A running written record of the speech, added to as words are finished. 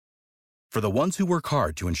For the ones who work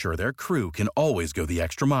hard to ensure their crew can always go the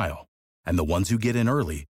extra mile, and the ones who get in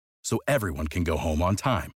early so everyone can go home on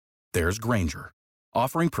time, there's Grainger,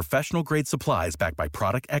 offering professional-grade supplies backed by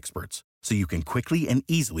product experts so you can quickly and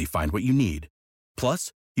easily find what you need.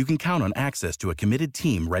 Plus, you can count on access to a committed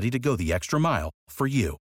team ready to go the extra mile for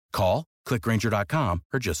you. Call, click Grainger.com,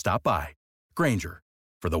 or just stop by. Grainger,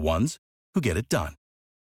 for the ones who get it done.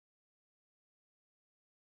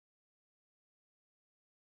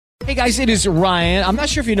 Hey guys, it is Ryan. I'm not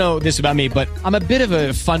sure if you know this about me, but I'm a bit of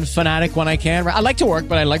a fun fanatic when I can. I like to work,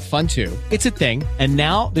 but I like fun too. It's a thing. And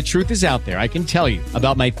now the truth is out there. I can tell you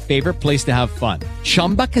about my favorite place to have fun.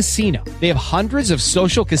 Chumba Casino. They have hundreds of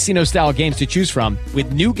social casino style games to choose from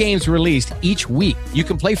with new games released each week. You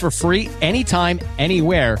can play for free anytime,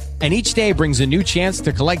 anywhere. And each day brings a new chance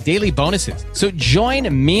to collect daily bonuses. So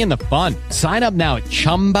join me in the fun. Sign up now at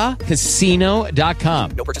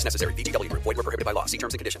ChumbaCasino.com. No purchase necessary. VGW Group. Void where prohibited by law. See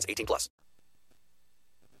terms and conditions. 18+.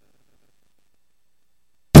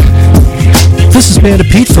 This is Amanda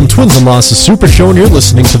Pete from Twins and Losses Super Show, and you're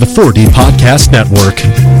listening to the 4D Podcast Network.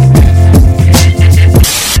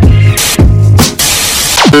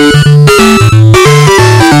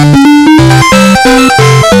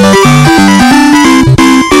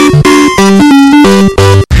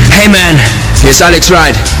 Hey man, it's Alex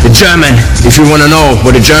Wright, the German. If you want to know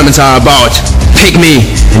what the Germans are about, pick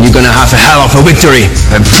me and you're gonna have a hell of a victory.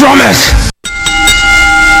 I promise!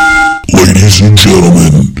 Ladies and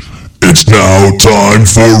gentlemen, it's now time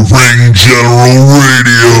for Ring General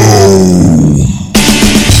Radio.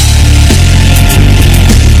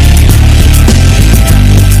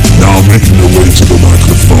 Now making their way to the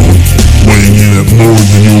microphone, weighing in at more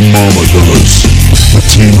than your mama does, a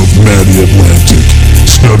team of Maddie Atlantic,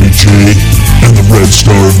 Stubby J, and the Red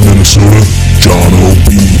Star of Minnesota, John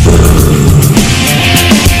O'Beaver.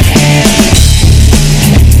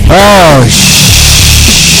 Oh,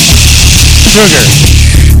 sugar.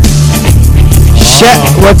 Shit,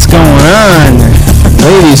 what's going on?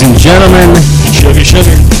 Ladies and gentlemen. Sugar.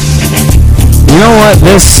 You know what?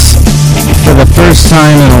 This, for the first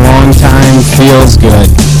time in a long time, feels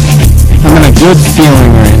good. I'm in a good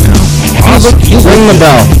feeling right now. Awesome. Ring the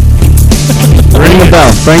bell. Ring the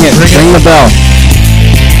bell. Bring it. Ring the bell.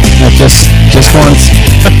 Just once.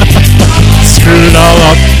 Screwed it all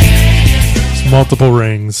up. It's multiple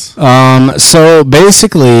rings. So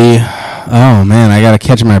basically, oh man, I gotta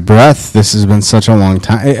catch my breath. This has been such a long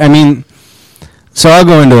time. I mean, so I'll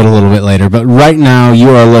go into it a little bit later, but right now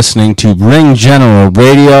you are listening to Ring General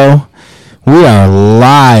Radio. We are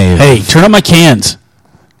live. Hey, turn on my cans.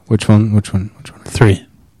 Which one? 3.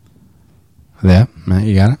 Yeah, Matt,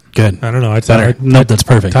 you got it? Good. I don't know. Nope, that's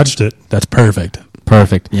perfect. Touched it. That's perfect.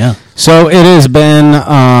 Perfect. Yeah. So it has been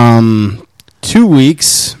 2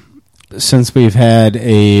 weeks since we've had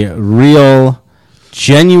a real,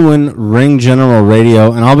 genuine Ring General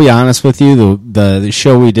Radio, and I'll be honest with you, the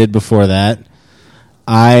show we did before that,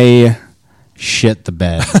 I shit the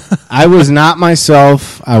bed. I was not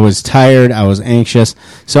myself. I was tired. I was anxious.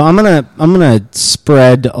 So I'm gonna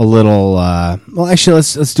spread a little. Well, actually,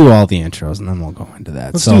 let's do all the intros and then we'll go into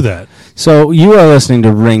that. Let's do that. So you are listening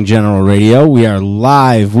to Ring General Radio. We are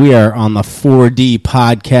live. We are on the 4D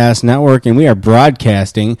Podcast Network, and we are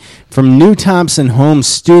broadcasting from New Thompson Home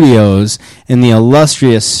Studios in the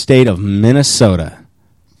illustrious state of Minnesota.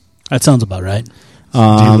 That sounds about right.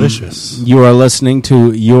 Delicious. You are listening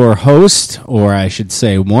to your host, or I should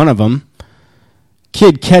say one of them,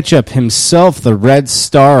 Kid Ketchup himself, the Red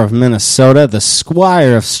Star of Minnesota, the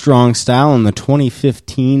Squire of Strong Style, and the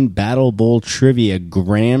 2015 Battle Bowl Trivia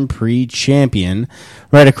Grand Prix champion.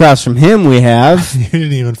 Right across from him we have... You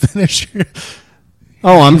didn't even finish your...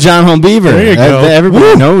 Oh, I'm John Holmbeaver. There you go.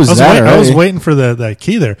 Everybody knows that. I was waiting for that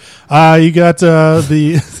key there. You got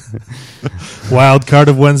the wild card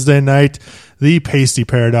of Wednesday night, the Pasty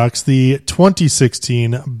Paradox, the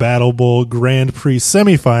 2016 Battle Bowl Grand Prix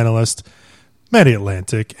semifinalist, Maddie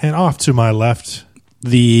Atlantic, and off to my left,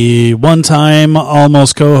 the one-time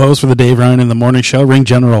almost co-host for the Dave Ryan in the Morning Show, Ring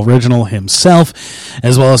General Original himself,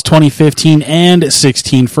 as well as 2015 and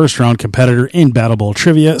 16 first-round competitor in Battle Bowl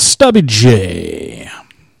Trivia, Stubby J.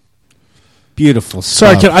 Beautiful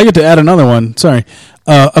stuff. Sorry, I get to add another one. Sorry.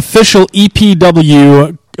 Official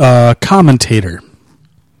EPW commentator.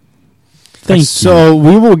 Thank you. So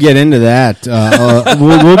we will get into that.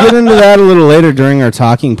 We'll get into that a little later during our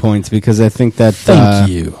talking points, because I think that... Thank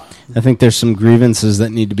you. I think there's some grievances that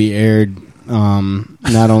need to be aired,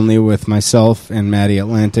 not only with myself and Maddie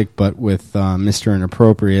Atlantic, but with Mr.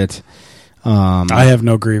 Inappropriate. I have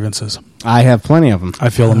no grievances. I have plenty of them. I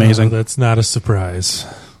feel amazing. That's not a surprise.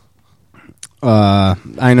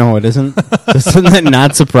 I know it isn't. Doesn't that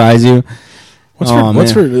not surprise you?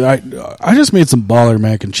 I just made some baller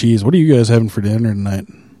mac and cheese. What are you guys having for dinner tonight?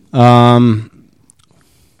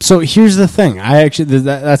 So here's the thing.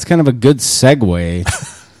 That's kind of a good segue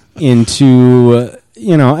into,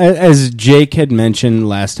 as Jake had mentioned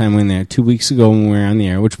last time we were there, 2 weeks ago when we were on the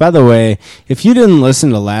air, which, by the way, if you didn't listen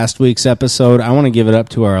to last week's episode, I want to give it up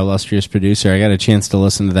to our illustrious producer. I got a chance to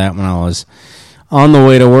listen to that when I was on the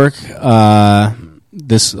way to work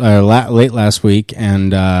late last week, and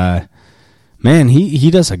man,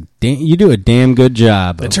 he does you do a damn good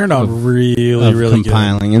job. It turned out really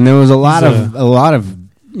compiling, good. And there was a lot of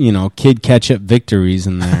kid catch-up victories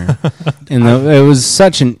in there. And it was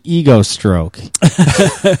such an ego stroke.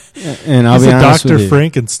 And I'll He's be a honest Dr. with you.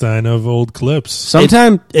 Frankenstein of old clips.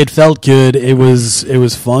 Sometimes it felt good. It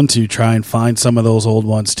was fun to try and find some of those old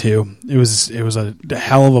ones too. It was a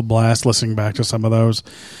hell of a blast listening back to some of those,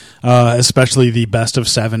 especially the best of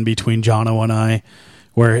 7 between Jono and I,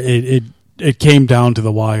 where it came down to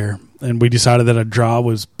the wire, and we decided that a draw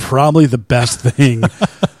was probably the best thing.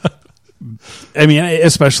 I mean,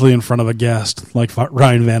 especially in front of a guest like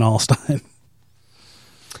Ryan Van Alstyne.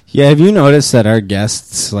 Yeah, have you noticed that our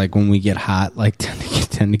guests, like when we get hot, like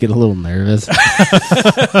tend to get a little nervous?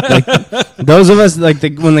 Like those of us, like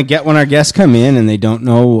when our guests come in and they don't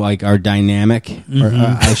know like our dynamic, or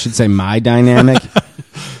I should say my dynamic.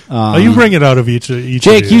 You bring it out of each.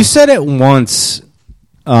 Jake, of you said it once.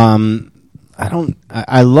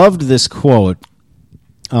 I loved this quote.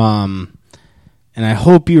 And I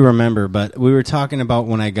hope you remember, but we were talking about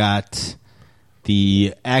when I got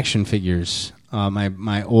the action figures,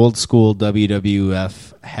 my old school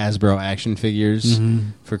WWF Hasbro action figures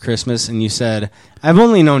for Christmas, and you said, I've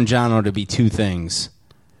only known Jono to be 2 things.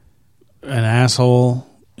 An asshole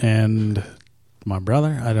and my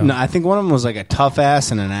brother? No, I think one of them was like a tough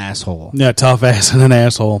ass and an asshole. Yeah, tough ass and an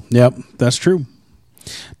asshole. Yep, that's true.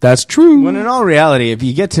 That's true. When in all reality, if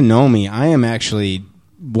you get to know me, I am actually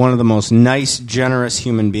one of the most nice, generous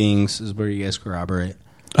human beings, is where you guys corroborate.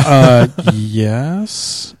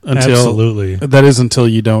 Yes. Absolutely. That is until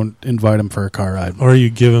you don't invite him for a car ride. Or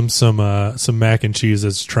you give him some mac and cheese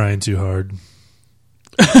that's trying too hard.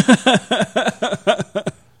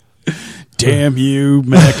 Damn you,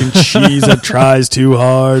 mac and cheese that tries too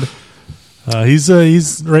hard.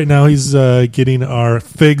 He's right now he's getting our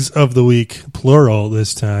figs of the week, plural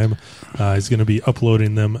this time. He's going to be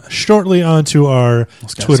uploading them shortly onto our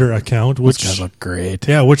Twitter account, which guys look great.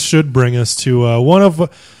 Yeah, which should bring us to one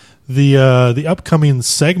of the upcoming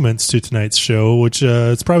segments to tonight's show, which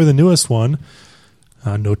it's probably the newest one.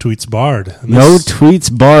 No Tweets Barred. No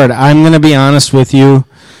Tweets Barred. I'm going to be honest with you.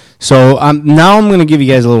 So now I'm going to give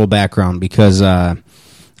you guys a little background because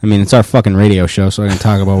it's our fucking radio show, so I can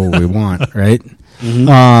talk about what we want, right?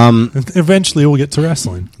 Eventually, we'll get to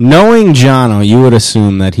wrestling. Knowing Jono, you would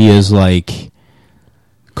assume that he is like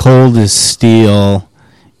cold as steel,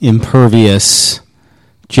 impervious.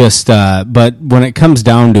 But when it comes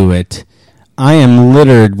down to it, I am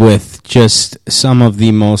littered with just some of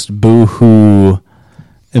the most boo-hoo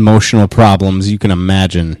emotional problems you can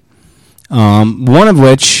imagine. One of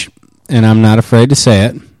which, and I'm not afraid to say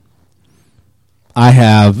it, I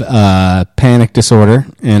have panic disorder,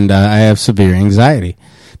 and I have severe anxiety.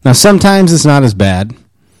 Now, sometimes it's not as bad,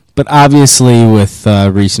 but obviously with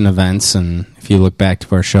recent events, and if you look back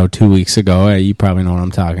to our show 2 weeks ago, you probably know what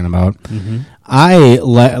I'm talking about.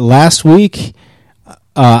 Last week,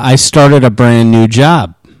 I started a brand new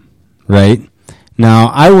job, right?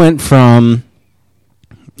 Now, I went from...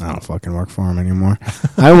 I don't fucking work for them anymore.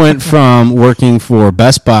 I went from working for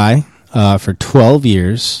Best Buy for 12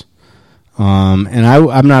 years... and I'm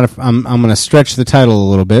going to stretch the title a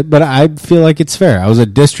little bit, but I feel like it's fair. I was a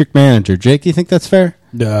district manager. Jake, do you think that's fair?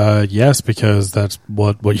 Yes, because that's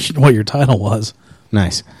what your title was.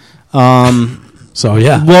 Nice. So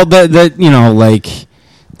yeah. Well, the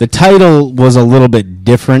title was a little bit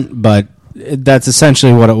different, but that's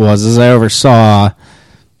essentially what it was. Is I oversaw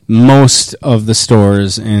most of the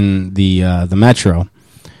stores in the metro.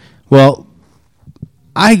 Well,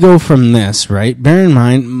 I go from this, right? Bear in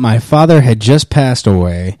mind, my father had just passed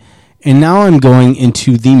away, and now I'm going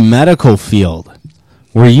into the medical field,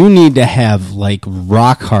 where you need to have, like,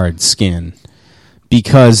 rock-hard skin.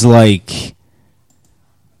 Because, like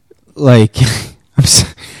I'm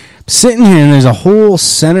sitting here, and there's a whole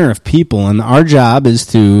center of people, and our job is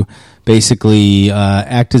to basically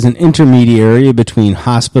act as an intermediary between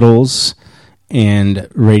hospitals and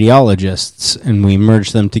radiologists, and we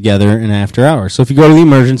merge them together in after hours. So if you go to the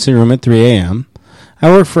emergency room at 3 a.m., I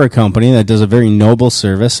work for a company that does a very noble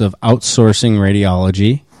service of outsourcing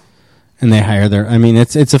radiology and they hire their. I mean,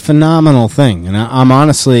 it's a phenomenal thing, and I'm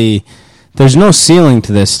honestly, there's no ceiling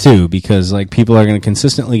to this too, because like people are going to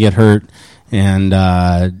consistently get hurt, and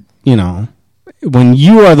you know, when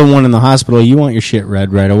you are the one in the hospital, you want your shit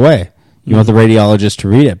read right away. You want the radiologist to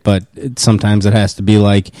read it, but sometimes it has to be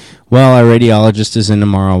like, well, our radiologist is in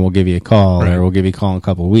tomorrow, we'll give you a call, or we'll give you a call in a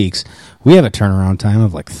couple of weeks. We have a turnaround time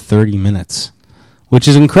of like 30 minutes, which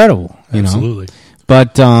is incredible, you know? Absolutely.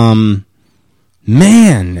 But,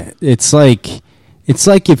 man, it's like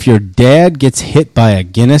if your dad gets hit by a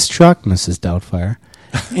Guinness truck, Mrs. Doubtfire,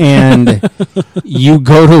 and you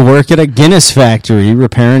go to work at a Guinness factory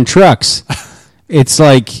repairing trucks. It's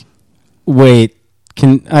like, wait,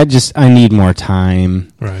 I need more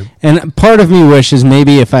time. Right. And part of me wishes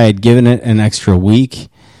maybe if I had given it an extra week,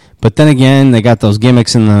 but then again, they got those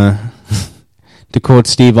gimmicks in the, to quote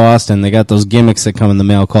Steve Austin, they got those gimmicks that come in the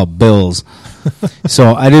mail called bills.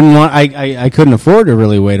 So I didn't want, I couldn't afford to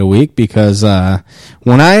really wait a week, because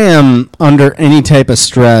when I am under any type of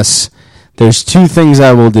stress, there's two things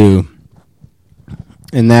I will do.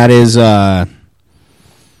 And that is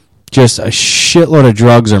just a shitload of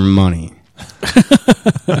drugs or money.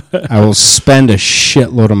 I will spend a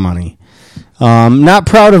shitload of money. Not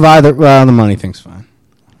proud of either. Well, the money thing's fine.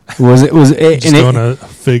 It was just on a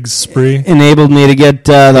fig spree. Enabled me to get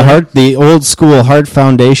the old school Heart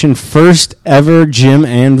Foundation first ever Jim the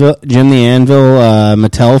Anvil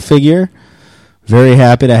Mattel figure. Very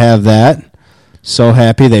happy to have that. So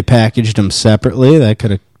happy they packaged them separately. That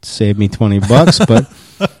could have saved me $20, but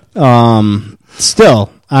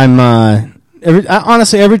still, I'm.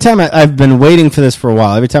 Honestly, every time I've been waiting for this for a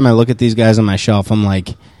while. Every time I look at these guys on my shelf, I'm like,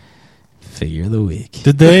 figure of the week.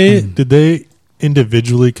 Did they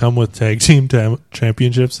individually come with tag team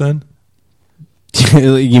championships then?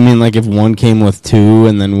 You mean like if one came with two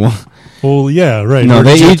and then one? Well, yeah, right. No,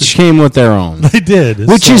 they each came with their own. They did.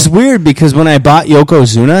 Which is weird, because when I bought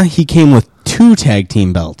Yokozuna, he came with 2 tag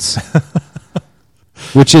team belts.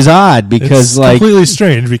 Which is odd, because it's completely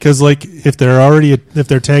strange, because like if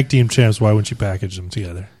they're tag team champs, why wouldn't you package them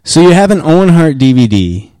together? So you have an Owen Hart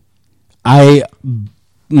DVD.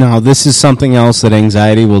 Now this is something else that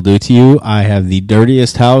anxiety will do to you. I have the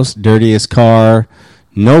dirtiest house, dirtiest car,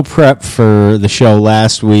 no prep for the show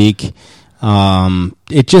last week.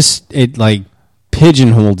 It like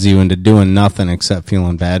pigeonholes you into doing nothing except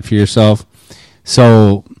feeling bad for yourself.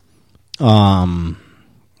 So,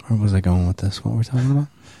 where was I going with this? What were we talking about?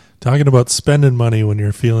 Talking about spending money when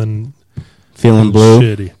you're feeling blue.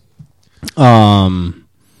 Shitty.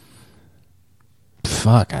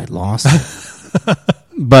 Fuck, I lost it.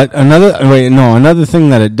 But another thing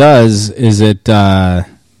that it does is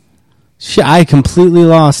I completely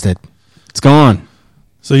lost it. It's gone.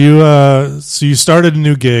 So you started a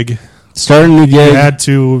new gig. You had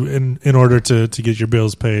to in order to get your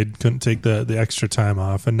bills paid. Couldn't take the extra time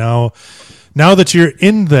off, and now that you're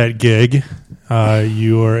in that gig,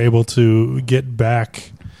 you are able to get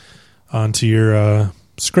back onto your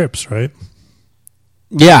scripts, right?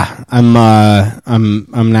 Yeah, I'm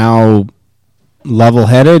now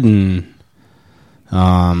level-headed and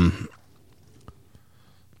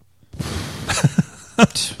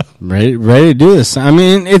ready to do this. I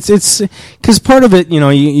mean, it's because part of it, you know,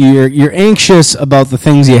 you're anxious about the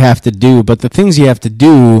things you have to do, but the things you have to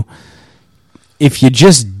do, if you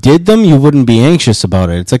just did them, you wouldn't be anxious about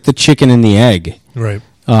it. It's like the chicken and the egg. Right.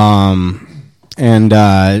 And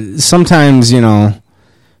sometimes, you know,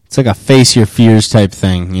 it's like a face your fears type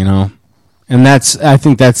thing, you know. And I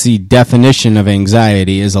think that's the definition of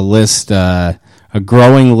anxiety, is a list, a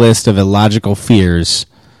growing list of illogical fears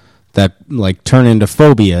that like turn into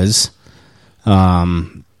phobias. But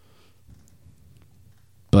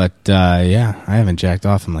yeah, I haven't jacked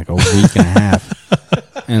off in like a week and a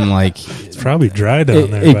half. And like, it's probably dry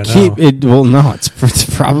down there by now. Well, no,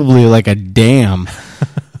 it's probably like a dam,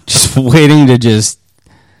 just waiting to just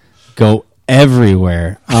go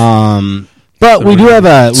everywhere. But we do have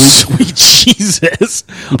a sweet Jesus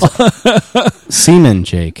semen,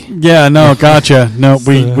 Jake. Yeah, no, gotcha. No,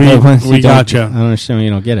 we gotcha. I don't understand why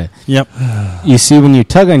you don't get it. Yep. You see, when you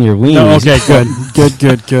tug on your wings. No, okay,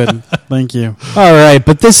 good. Thank you. All right,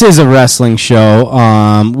 but this is a wrestling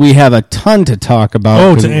show. We have a ton to talk about.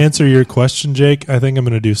 Oh, to answer your question, Jake, I think I'm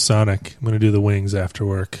going to do Sonic. I'm going to do the wings after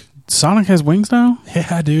work. Sonic has wings now?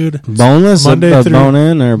 Yeah, dude. Boneless, Monday through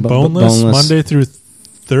bone-in, or boneless? Monday through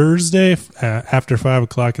Thursday after 5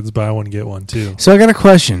 o'clock, it's buy one get one too. So I got a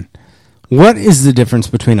question. What is the difference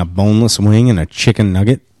between a boneless wing and a chicken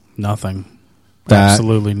nugget? Nothing.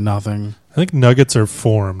 Absolutely nothing. I think nuggets are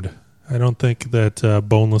formed. I don't think that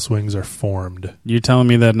boneless wings are formed. You telling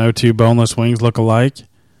me that no two boneless wings look alike?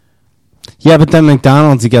 Yeah, but then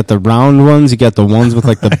McDonald's, you got the round ones, you got the ones with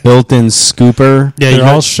like the built-in scooper. Yeah, they're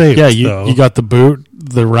all shaped. Yeah, though. you got the boot,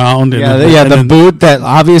 the round, and the boot that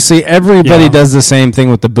obviously everybody Yeah. does the same thing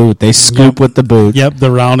with the boot. They scoop with the boot. Yep, the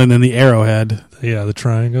round and then the arrowhead. Yeah, the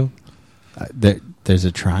triangle. There's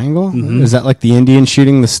a triangle? Mm-hmm. Is that like the Indian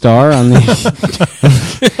shooting the star on the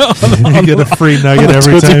You get a free nugget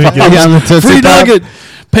every time you get on the Tootsie Free Pop? nugget.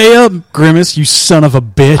 Pay up, Grimace, you son of a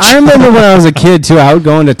bitch. I remember when I was a kid too. I would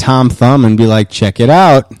go into Tom Thumb and be like, "Check it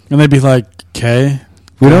out." And they'd be like, okay.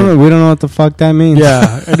 We don't know what the fuck that means.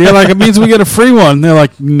 Yeah. And you're like, it means we get a free one. They're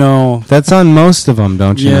like, no. That's on most of them,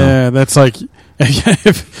 don't you know? Yeah, that's like,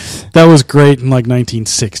 that was great in like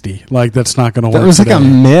 1960. Like, that's not going to work. That was like a today.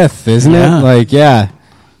 myth, isn't Yeah. it? Like, yeah.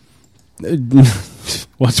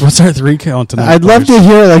 What's our 3 count tonight? I'd love to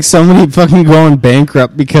hear like somebody fucking going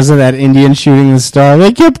bankrupt because of that Indian shooting the star.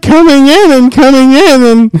 They kept coming in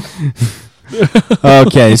and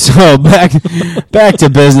okay, so back to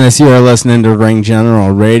business. You are listening to Ring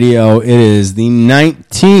General Radio. It is the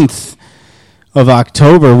 19th of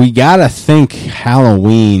October. We gotta think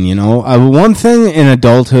Halloween. You know, one thing in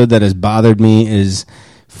adulthood that has bothered me is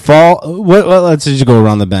fall. Let's just go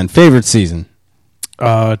around the bend. Favorite season?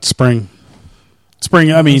 It's spring.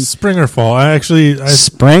 Spring. I mean, spring or fall.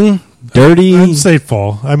 Spring. Dirty. I'd say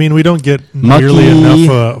fall. I mean, we don't get Mucky. nearly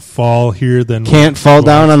enough fall here. Than Can't fall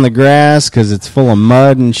down on the grass because it's full of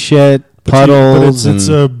mud and shit, puddles. But it's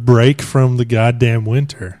a break from the goddamn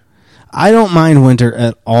winter. I don't mind winter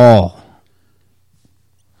at all.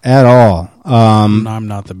 At all. I'm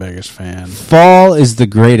not the biggest fan. Fall is the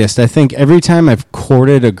greatest. I think every time I've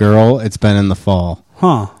courted a girl, it's been in the fall.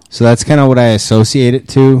 Huh. So that's kind of what I associate it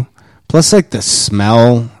to. Plus, like the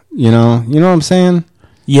smell, you know what I'm saying?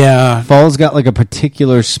 Yeah. Fall's got like a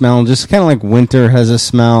particular smell, just kind of like winter has a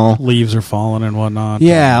smell. Leaves are falling and whatnot.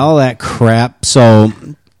 Yeah, all that crap. So,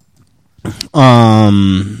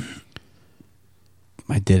 I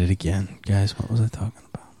did it again, guys. What was I talking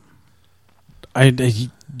about?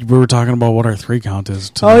 We were talking about what our 3 count is.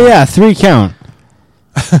 Tonight. Oh yeah, 3 count.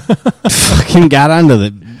 Fucking got onto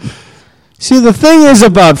the. See, the thing is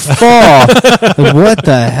about fall. What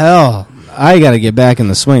the hell? I got to get back in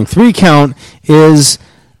the swing. 3 count is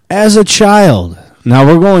as a child. Now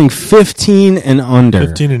we're going 15 and under.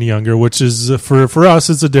 15 and younger, which is for us,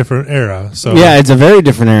 it's a different era. So yeah, it's a very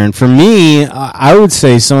different era. And for me, I would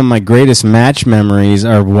say some of my greatest match memories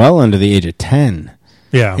are well under the age of 10.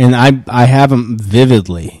 Yeah, And I have them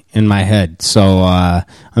vividly in my head. So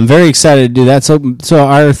I'm very excited to do that. So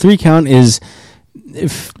our 3 count is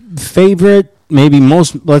favorite, maybe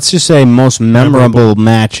most, let's just say most memorable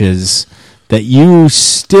matches that you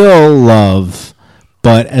still love,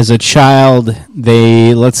 but as a child,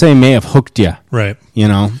 they, let's say, may have hooked you. right. You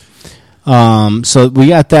know? So we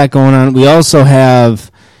got that going on. We also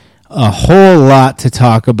have a whole lot to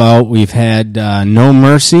talk about. We've had No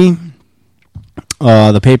Mercy,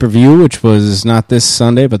 the pay-per-view, which was not this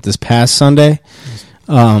Sunday, but this past Sunday.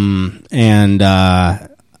 And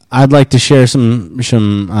I'd like to share some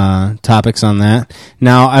topics on that.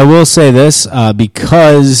 Now, I will say this,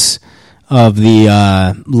 because of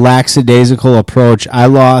the lackadaisical approach, I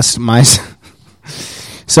lost my...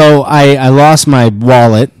 So I lost my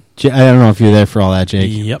wallet. I don't know if you're there for all that,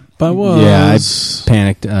 Jake. Yep, I was. Yeah, I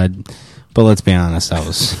panicked. But let's be honest, I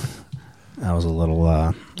was a little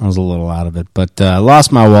out of it. But I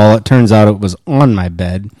lost my wallet. Turns out it was on my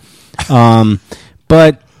bed.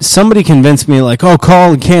 But somebody convinced me, like, oh,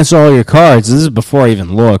 call and cancel all your cards. This is before I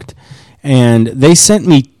even looked. And they sent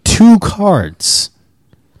me 2 cards.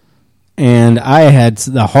 And I had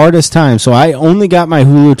the hardest time. So I only got my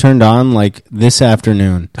Hulu turned on, like, this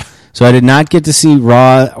afternoon. So I did not get to see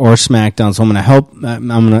Raw or SmackDown. So I'm going to help.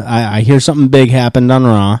 I hear something big happened on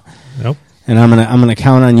Raw. Nope. And I'm gonna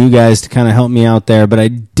count on you guys to kind of help me out there. But I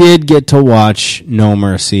did get to watch No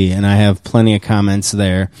Mercy, and I have plenty of comments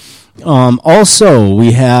there. Also,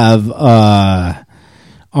 we have our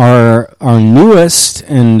newest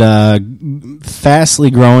and fastly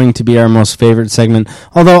growing to be our most favorite segment.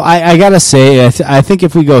 Although I gotta say, I think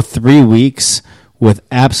if we go 3 weeks with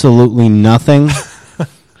absolutely nothing.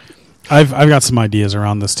 I've got some ideas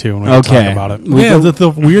around this too, and we can talk about it. Yeah, the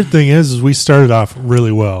weird thing is we started off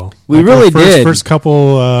really well. We really did. First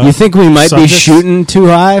couple. You think we might subjects, be shooting too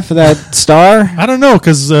high for that star? I don't know,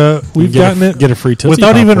 because we've gotten it get a free Tootsie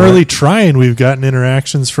without Pop even for really it. trying. We've gotten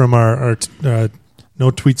interactions from our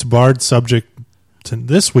No Tweets Barred subject to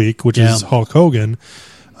this week, which is Hulk Hogan.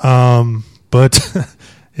 But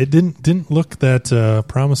it didn't look that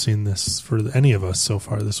promising this for any of us so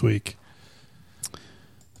far this week.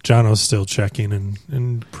 Jono's still checking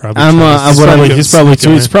and probably. He's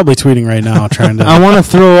probably tweeting right now, trying to. I want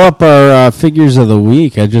to throw up our figures of the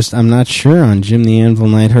week. I'm not sure on Jim the Anvil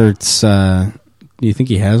Neidhart's. Do you think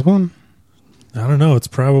he has one? I don't know. It's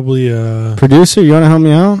probably producer. You want to help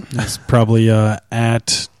me out? It's probably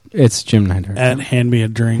at. It's Jim Neidhart. At Hand Me a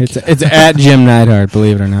Drink. It's at Jim Neidhart.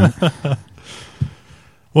 Believe it or not.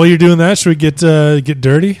 While you're doing that, should we get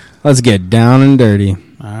dirty? Let's get down and dirty.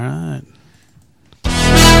 All right.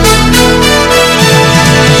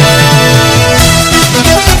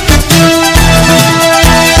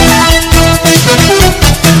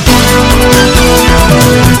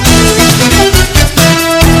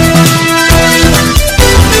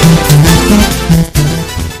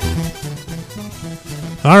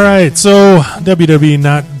 All right, so WWE,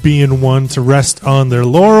 not being one to rest on their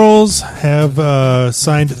laurels, have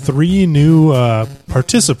signed 3 new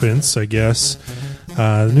participants, I guess.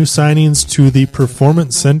 New signings to the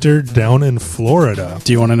Performance Center down in Florida.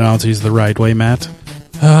 Do you want to announce he's the right way, Matt?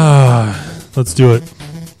 Let's do it.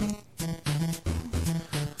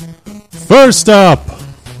 First up.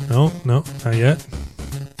 No, not yet.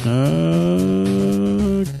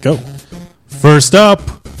 Go. First up,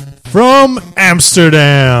 from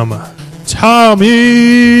Amsterdam,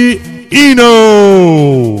 Tommy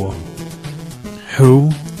Eno.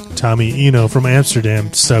 Who? Tommy Eno from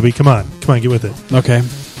Amsterdam. Stubby, come on, get with it. Okay.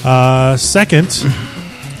 Second,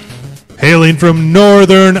 hailing from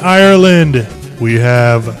Northern Ireland, we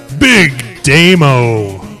have Big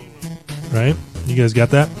Damo. Right? You guys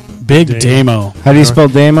got that? Big Damo. How do you spell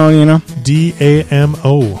Damo, you know?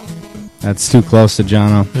 D-A-M-O. That's too close to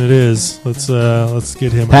Jono. It is. Let's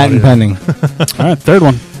get him patent out pending. All right, third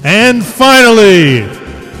one. And finally,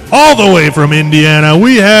 all the way from Indiana,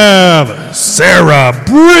 we have Sarah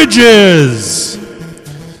Bridges.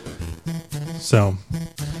 So,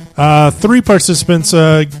 3 participants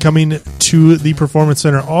coming to the Performance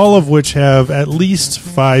Center, all of which have at least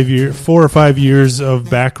 4 or 5 years of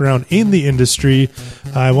background in the industry.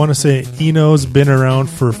 I want to say Eno's been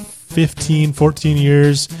around for 14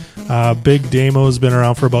 years. Big Damo's been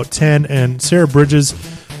around for about 10, and Sarah Bridges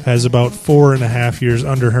has about 4.5 years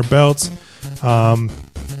under her belt.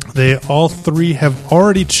 They all 3 have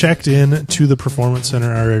already checked in to the Performance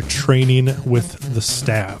Center, are training with the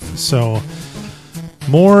staff. So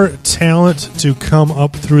more talent to come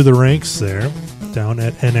up through the ranks there down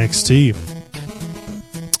at NXT.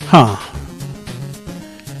 Huh.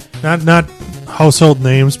 Not household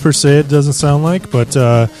names per se, it doesn't sound like, but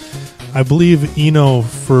I believe Eno,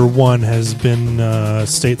 for one, has been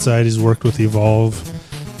stateside. He's worked with Evolve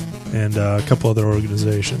and a couple other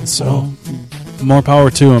organizations. So, well, more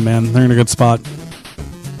power to him, man. They're in a good spot.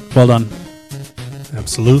 Well done.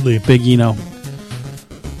 Absolutely. Big Eno.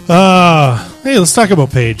 Hey, let's talk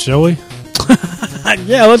about Paige, shall we?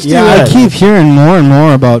 Yeah, let's do that. I keep hearing more and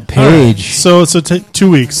more about Paige. Right. So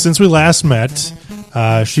 2 weeks since we last met,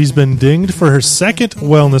 she's been dinged for her second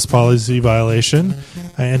wellness policy violation.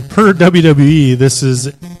 And per WWE, this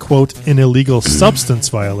is, quote, an illegal substance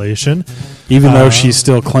violation. Even though she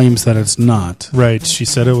still claims that it's not. Right. She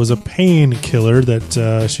said it was a painkiller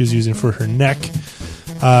that she was using for her neck.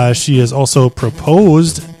 She has also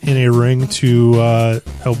proposed in a ring to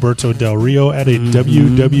Alberto Del Rio at a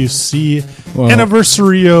WWC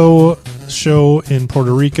Anniversario show in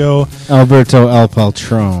Puerto Rico. Alberto El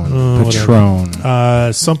Patron.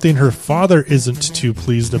 Something her father isn't too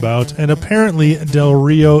pleased about. And apparently Del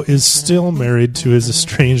Rio is still married to his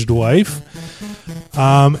estranged wife.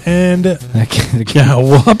 And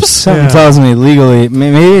whoops. Something tells me legally,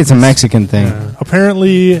 maybe it's a Mexican thing.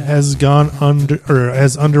 Apparently has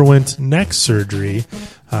underwent neck surgery.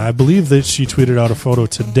 I believe that she tweeted out a photo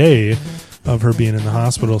today of her being in the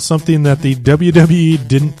hospital, something that the WWE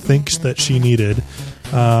didn't think that she needed.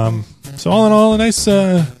 So all in all, a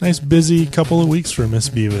nice busy couple of weeks for Miss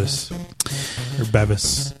Beavis or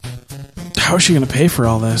Bevis. How is she going to pay for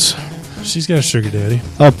all this? She's got a sugar daddy.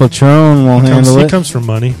 El Patron will handle it. It comes from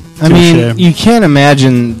money. I mean, you can't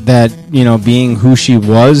imagine that, being who she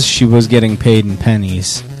was getting paid in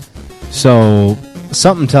pennies. So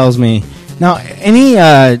something tells me. Now, any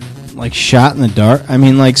shot in the dark? I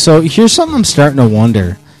mean, so here's something I'm starting to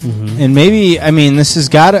wonder. Mm-hmm. And maybe, this has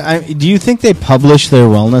got to. Do you think they publish their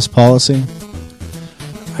wellness policy?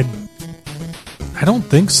 I don't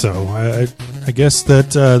think so. I guess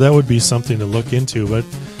that would be something to look into, but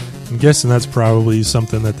I'm guessing that's probably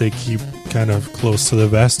something that they keep kind of close to the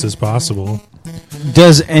vest as possible.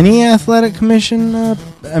 Does any athletic commission? Now,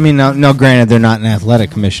 granted, they're not an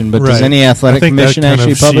athletic commission, but does any athletic commission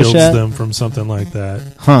actually publish that? Them from something like that?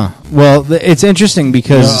 Huh. Well, it's interesting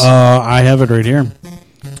because I have it right here.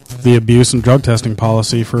 the abuse and drug testing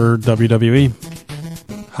policy for WWE.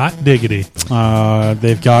 Hot diggity.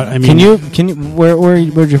 They've got. I mean, Can you?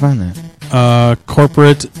 Where'd you find that?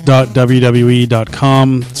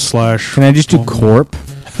 Corporate.wwe.com / Can I just do corp? /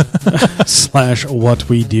 what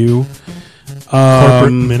we do.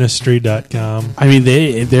 Corporateministry.com. I mean,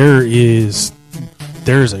 there's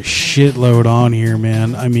a shitload on here,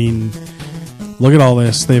 man. I mean, look at all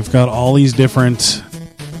this. They've got all these different.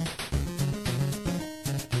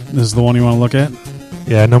 This is the one you want to look at?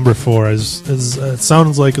 Yeah, number 4 is it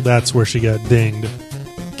sounds like that's where she got dinged.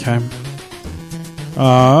 Okay.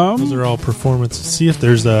 Those are all performances. See if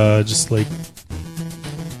there's just like.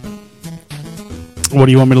 What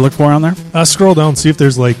do you want me to look for on there? Scroll down, see if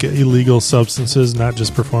there's like illegal substances, not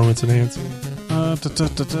just performance enhancing.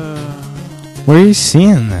 Where are you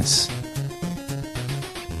seeing this?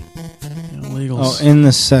 Illegals. Oh, in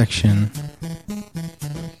the section.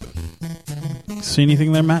 See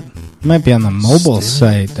anything there, Matt? Might be on the mobile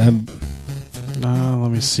site. Let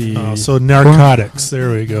me see. So narcotics.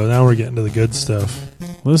 There we go. Now we're getting to the good stuff.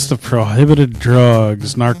 List of prohibited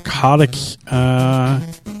drugs. Narcotic.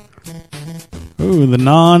 The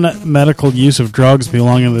non-medical use of drugs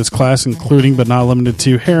belonging to this class, including but not limited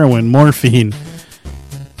to heroin, morphine,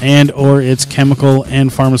 and or its chemical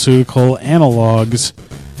and pharmaceutical analogs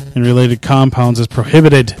and related compounds, is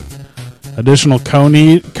prohibited. Additional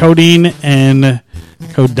codeine and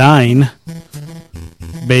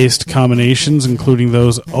codeine-based combinations, including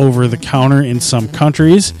those over-the-counter in some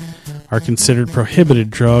countries, are considered prohibited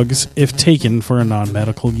drugs if taken for a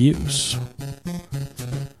non-medical use.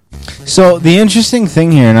 So the interesting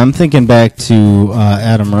thing here, and I'm thinking back to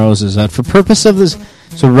Adam Rose, is that for purpose of this,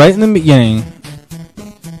 so right in the beginning,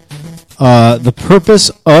 the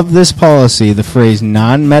purpose of this policy, the phrase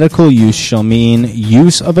non-medical use shall mean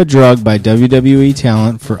use of a drug by WWE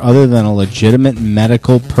talent for other than a legitimate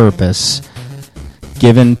medical purpose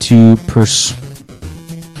given to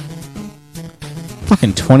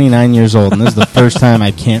fucking 29 years old, and this is the first time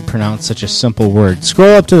I can't pronounce such a simple word.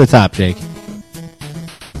 Scroll up to the top, Jake.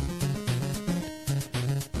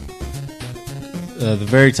 The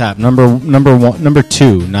very top, number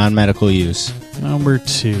 2, non-medical use. Number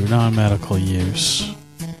 2, non-medical use.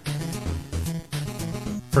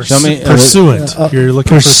 Pursuant. You're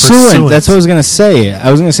looking pursuant. for pursuant. That's what I was going to say.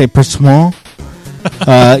 I was going to say pursuant.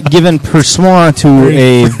 Given pursuant to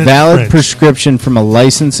a valid prescription from a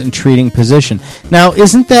licensed and treating physician. Now,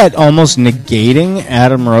 isn't that almost negating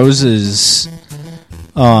Adam Rose's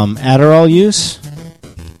Adderall use?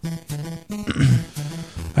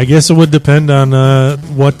 I guess it would depend on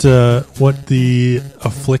what the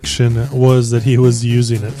affliction was that he was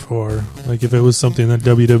using it for. Like if it was something that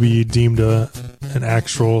WWE deemed an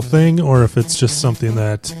actual thing, or if it's just something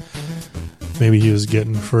that maybe he was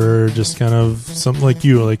getting for just kind of something like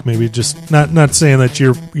you, like maybe just not saying that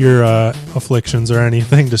your afflictions are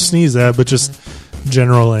anything to sneeze at, but just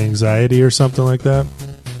general anxiety or something like that.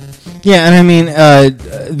 Yeah, and I mean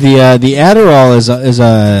the Adderall is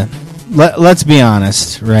a let's be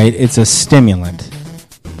honest, right? It's a stimulant.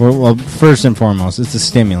 Well, first and foremost, it's a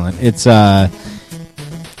stimulant. It's so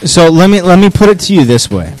let me put it to you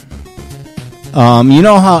this way. You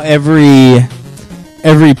know how every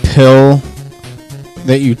pill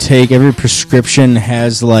that you take, every prescription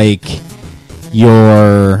has like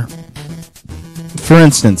your, for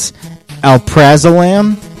instance,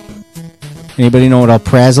 alprazolam. Anybody know what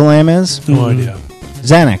alprazolam is? No idea.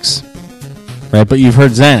 Xanax. Right, but you've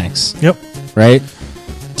heard Xanax. Yep. Right?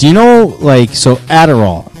 Do you know, like, so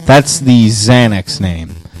Adderall, that's the Xanax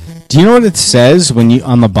name. Do you know what it says when you,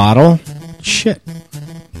 on the bottle? Shit.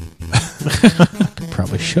 I could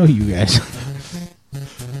probably show you guys.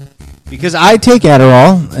 Because I take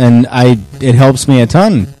Adderall, and it helps me a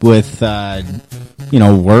ton with,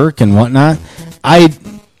 work and whatnot. I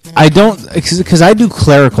don't, because I do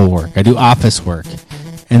clerical work. I do office work.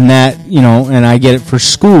 And that, and I get it for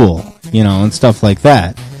school. And stuff like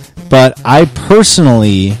that. But I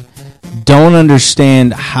personally don't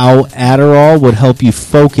understand how Adderall would help you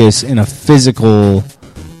focus in a physical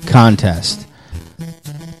contest.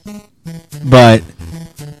 But,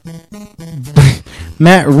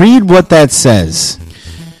 Matt, read what that says.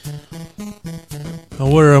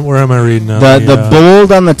 Where am I reading now? The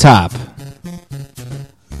bold on the top.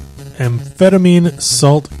 Amphetamine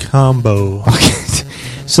salt combo. Okay.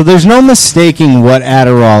 So there's no mistaking what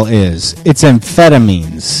Adderall is. It's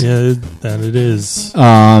amphetamines. Yeah, that it is.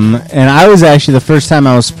 And I was actually, the first time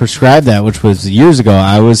I was prescribed that, which was years ago,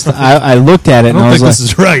 I looked at it and I was like, this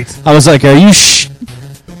is right. I was like, are you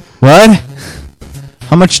what?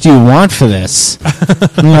 How much do you want for this?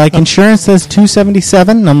 And you're like, insurance says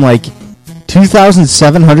 $277. And I'm like,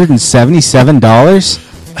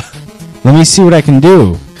 $2,777? Let me see what I can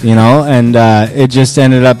do, and it just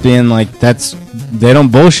ended up being like, they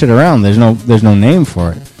don't bullshit around. There's no name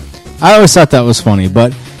for it. I always thought that was funny,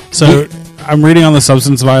 but So I'm reading on the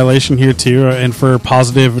substance violation here too, and for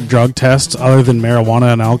positive drug tests other than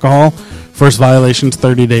marijuana and alcohol, first violation is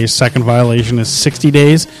 30 days, second violation is 60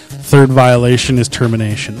 days, third violation is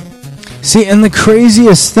termination. see, and the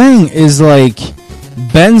craziest thing is like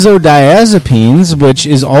benzodiazepines, which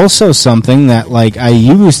is also something that like I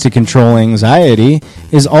use to control anxiety,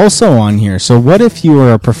 is also on here. So what if you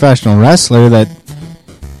were a professional wrestler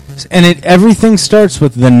and everything starts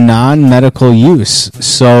with the non-medical use.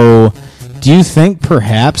 So do you think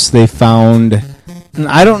perhaps they found, and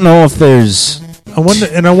I don't know if there's, I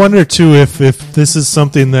wonder too if this is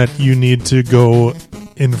something that you need to go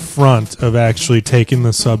in front of actually taking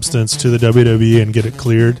the substance to the WWE and get it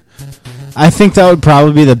cleared. I think that would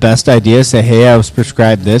probably be the best idea. Say, hey, I was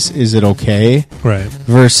prescribed this. Is it okay? Right.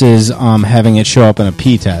 Versus having it show up in a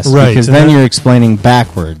P test. Right. Because then you're explaining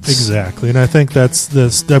backwards. Exactly. And I think that's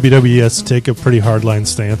this WWE has to take a pretty hardline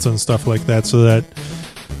stance on stuff like that so that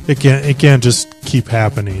it can't just keep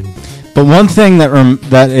happening. But one thing that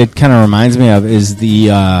it kind of reminds me of is the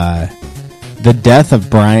death of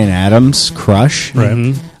Bryan Adams' crush.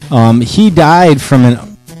 Right. He died from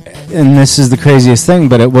and this is the craziest thing,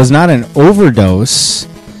 but it was not an overdose.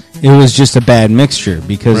 It was just a bad mixture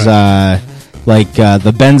because, the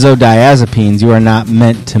benzodiazepines, you are not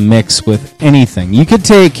meant to mix with anything. You could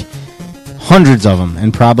take hundreds of them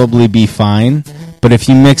and probably be fine, but if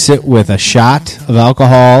you mix it with a shot of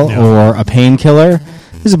alcohol or a painkiller,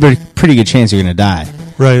 there's a pretty good chance you're going to die.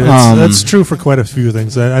 Right, that's true for quite a few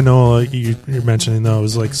things. I know you're mentioning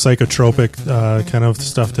those, like psychotropic kind of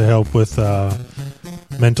stuff to help with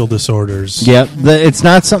mental disorders. Yep, it's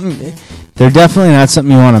not something. They're definitely not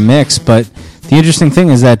something you want to mix. But the interesting thing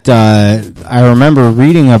is that I remember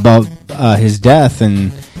reading about his death,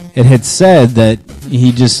 and it had said that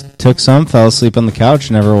he just took some, fell asleep on the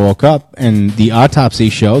couch, never woke up, and the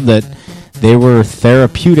autopsy showed that they were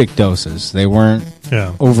therapeutic doses. They weren't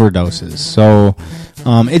overdoses. So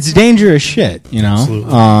it's dangerous shit,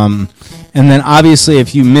 Absolutely. And then obviously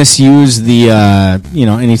if you misuse the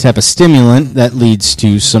any type of stimulant, that leads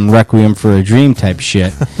to some Requiem for a Dream type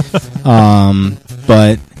shit.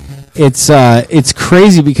 But it's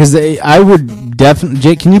crazy because I would definitely,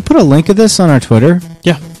 Jake, can you put a link of this on our Twitter?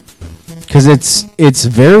 Yeah. Because it's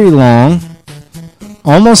very long,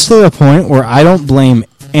 almost to the point where I don't blame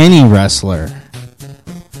any wrestler.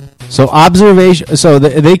 So observation, so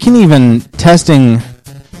they can even testing.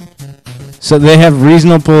 So they have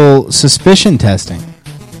reasonable suspicion testing.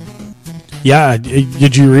 Yeah,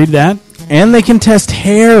 did you read that? And they can test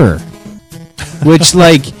hair. Which,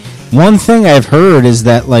 one thing I've heard is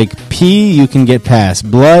that, pee, you can get past.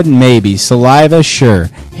 Blood, maybe. Saliva, sure.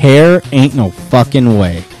 Hair, ain't no fucking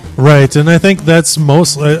way. Right, and I think that's I'm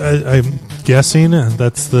guessing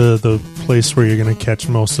that's the place where you're going to catch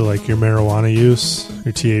most of, your marijuana use.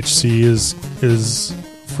 Your THC is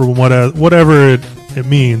for whatever it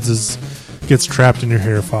means, gets trapped in your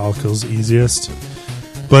hair follicles easiest.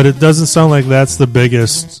 But it doesn't sound like that's the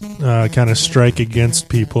biggest kind of strike against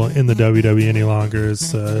people in the WWE any longer.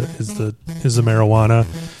 Is the marijuana,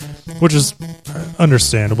 which is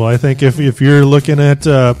understandable. I think if you're looking at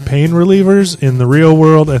pain relievers in the real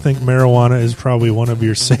world, I think marijuana is probably one of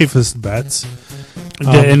your safest bets.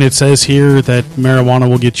 And it says here that marijuana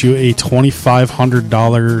will get you a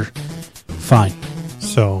 $2,500 fine.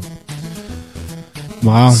 So.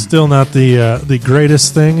 Wow. Still not the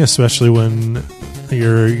greatest thing, especially when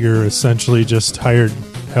you're essentially just hired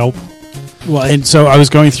help. Well, and so I was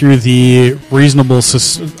going through the reasonable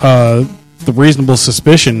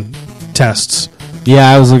suspicion tests. Yeah,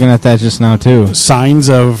 I was looking at that just now too. Signs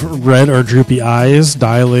of red or droopy eyes,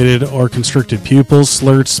 dilated or constricted pupils,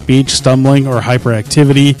 slurred speech, stumbling or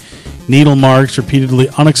hyperactivity, needle marks, repeatedly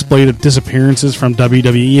unexplained disappearances from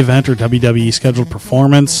WWE event or WWE scheduled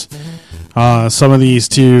performance. Some of these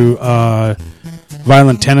too,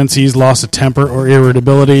 violent tendencies, loss of temper or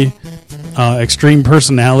irritability, extreme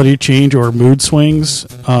personality change or mood swings,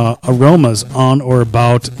 aromas on or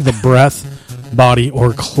about the breath, body,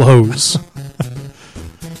 or clothes.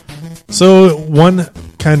 So one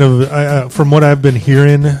kind of, from what I've been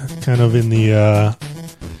hearing, kind of in the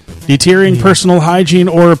deteriorating personal hygiene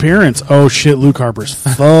or appearance. Oh shit, Luke Harper's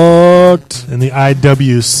fucked. In the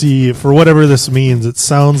IWC, for whatever this means, it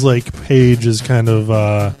sounds like Paige has kind of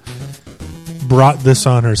brought this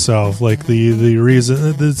on herself. Like the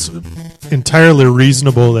reason it's entirely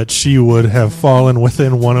reasonable that she would have fallen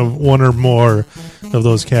within one or more of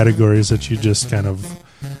those categories that you just kind of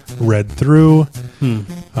read through.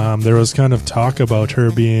 There was kind of talk about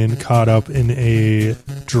her being caught up in a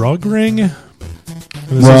drug ring.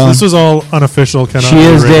 This was all unofficial. She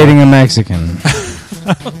is dating a Mexican.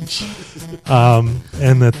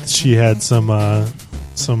 And that she had some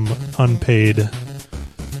unpaid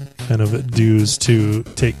kind of dues to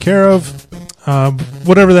take care of.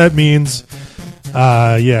 Whatever that means.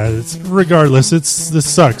 Regardless, this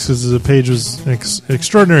sucks because Paige was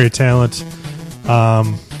extraordinary talent.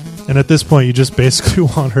 And at this point, you just basically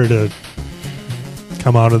want her to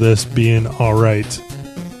come out of this being all right.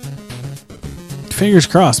 Fingers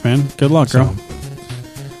crossed, man. Good luck, girl.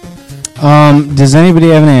 Does anybody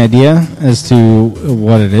have any idea as to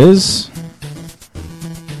what it is?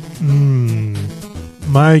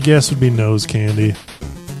 My guess would be nose candy.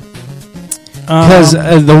 Because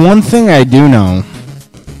the one thing I do know,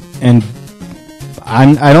 and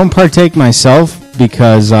I don't partake myself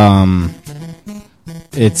because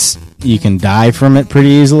you can die from it pretty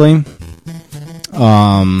easily,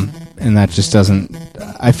 and that just doesn't.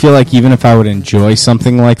 I feel like even if I would enjoy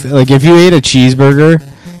something like that, like if you ate a cheeseburger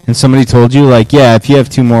and somebody told you, like, yeah, if you have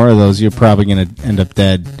 2 more of those, you're probably going to end up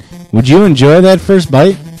dead. Would you enjoy that first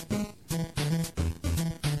bite?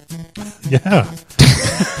 Yeah.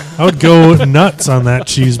 I would go nuts on that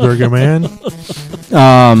cheeseburger, man.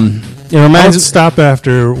 It reminds I'd stop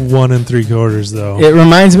after 1 3/4, though. It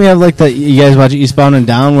reminds me of like that. You guys watch Eastbound and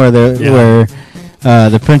Down, where the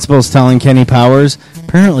principal's telling Kenny Powers,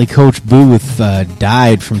 apparently Coach Booth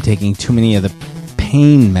died from taking too many of the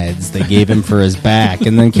pain meds they gave him for his back,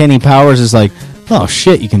 and then Kenny Powers is like, "Oh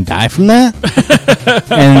shit, you can die from that,"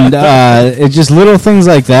 and it's just little things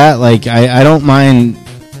like that. Like I don't mind,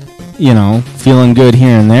 feeling good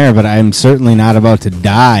here and there, but I'm certainly not about to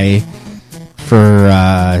die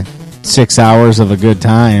for 6 hours of a good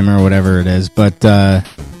time or whatever it is. But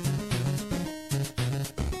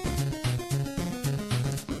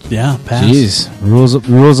yeah, pass. Jeez,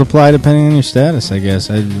 rules apply depending on your status, I guess.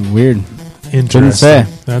 Weird. Interesting. Say.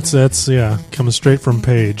 That's coming straight from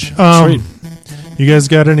Paige. Sweet. You guys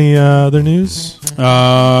got any other news?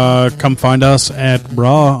 Come find us at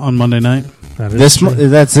Raw on Monday night. That is true.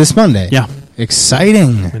 That's this Monday. Yeah.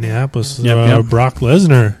 Exciting. Minneapolis. Yep. Brock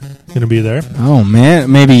Lesnar going to be there. Oh,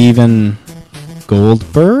 man. Maybe even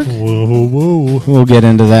Goldberg? Whoa. We'll get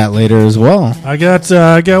into that later as well. I got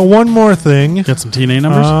one more thing. Got some TNA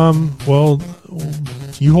numbers? Well,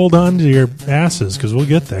 you hold on to your asses because we'll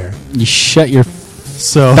get there. You shut your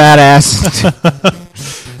fat ass.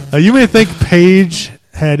 You may think Paige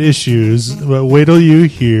had issues, but wait till you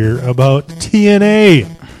hear about TNA.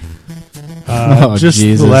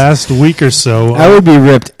 Jesus. The last week or so, I would be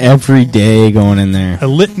ripped every day going in there. a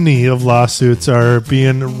litany of lawsuits are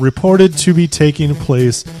being reported to be taking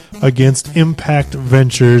place against Impact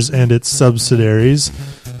Ventures and its subsidiaries.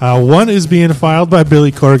 One is being filed by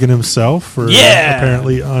Billy Corgan himself for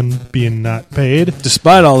apparently being not paid.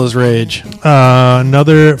 Despite all his rage.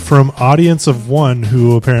 Another from Audience of One,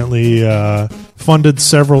 who apparently funded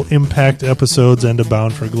several Impact episodes and A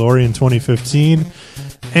Bound for Glory in 2015.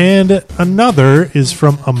 And another is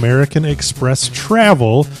from American Express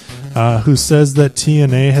Travel, who says that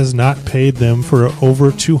TNA has not paid them for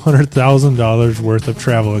over $200,000 worth of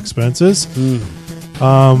travel expenses.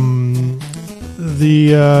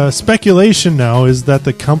 The speculation now is that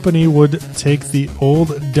the company would take the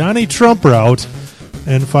old Donnie Trump route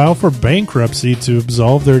and file for bankruptcy to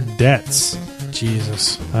absolve their debts.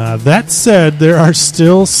 Jesus. That said, there are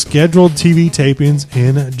still scheduled TV tapings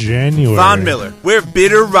in January. Von Miller, we're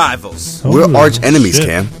bitter rivals. We're arch enemies,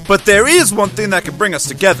 Cam. But there is one thing that can bring us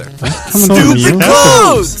together. Stupid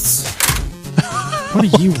Clothes! What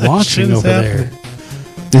are you watching over there?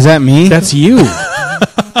 Is that me? That's you.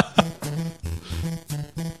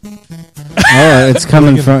 Oh, it's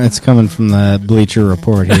coming from the Bleacher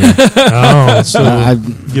Report here. Oh, so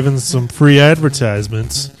giving some free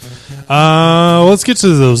advertisements. Let's get to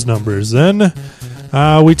those numbers then.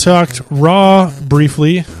 We talked Raw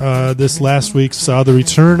briefly. This last week saw the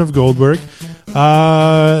return of Goldberg.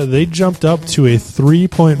 They jumped up to a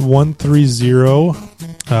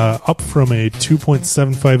 3.130, up from a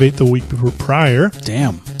 2.758 the week prior.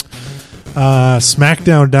 Damn.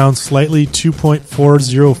 SmackDown down slightly,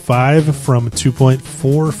 2.405 from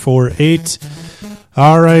 2.448.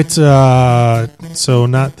 All right, so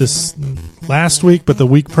not this last week, but the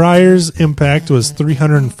week prior's Impact was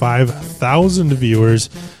 305,000 viewers.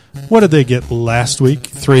 What did they get last week?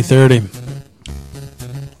 330.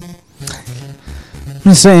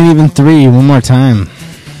 I'm saying even 3 one more time.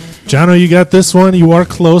 Jono, you got this one. You are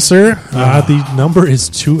closer. The number is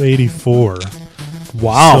 284.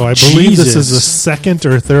 Wow. So I believe this is the second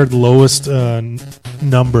or third lowest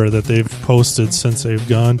number that they've posted since they've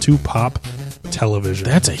gone to pop television.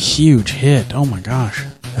 That's a huge hit. Oh my gosh.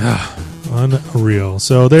 Unreal.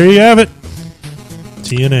 So there you have it.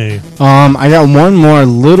 TNA. I got one more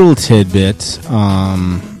little tidbit.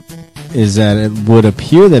 Is that it would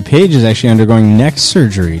appear that Paige is actually undergoing neck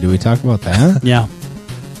surgery. Do we talk about that? Yeah.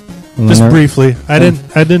 Just briefly. I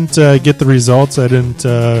didn't get the results. I don't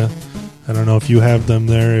know if you have them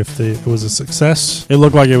there. If it was a success. It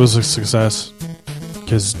looked like it was a success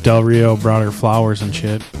because Del Rio brought her flowers and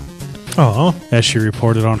shit. Oh, as she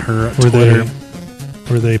reported on her Twitter.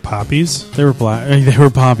 Were they poppies? They were black. They were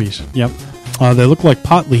poppies. Yep. They look like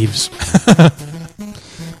pot leaves.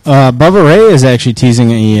 Bubba Ray is actually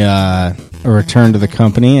teasing a return to the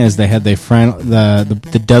company as they had their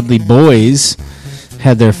the Dudley Boys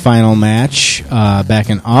had their final match back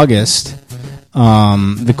in August.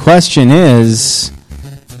 The question is,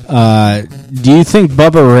 do you think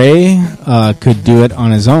Bubba Ray could do it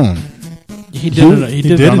on his own? He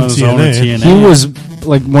did it on his own in TNA. He was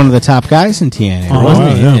like one of the top guys in TNA,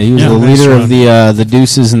 wasn't he? Yeah. He was the leader of the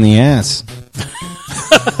Deuces in the Ass.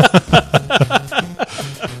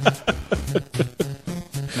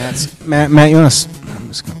 Matt, you want to? I'm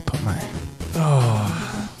just gonna put my.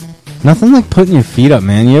 Nothing like putting your feet up,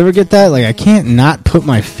 man. You ever get that? Like, I can't not put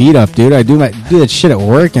my feet up, dude. I do that shit at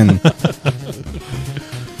work, and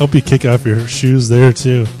hope you kick off your shoes there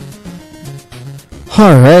too.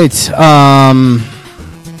 All right,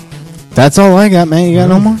 that's all I got, man. You got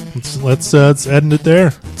no more? Let's end it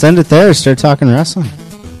there. Let's end it there. Start talking wrestling.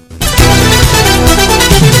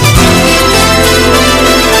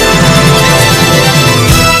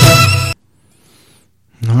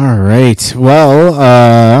 All right.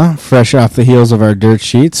 Well, fresh off the heels of our dirt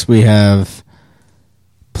sheets, we have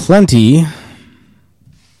plenty.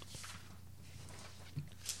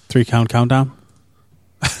 3-count countdown.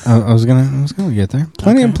 I was gonna get there.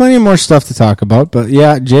 Plenty more stuff to talk about, but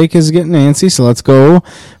yeah, Jake is getting antsy, so let's go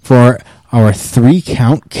for our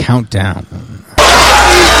 3-count countdown.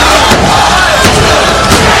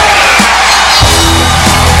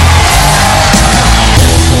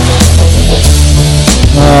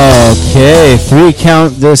 Okay,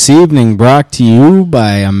 3-count this evening brought to you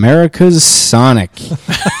by America's Sonic.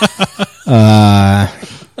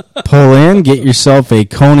 Pull in, get yourself a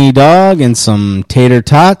Coney dog and some tater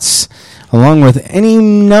tots, along with any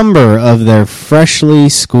number of their freshly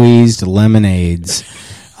squeezed lemonades.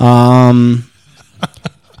 But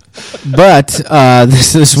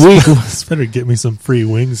this week, this better get me some free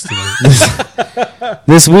wings tonight.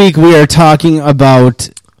 This week we are talking about.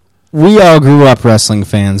 We all grew up wrestling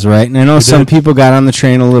fans, right? And I know some people got on the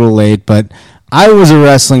train a little late, but I was a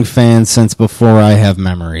wrestling fan since before I have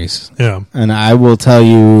memories. Yeah. And I will tell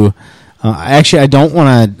you, actually, I don't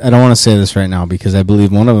want to say this right now because I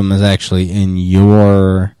believe one of them is actually in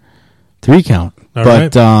your 3-count.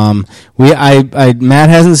 But right. Matt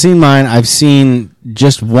hasn't seen mine. I've seen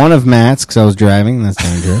just one of Matt's because I was driving, and that's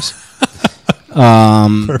dangerous.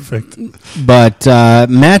 Perfect. But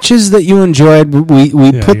matches that you enjoyed,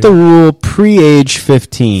 we put the rule pre-age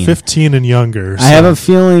 15. 15 and younger. So. I have a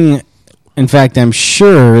feeling, in fact, I'm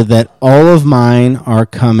sure that all of mine are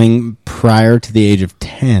coming prior to the age of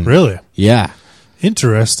 10. Really? Yeah.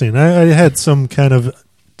 Interesting. I had some kind of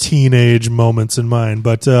teenage moments in mind,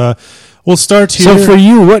 but we'll start here. So for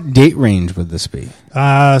you, what date range would this be?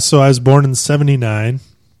 So I was born in 79,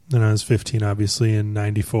 and I was 15, obviously, in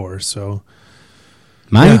 94, so...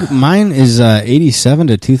 Mine is 87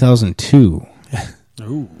 to 2002.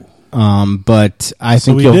 Ooh. But I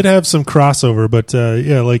think we did have some crossover, but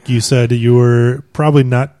like you said, you were probably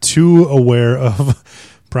not too aware of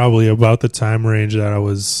probably about the time range that I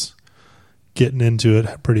was getting into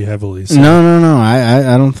it pretty heavily. So. No.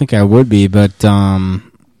 I don't think I would be, but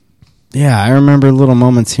I remember little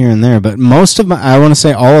moments here and there. But most of I want to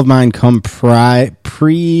say all of mine come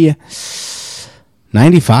pre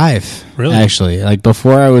 95. Really? Actually, like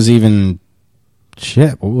before I was even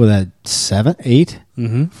what was that, 7, 8?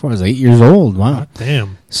 Mm-hmm. Before I was 8 years old. Wow.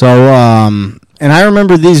 Damn. So and I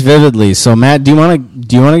remember these vividly. So Matt, do you want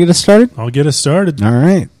to get us started? I'll get us started. All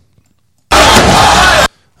right.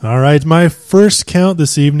 All right, my first count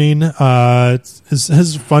this evening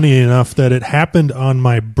is funny enough that it happened on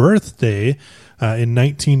my birthday in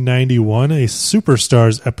 1991, a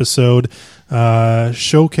Superstars episode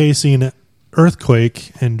showcasing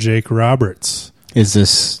Earthquake and Jake Roberts.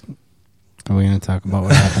 Are we going to talk about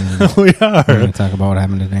what happened? We are. We're going to talk about what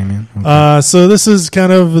happened to Damien. Okay. So this is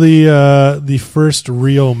kind of the first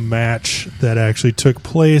real match that actually took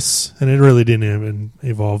place, and it really didn't even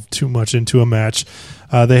evolve too much into a match.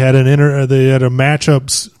 They had a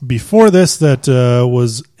matchup before this that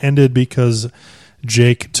was ended because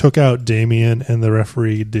Jake took out Damien, and the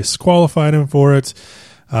referee disqualified him for it.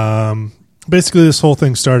 Basically, this whole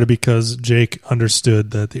thing started because Jake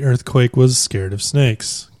understood that the Earthquake was scared of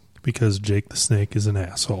snakes, because Jake the Snake is an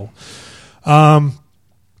asshole. And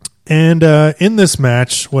in this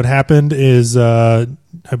match, what happened is I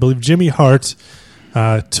believe Jimmy Hart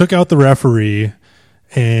took out the referee,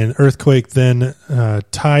 and Earthquake then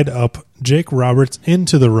tied up Jake Roberts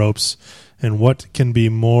into the ropes. And what can be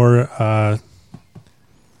more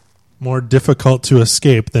difficult to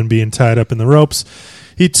escape than being tied up in the ropes?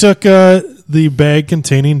 He took the bag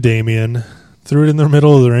containing Damien, threw it in the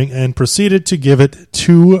middle of the ring, and proceeded to give it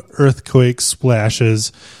 2 Earthquake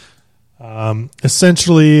splashes,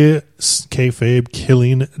 essentially kayfabe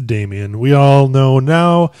killing Damien. We all know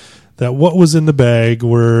now that what was in the bag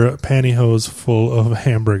were pantyhose full of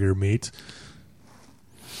hamburger meat.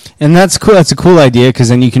 And that's cool. That's a cool idea because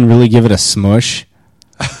then you can really give it a smush.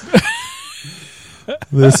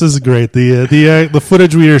 This is great. The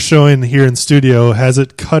footage we are showing here in studio has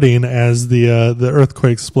it cutting as the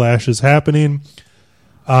Earthquake splash is happening.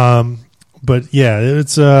 But yeah,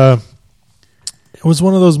 it was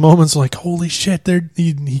one of those moments like, holy shit,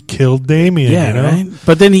 he killed Damien. Yeah, you know? right?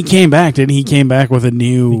 But then he came back, didn't he? He came back with a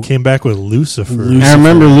new... He came back with Lucifer. I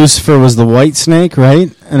remember Lucifer was the white snake,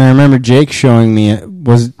 right? And I remember Jake showing me it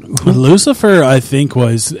was... Lucifer, I think,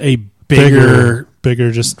 was a bigger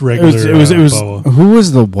just regular it was boa. Who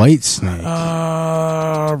was the white snake?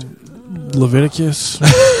 Leviticus.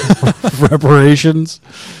 Reparations.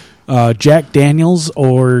 Jack Daniels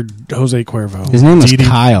or Jose Cuervo. His name was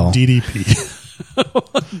Kyle. DDP.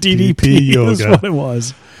 DDP yoga. is what it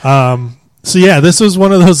was. So yeah, this was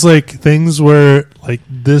one of those like things where like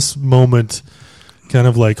this moment kind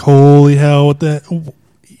of like, holy hell, what the...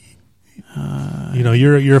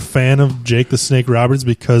 you're a fan of Jake the Snake Roberts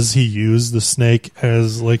because he used the snake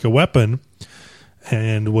as like a weapon.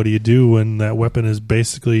 And what do you do when that weapon is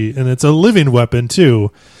basically, and it's a living weapon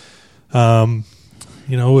too? What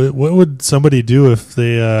would somebody do if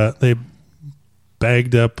they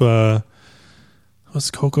bagged up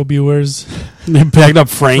what's Coco Bureau's? They bagged up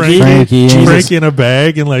Frankie in a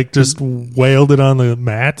bag and like just wailed it on the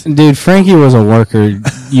mat. Dude, Frankie was a worker.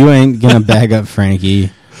 You ain't gonna bag up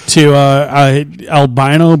Frankie. To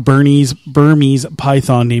albino Burmese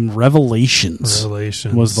python named Revelations.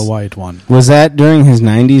 Revelations was the white one. Was that during his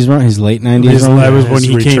 90s run? His late 90s run? That was when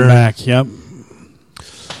he came return. back. Yep.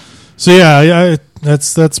 So yeah,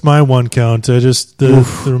 that's my one count. Just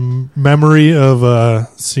the memory of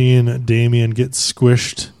seeing Damien get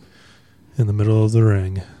squished in the middle of the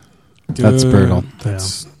ring. That's brutal.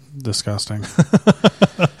 That's disgusting.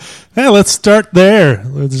 Hey, let's start there.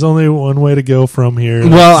 There's only one way to go from here.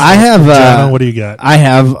 Well, I have... John, what do you got? I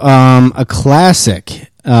have a classic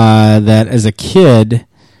that as a kid,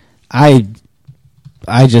 I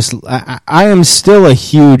am still a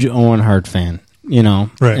huge Owen Hart fan,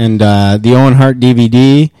 Right. And the Owen Hart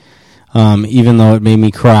DVD, even though it made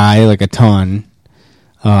me cry like a ton,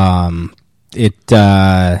 the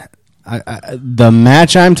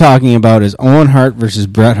match I'm talking about is Owen Hart versus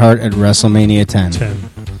Bret Hart at WrestleMania 10.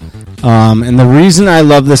 And the reason I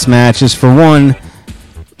love this match is, for one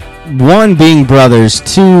being brothers,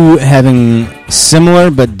 2 having similar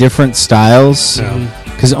but different styles.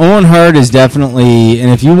 Because Owen Hart is definitely, and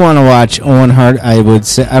if you want to watch Owen Hart, I would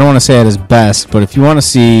say, I don't want to say at his best, but if you want to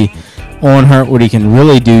see Owen Hart, what he can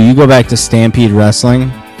really do, you go back to Stampede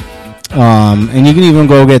Wrestling. And you can even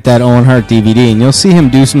go get that Owen Hart DVD, and you'll see him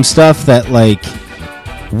do some stuff that, like,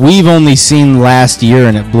 we've only seen last year,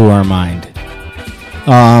 and it blew our mind.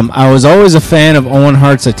 I was always a fan of Owen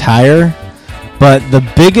Hart's attire, but the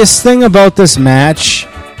biggest thing about this match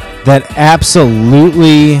that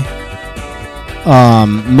absolutely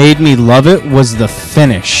made me love it was the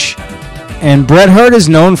finish. And Bret Hart is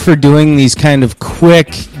known for doing these kind of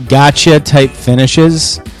quick gotcha type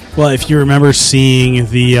finishes. Well, if you remember seeing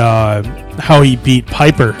the how he beat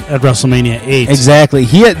Piper at WrestleMania 8. Exactly.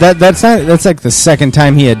 That's like the second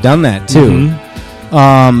time he had done that too.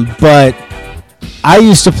 Mm-hmm. But I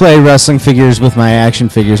used to play wrestling figures with my action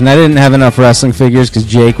figures, and I didn't have enough wrestling figures because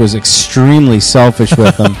Jake was extremely selfish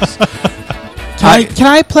with them. Can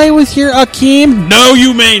I play with your Akeem? No,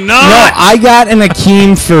 you may not. No, I got an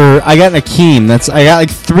Akeem. I got like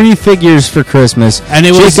 3 figures for Christmas, and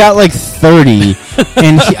Jake got like 30,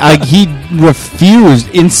 and he refused.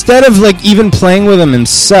 Instead of like even playing with them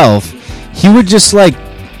himself, he would just like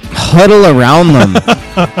huddle around them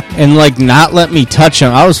and like not let me touch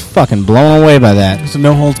them. I was fucking blown away by that. It's a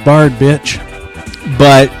no holds barred, bitch.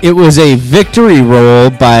 But it was a victory roll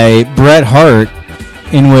by Bret Hart,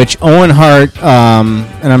 in which Owen Hart,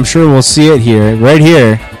 and I'm sure we'll see it here, right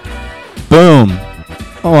here, boom,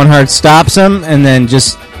 Owen Hart stops him, and then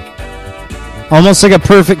just almost like a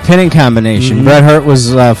perfect pinning combination. Bret Hart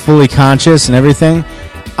was fully conscious and everything.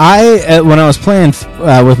 When I was playing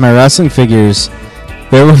with my wrestling figures,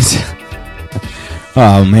 there was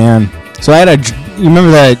oh man. So I had you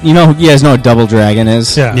remember that? You guys know what Double Dragon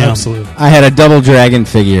is? Yeah, absolutely. I had a Double Dragon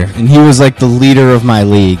figure, and he was like the leader of my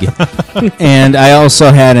league. And I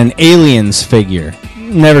also had an Aliens figure.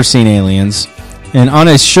 Never seen Aliens. And on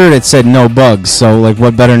his shirt it said No Bugs, so like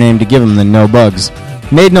what better name to give him than No Bugs?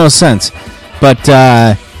 Made no sense. But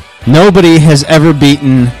nobody has ever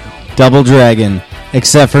beaten Double Dragon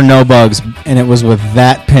except for No Bugs, and it was with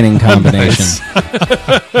that pinning combination.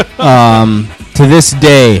 To this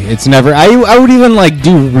day, it's never. I would even like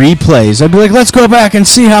do replays. I'd be like, let's go back and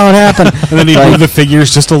see how it happened. And then he'd move the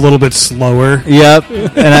figures just a little bit slower. Yep.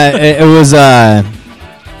 And it was.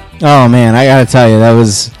 Oh man, I gotta tell you,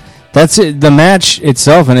 that's it, the match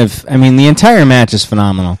itself, and the entire match is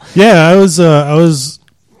phenomenal. Yeah, I was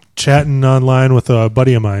chatting online with a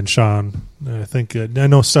buddy of mine, Sean. I think I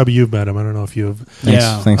know Stubby, you've met him. I don't know if you've.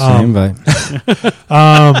 Thanks for the invite.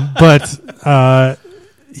 But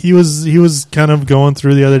he was kind of going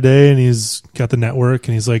through the other day, and he's got the network,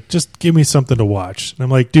 and he's like, just give me something to watch. And I'm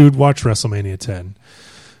like, dude, watch WrestleMania 10.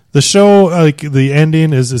 The show, like the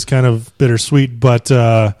ending is kind of bittersweet, but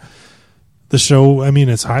the show,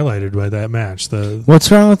 it's highlighted by that match.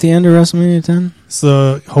 What's wrong with the end of WrestleMania 10? It's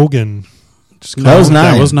the Hogan. That was 9.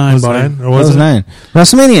 That was 9, Was buddy. 9? Or was That was it? 9.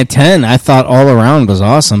 WrestleMania 10, I thought all around was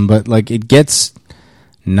awesome, but like it gets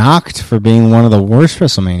knocked for being one of the worst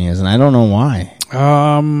WrestleManias, and I don't know why.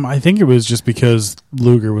 I think it was just because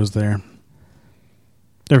Luger was there.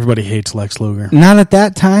 Everybody hates Lex Luger. Not at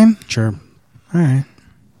that time? Sure. All right.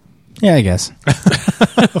 Yeah, I guess.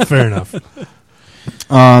 Fair enough.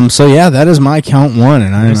 So yeah, that is my count 1,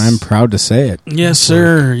 and I'm proud to say it. Yes,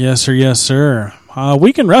 sir. Yes, sir. Yes, sir.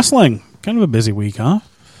 Week in wrestling. Kind of a busy week, huh?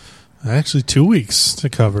 Actually, 2 weeks to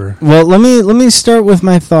cover. Well, let me start with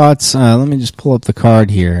my thoughts. Let me just pull up the card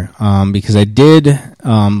here, because I did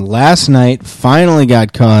last night. Finally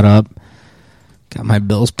got caught up, got my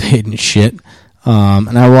bills paid and shit,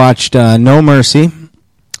 and I watched No Mercy.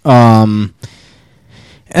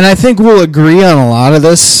 And I think we'll agree on a lot of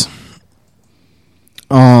this.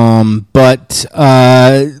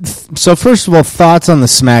 So first of all, thoughts on the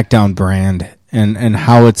SmackDown brand and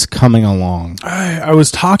how it's coming along. I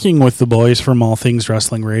was talking with the boys from All Things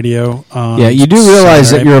Wrestling Radio. Yeah, you do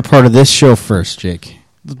realize that you're a part of this show first, Jake.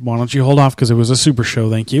 Why don't you hold off, because it was a super show,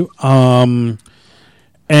 thank you. And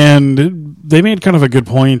they made kind of a good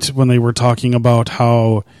point when they were talking about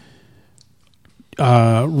how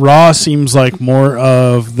Raw seems like more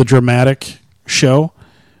of the dramatic show,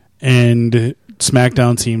 and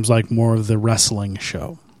SmackDown seems like more of the wrestling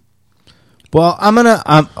show. Well,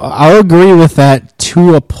 I'll agree with that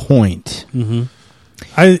to a point. Mm-hmm.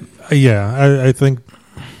 I think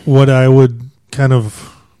what I would kind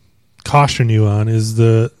of caution you on is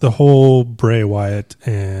the whole Bray Wyatt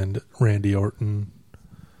and Randy Orton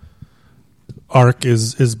arc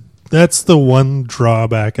is that's the one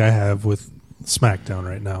drawback I have with SmackDown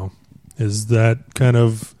right now, is that kind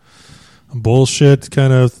of bullshit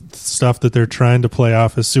kind of stuff that they're trying to play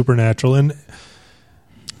off as supernatural. And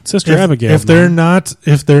Sister Abigail. if they're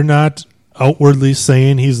not outwardly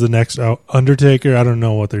saying he's the next Undertaker, I don't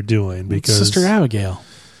know what they're doing, because Sister Abigail.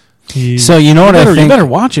 So you know what I think? You better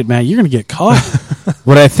watch it, man. You're going to get caught.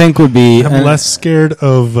 What I think would be, I'm less scared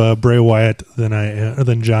of Bray Wyatt than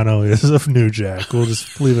Jono is of New Jack. We'll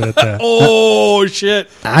just leave it at that. Oh shit!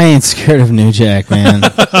 I ain't scared of New Jack, man.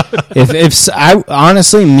 if I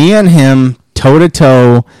honestly, me and him toe to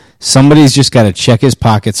toe, somebody's just got to check his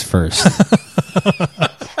pockets first.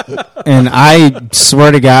 And I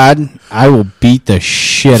swear to God, I will beat the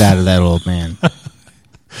shit out of that old man.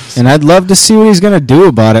 And I'd love to see what he's going to do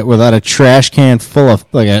about it without a trash can full of,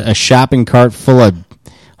 like a shopping cart full of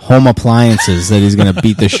home appliances that he's going to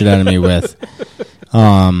beat the shit out of me with.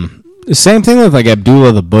 The same thing with like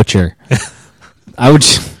Abdullah the Butcher. I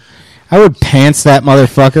would pants that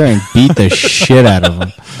motherfucker and beat the shit out of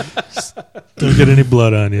him. Don't get any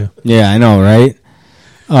blood on you. Yeah, I know, right?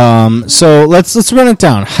 So let's run it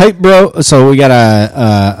down. Hype Bro. So we got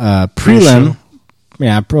a prelim.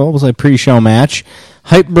 Yeah, probably pre-show match.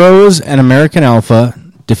 Hype Bros and American Alpha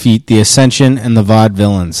defeat the Ascension and the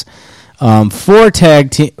Vaudevillains.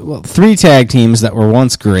 3 tag teams that were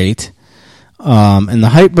once great. And the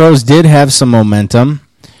Hype Bros did have some momentum.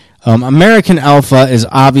 American Alpha is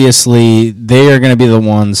obviously, they are going to be the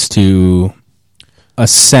ones to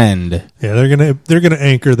ascend. Yeah, they're gonna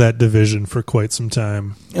anchor that division for quite some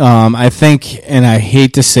time. I think, and I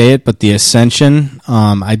hate to say it, but the ascension,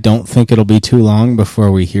 I don't think it'll be too long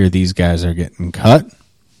before we hear these guys are getting cut.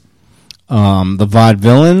 The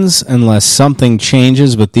Vaudevillains, unless something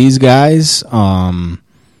changes with these guys, I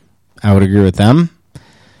would agree with them.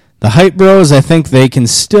 The Hype Bros, I think they can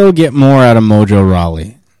still get more out of Mojo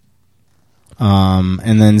Rawley.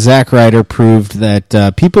 And then Zack Ryder proved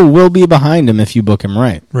that people will be behind him if you book him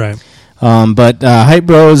right. Right. But Hype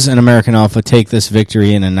Bros and American Alpha take this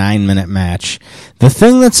victory in a 9-minute match. The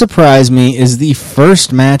thing that surprised me is the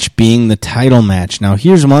first match being the title match. Now,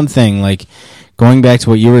 here's one thing, like going back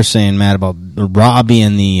to what you were saying, Matt, about Robbie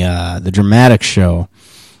and the dramatic show.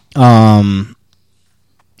 You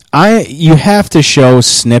have to show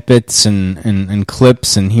snippets and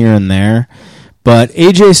clips and here and there. But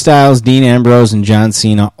AJ Styles, Dean Ambrose, and John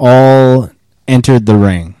Cena all entered the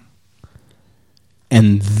ring.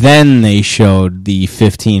 And then they showed the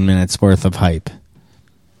 15 minutes worth of hype.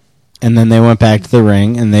 And then they went back to the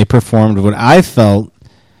ring and they performed what I felt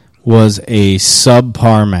was a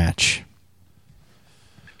subpar match.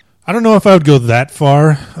 I don't know if I would go that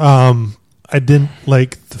far. I didn't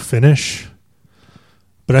like the finish,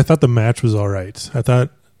 but I thought the match was all right.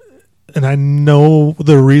 And I know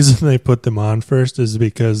the reason they put them on first is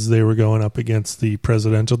because they were going up against the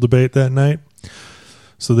presidential debate that night.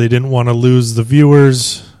 So they didn't want to lose the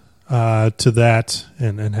viewers to that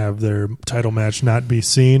and have their title match not be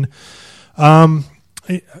seen. It's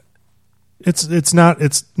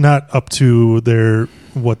not up to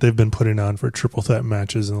what they've been putting on for triple threat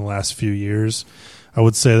matches in the last few years. I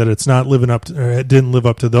would say that it's not living up to, or it didn't live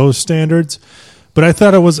up to those standards. But I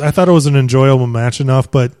thought it was an enjoyable match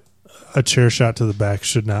enough, but a chair shot to the back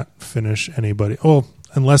should not finish anybody. Oh,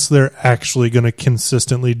 unless they're actually going to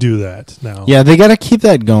consistently do that now. Yeah, they got to keep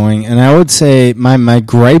that going. And I would say my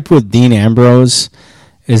gripe with Dean Ambrose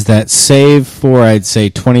is that save for, I'd say,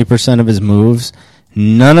 20% of his moves,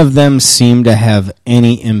 none of them seem to have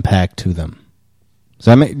any impact to them.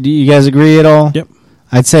 Do you guys agree at all? Yep.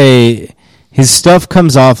 I'd say his stuff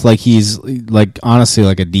comes off like he's, honestly,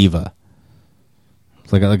 like a diva.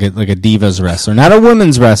 Like a divas wrestler, not a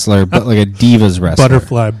women's wrestler, but like a divas wrestler.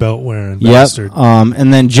 Butterfly belt wearing bastard.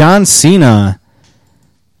 And then John Cena,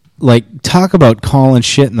 talk about calling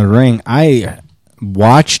shit in the ring. I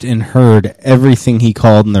watched and heard everything he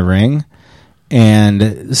called in the ring,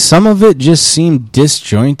 and some of it just seemed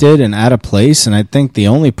disjointed and out of place. And I think the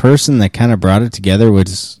only person that kind of brought it together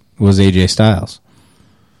was AJ Styles.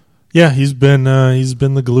 Yeah, he's been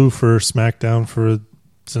the glue for SmackDown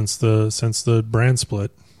since the brand split.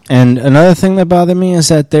 And another thing that bothered me is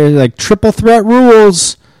that they're like triple threat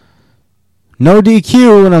rules, no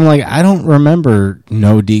DQ, and I'm like, I don't remember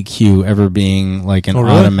no DQ ever being like an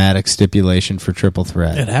automatic stipulation for triple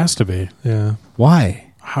threat. It has to be. Yeah.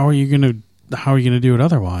 Why? How are you gonna do it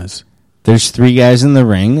otherwise? There's 3 guys in the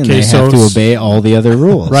ring, and they have to obey all the other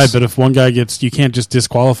rules. Right, but if one guy you can't just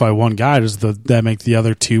disqualify one guy. Does that make the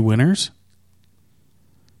other 2 winners?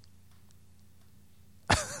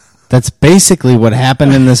 That's basically what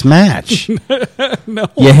happened in this match. No.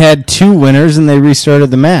 You had 2 winners, and they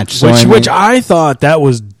restarted the match. So which I thought that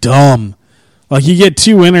was dumb. Like, you get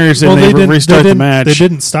 2 winners, and they restart the match. They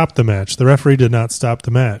didn't stop the match. The referee did not stop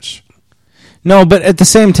the match. No, but at the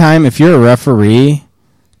same time, if you're a referee,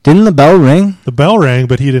 didn't the bell ring? The bell rang,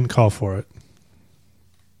 but he didn't call for it.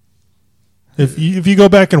 If you go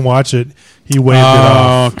back and watch it, he waved it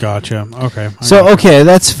off. Oh, gotcha. Okay. Okay,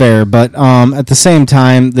 that's fair. But at the same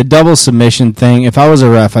time, the double submission thing, if I was a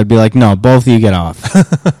ref, I'd be like, no, both of you get off.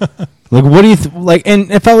 What do you...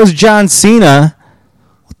 and if I was John Cena,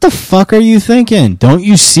 what the fuck are you thinking? Don't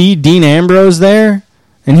you see Dean Ambrose there?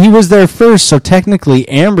 And he was there first, so technically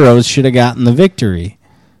Ambrose should have gotten the victory.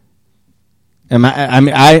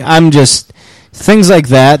 I'm just... Things like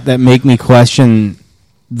that make me question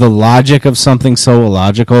the logic of something so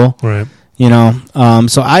illogical. Right.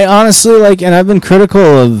 So I honestly and I've been critical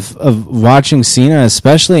of watching Cena,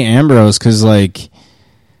 especially Ambrose, because I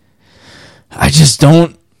just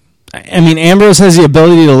don't. Ambrose has the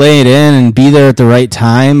ability to lay it in and be there at the right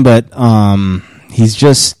time, but he's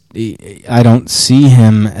just. I don't see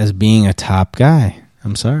him as being a top guy.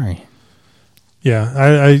 I'm sorry.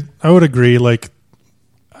 Yeah, I would agree. I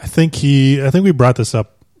think we brought this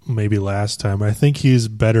up maybe last time. I think he's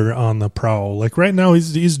better on the prowl. Right now,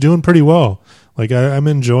 he's doing pretty well. I'm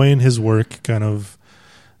enjoying his work, kind of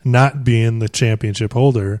not being the championship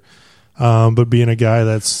holder, but being a guy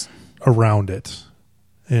that's around it.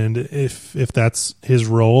 And if that's his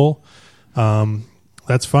role,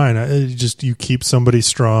 that's fine. You keep somebody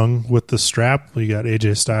strong with the strap. You got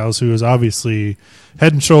AJ Styles, who is obviously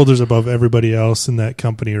head and shoulders above everybody else in that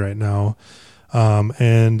company right now.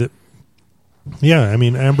 And yeah, I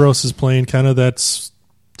mean, Ambrose is playing kind of that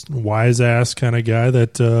wise ass kind of guy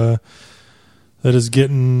that is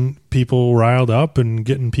getting people riled up and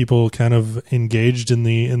getting people kind of engaged in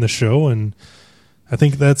the show. And I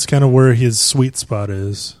think that's kind of where his sweet spot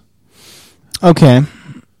is. Okay.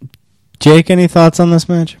 Jake, any thoughts on this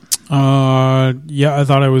match? Yeah, I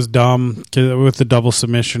thought it was dumb with the double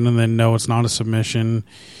submission, and then no, it's not a submission.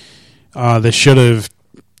 They should have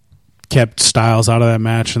kept Styles out of that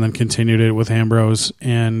match and then continued it with Ambrose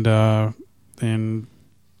and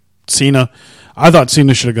Cena. I thought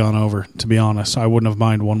Cena should have gone over, to be honest. I wouldn't have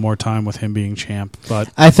minded one more time with him being champ.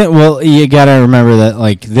 But I think, well, you got to remember that,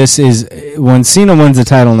 like, this is when Cena wins the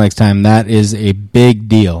title next time, that is a big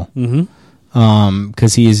deal. Mm-hmm.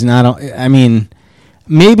 Because he is not, I mean,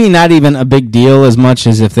 maybe not even a big deal as much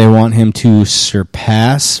as if they want him to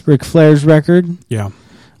surpass Ric Flair's record. Yeah.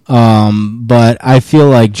 But I feel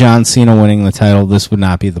like John Cena winning the title, this would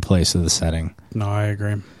not be the place of the setting. No, I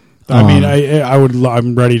agree. I mean,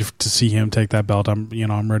 I'm ready to see him take that belt.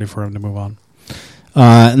 I'm ready for him to move on.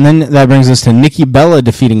 And then that brings us to Nikki Bella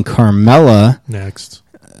defeating Carmella. Next.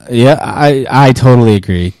 Yeah, I totally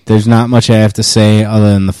agree. There's not much I have to say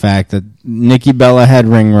other than the fact that Nikki Bella had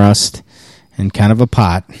ring rust and kind of a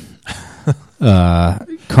pot.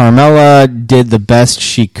 Carmella did the best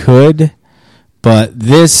she could, but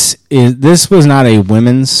this was not a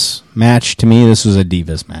women's match to me. This was a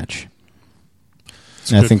Divas match.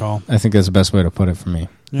 I think that's the best way to put it for me.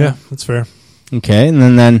 Yeah, that's fair. Okay,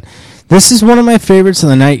 and then this is one of my favorites of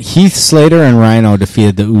the night. Heath Slater and Rhino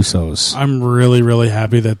defeated the Usos. I'm really, really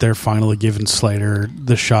happy that they're finally giving Slater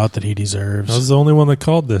the shot that he deserves. I was the only one that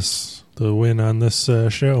called this the win on this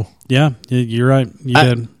show. Yeah, you're right. You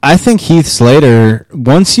did. I think Heath Slater,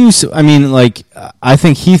 I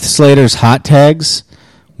think Heath Slater's hot tags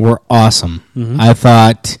were awesome. Mm-hmm. I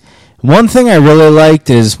thought one thing I really liked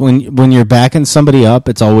is when you're backing somebody up,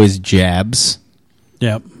 it's always jabs.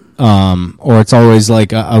 Yep. Or it's always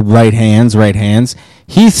like a right hands.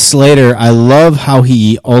 Heath Slater, I love how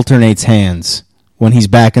he alternates hands when he's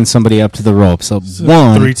backing somebody up to the rope. So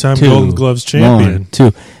one, 3-time two, Golden Gloves champion. 1,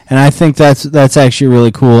 2. And I think that's actually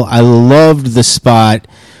really cool. I loved the spot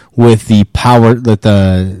with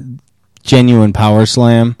the genuine power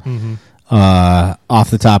slam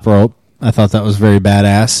off the top rope. I thought that was very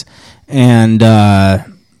badass. And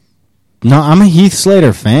no, I'm a Heath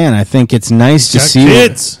Slater fan. I think it's nice to see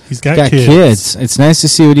kids. He's got kids. It's nice to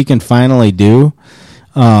see what he can finally do.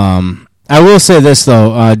 I will say this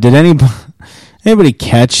though: did anybody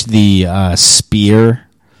catch the spear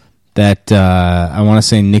that I want to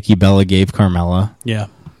say Nikki Bella gave Carmella? Yeah.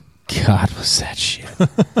 God, was that shit?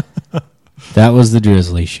 That was the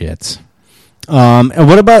drizzly shits. And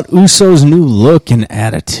what about Uso's new look and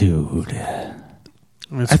attitude?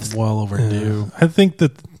 It's well overdue. I think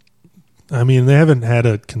that. I mean, they haven't had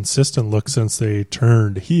a consistent look since they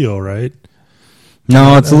turned heel, right?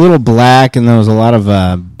 No, it's a little black, and there was a lot of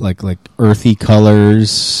like earthy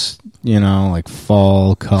colors, like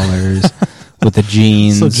fall colors with the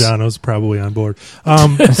jeans. So Jono's probably on board. I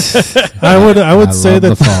would say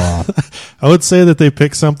that they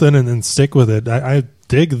pick something and then stick with it. I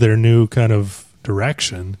dig their new kind of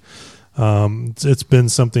direction. It's been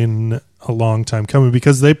something a long time coming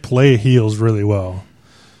because they play heels really well.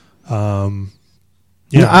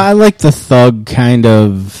 I like the thug kind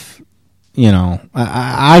of,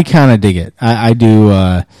 I kind of dig it. I do.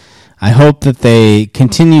 I hope that they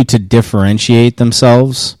continue to differentiate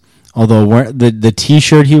themselves. Although the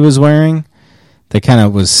T-shirt he was wearing, that kind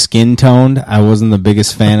of was skin toned. I wasn't the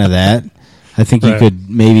biggest fan of that. I think you could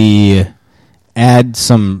maybe add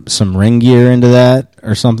some ring gear into that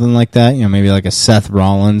or something like that. Maybe like a Seth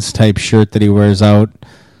Rollins type shirt that he wears out.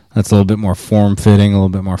 That's a little bit more form-fitting, a little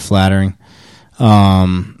bit more flattering.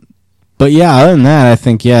 But yeah, other than that, I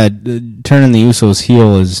think, turning the Usos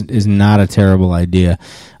heel is not a terrible idea.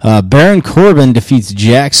 Baron Corbin defeats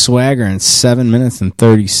Jack Swagger in 7 minutes and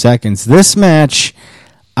 30 seconds. This match,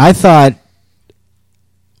 I thought,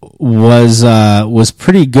 was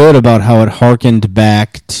pretty good about how it harkened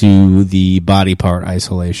back to the body part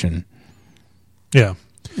isolation. Yeah.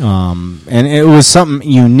 And it was something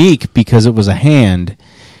unique because it was a hand.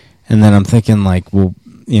 And then I'm thinking, like, well,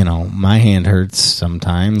 my hand hurts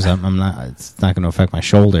sometimes. I'm not. It's not going to affect my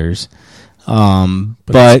shoulders, but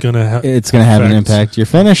it's going to have an impact your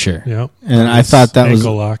finisher. Yep. And I thought that was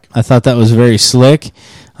lock. I thought that was very slick.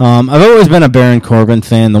 I've always been a Baron Corbin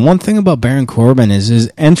fan. The one thing about Baron Corbin is his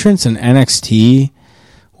entrance in NXT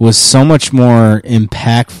was so much more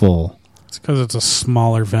impactful. It's because it's a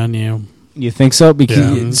smaller venue. You think so?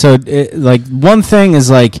 Because like one thing is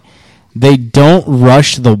like they don't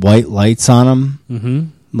rush the white lights on them.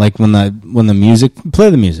 Mm-hmm. Like when the music play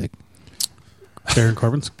the music. Baron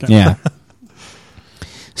Corbin's. Okay. Yeah.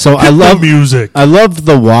 So I love music. I love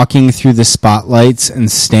the walking through the spotlights and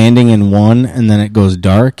standing in one, and then it goes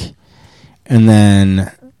dark, and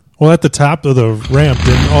then. Well, at the top of the ramp,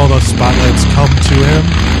 didn't all the spotlights come to him?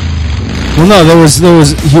 Well, no, there was.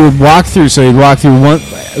 He would walk through. So he'd walk through one.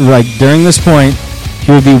 Like during this point,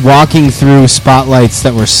 he would be walking through spotlights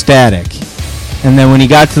that were static, and then when he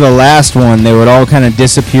got to the last one, they would all kind of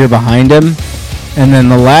disappear behind him, and then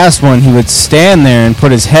the last one, he would stand there and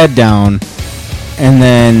put his head down, and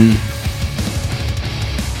then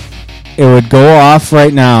it would go off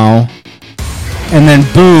right now. And then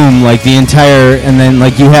boom, like the entire, and then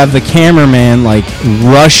like you have the cameraman like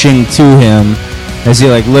rushing to him as he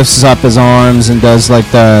like lifts up his arms and does like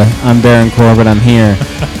the "I'm Baron Corbin, I'm here."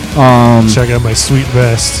 Check out my sweet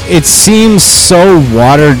vest. It seems so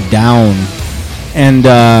watered down, and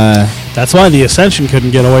that's why the Ascension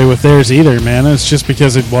couldn't get away with theirs either, man. It's just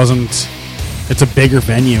because it wasn't. It's a bigger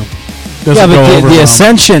venue. Yeah, but the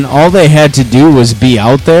Ascension, all they had to do was be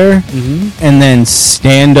out there and then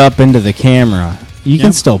stand up into the camera. You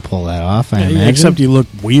can still pull that off, I imagine. Except you look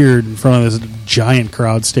weird in front of this giant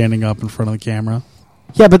crowd standing up in front of the camera.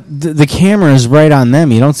 Yeah, but the camera is right on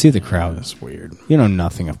them. You don't see the crowd. That's weird. You know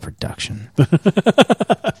nothing of production.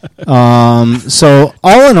 So,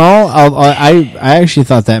 all in all, I actually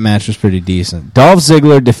thought that match was pretty decent. Dolph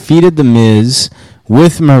Ziggler defeated The Miz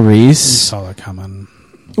with Maurice. You saw that coming.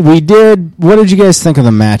 We did. What did you guys think of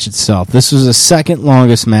the match itself? This was the second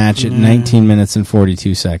longest match at 19 minutes and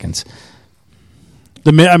 42 seconds.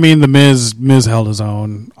 The Miz held his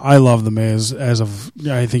own. I love The Miz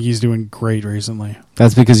I think he's doing great recently.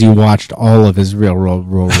 That's because you watched all of his Real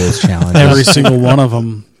Rules challenges. Every single one of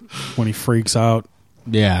them when he freaks out.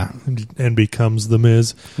 Yeah. And becomes The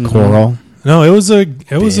Miz. Coral. No, it was an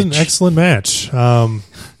excellent match. I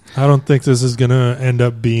don't think this is going to end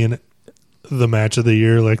up being the match of the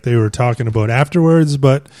year like they were talking about afterwards,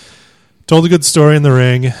 but told a good story in the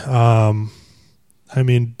ring. Dolph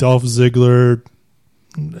Ziggler,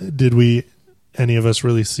 did any of us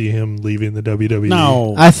really see him leaving the WWE?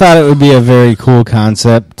 No. I thought it would be a very cool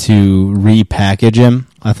concept to repackage him.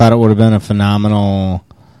 I thought it would have been a phenomenal...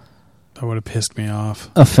 That would have pissed me off.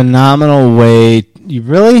 A phenomenal way... You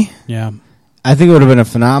really? Yeah. I think it would have been a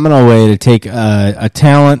phenomenal way to take a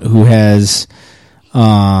talent who has...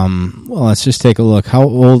 let's just take a look. How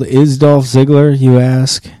old is Dolph Ziggler, you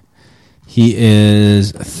ask? He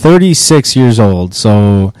is 36 years old,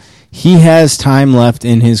 so he has time left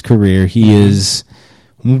in his career. He is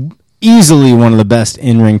easily one of the best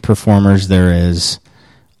in-ring performers there is.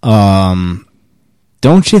 Don't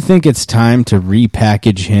you think it's time to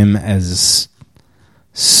repackage him as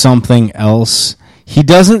something else? He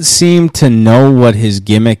doesn't seem to know what his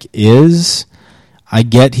gimmick is. I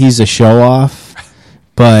get he's a show-off.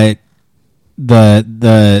 But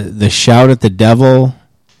the shout at the devil,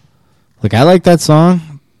 like I like that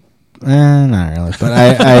song, not really. But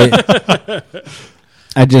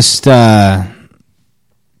I just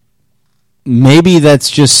maybe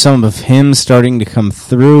that's just some of him starting to come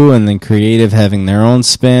through, and then creative having their own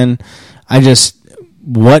spin.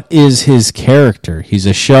 What is his character? He's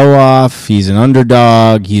a show off. He's an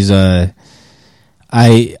underdog.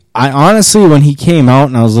 I honestly, when he came out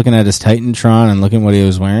and I was looking at his Titantron and looking at what he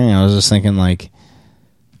was wearing, I was just thinking, like,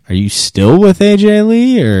 are you still with AJ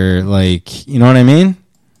Lee? Or, like, you know what I mean?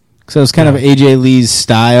 Because it was kind of AJ Lee's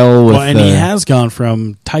style. And he has gone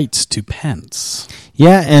from tights to pants.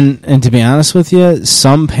 Yeah, and to be honest with you,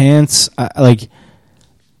 some pants, I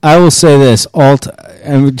will say this,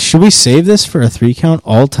 should we save this for a 3-count?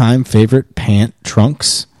 All-time favorite pant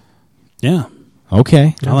trunks? Yeah.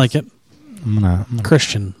 Okay. I like it. I'm gonna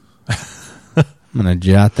Christian. I'm going to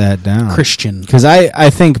jot that down. Christian. Because I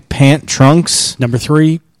think pant trunks... Number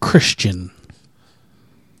 3, Christian.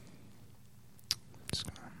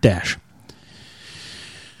 Dash.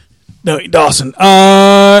 No, Dawson.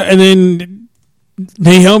 And then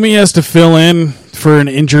Naomi has to fill in for an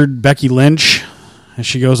injured Becky Lynch as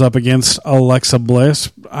she goes up against Alexa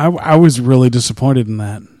Bliss. I was really disappointed in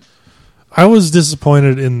that. I was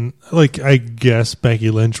disappointed in, I guess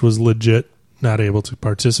Becky Lynch was legit not able to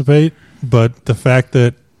participate, but the fact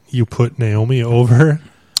that you put Naomi over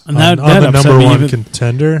and on the number one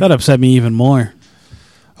contender, that upset me even more.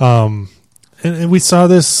 And we saw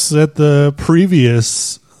this at the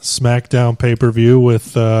previous SmackDown pay-per-view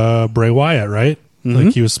with Bray Wyatt, right? Mm-hmm.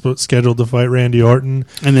 Like he was scheduled to fight Randy Orton.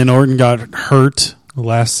 And then Orton got hurt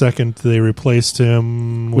Last second, they replaced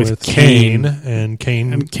him with Kane. and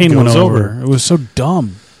Kane went goes over. It was so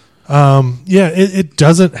dumb. It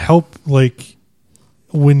doesn't help, like,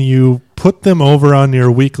 when you put them over on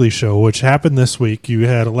your weekly show, which happened this week. You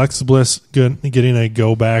had Alexa Bliss getting a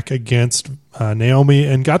go back against Naomi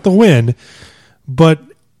and got the win, but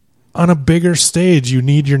on a bigger stage, you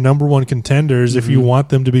need your number one contenders if you want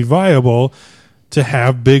them to be viable to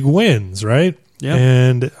have big wins, right? Yeah.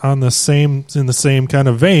 And in the same kind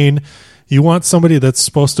of vein, you want somebody that's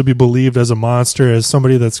supposed to be believed as a monster, as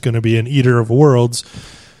somebody that's going to be an eater of worlds,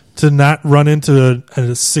 to not run into a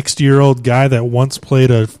 60-year-old guy that once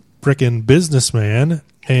played a frickin' businessman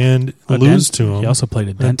and lose to him. He also played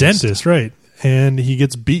a dentist. A dentist, right. And he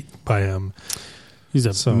gets beat by him.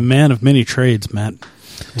 He's a man of many trades, Matt.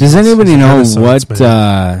 Does anybody know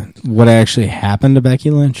man. what actually happened to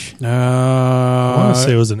Becky Lynch? I want to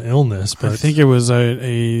say it was an illness, but I think it was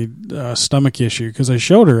a stomach issue because I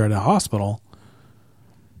showed her at a hospital.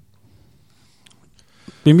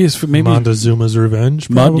 Maybe Montezuma's revenge.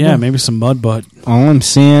 Mud, probably? yeah, maybe some mud butt. All I'm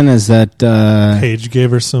seeing is that Paige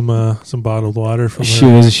gave her some bottled water from she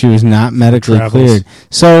her. was not medically travels. cleared.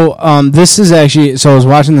 So this is actually I was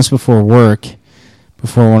watching this before work,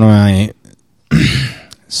 before one of my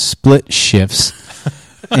split shifts,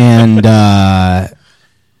 and I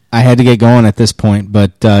had to get going at this point.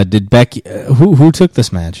 But did Becky? Who took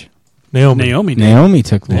this match? Naomi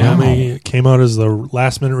took the Naomi came out as the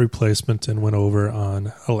last minute replacement and went over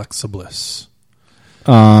on Alexa Bliss.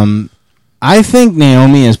 I think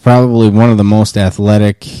Naomi is probably one of the most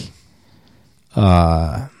athletic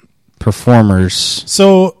performers.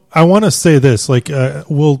 So I want to say this, like I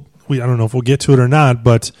don't know if we'll get to it or not,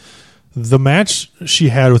 but the match she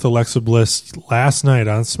had with Alexa Bliss last night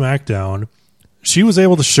on SmackDown, she was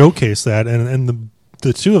able to showcase that, and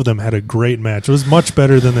the two of them had a great match. It was much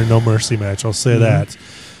better than their No Mercy match, I'll say that.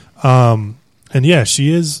 And yeah,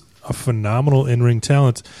 she is a phenomenal in-ring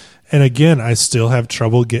talent. And again, I still have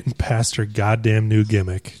trouble getting past her goddamn new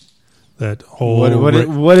gimmick. That whole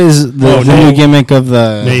what is the new gimmick of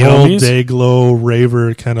the whole Dayglow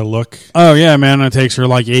raver kind of look? Oh yeah, man! It takes her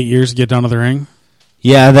like 8 years to get down to the ring.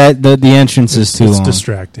 Yeah, that the entrance is too long. It's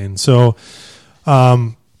distracting. So,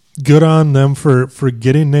 good on them for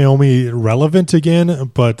getting Naomi relevant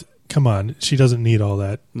again, but come on, she doesn't need all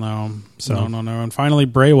that. No. And finally,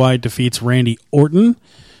 Bray Wyatt defeats Randy Orton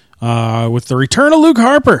with the return of Luke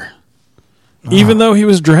Harper, even though he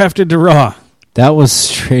was drafted to Raw. That was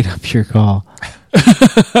straight up your call.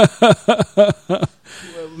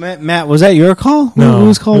 Matt, was that your call? No,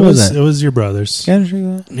 whose call was it? It was your brother's.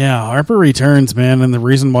 Yeah, Harper returns, man, and the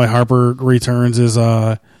reason why Harper returns is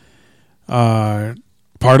part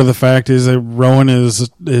of the fact is that Rowan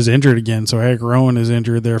is injured again. So Hank Rowan is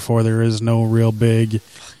injured, therefore there is no real big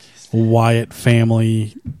Wyatt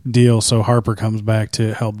family deal. So Harper comes back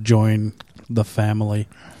to help join the family.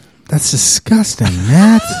 That's disgusting,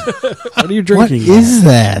 Matt. What are you drinking? What is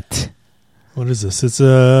that? What is this? It's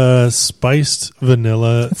a spiced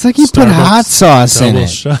vanilla. It's like you put hot sauce in it.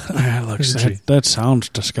 Shot. That sounds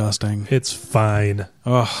disgusting. It's fine.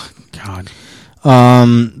 Oh, God.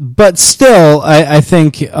 But still, I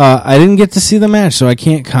think I didn't get to see the match, so I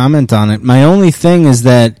can't comment on it. My only thing is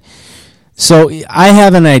that, so I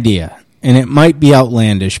have an idea, and it might be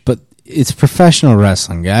outlandish, but it's professional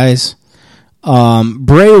wrestling, guys.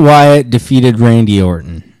 Bray Wyatt defeated Randy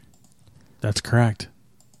Orton. That's correct.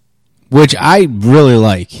 Which I really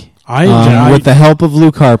like. With the help of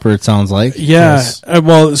Luke Harper, it sounds like. Yeah. Yes.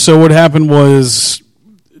 Well, so what happened was,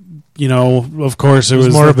 of course, it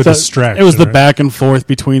was more of a distraction. It was the right? back and forth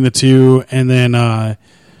between the two, and then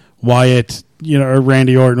Wyatt, or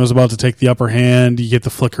Randy Orton was about to take the upper hand. You get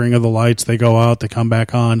the flickering of the lights. They go out. They come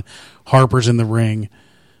back on. Harper's in the ring.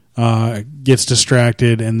 Gets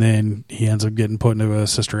distracted, and then he ends up getting put into a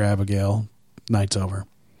Sister Abigail. Night's over.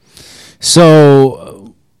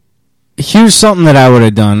 So here's something that I would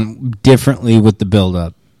have done differently with the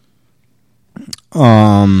build-up.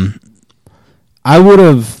 I would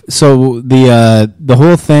have, so the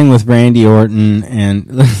whole thing with Randy Orton and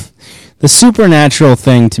the supernatural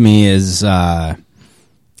thing to me is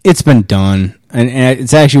it's been done, and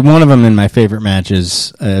it's actually one of them in my favorite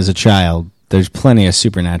matches as a child. There's plenty of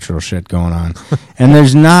supernatural shit going on, and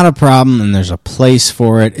there's not a problem, and there's a place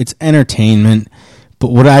for it. It's entertainment,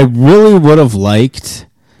 but what I really would have liked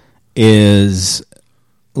is,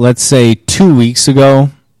 let's say 2 weeks ago.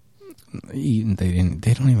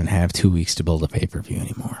 They don't even have 2 weeks to build a pay-per-view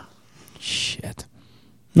anymore. Shit.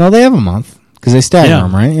 No, they have a month because they stagger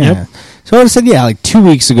them, right? Yeah. Yep. So I would have said, like 2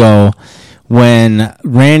 weeks ago, when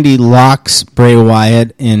Randy locks Bray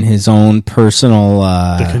Wyatt in his own personal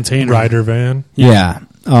The container rider van. Yeah.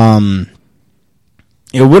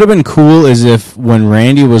 It would have been cool as if when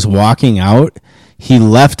Randy was walking out, he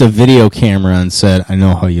left a video camera and said, "I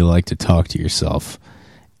know how you like to talk to yourself."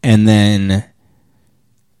 And then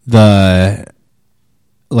the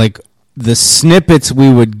snippets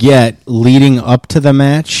we would get leading up to the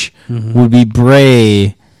match would be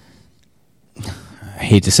Bray, I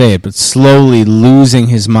hate to say it, but slowly losing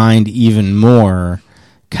his mind even more,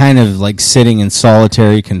 kind of like sitting in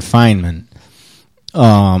solitary confinement.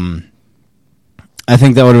 I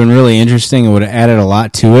think that would have been really interesting. It would have added a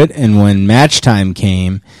lot to it. And when match time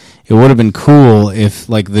came, it would have been cool if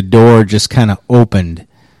like the door just kind of opened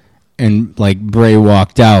and like Bray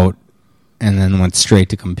walked out and then went straight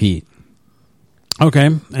to compete. Okay,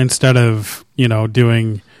 instead of,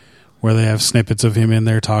 doing where they have snippets of him in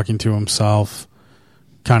there talking to himself,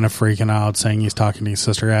 kind of freaking out, saying he's talking to his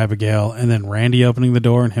sister Abigail, and then Randy opening the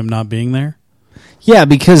door and him not being there? Yeah,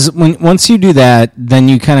 because once you do that, then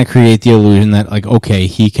you kind of create the illusion that, like, okay,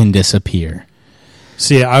 he can disappear.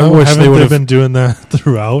 See, I wish they would have been doing that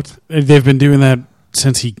throughout. They've been doing that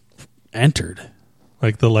since he entered.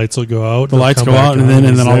 Like the lights will go out. The lights go out, and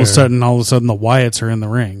then all of a sudden, the Wyatts are in the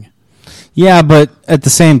ring. Yeah, but at the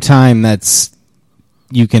same time,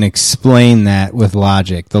 you can explain that with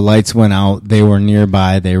logic. The lights went out, they were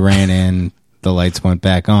nearby, they ran in, the lights went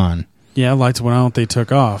back on. Yeah, lights went out, they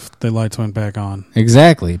took off, the lights went back on.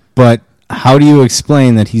 Exactly, but how do you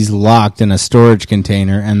explain that he's locked in a storage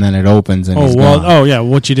container and then it opens and he's gone? Oh, yeah,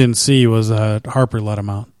 what you didn't see was Harper let him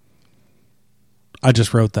out. I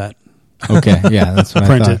just wrote that. Okay, yeah, that's what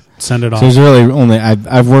Print I thought. it, send it off. So there's really only,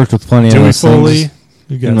 I've worked with plenty of those things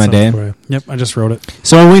in my day. Yep, I just wrote it.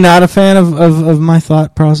 So are we not a fan of my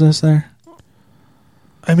thought process there?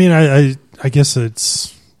 I mean, I guess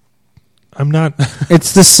I'm not.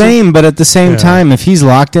 It's the same, but at the same time, if he's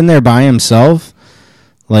locked in there by himself,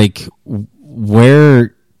 like,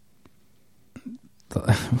 where...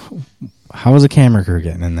 How is a camera crew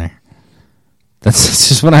getting in there? That's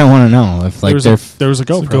just what I want to know. If like there was a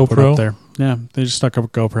GoPro put up there. Yeah, they just stuck a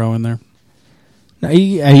GoPro in there. Are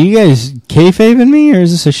you guys kayfabing me, or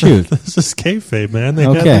is this a shoot? This is kayfabe, man. They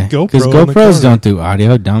okay, have the GoPro because GoPros don't do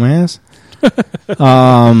audio, dumbass.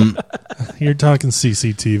 You're talking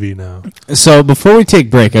CCTV now. So before we take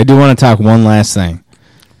break, I do want to talk one last thing.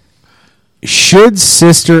 Should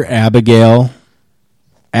Sister Abigail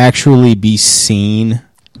actually be seen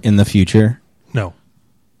in the future? No.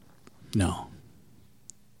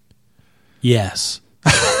 Yes.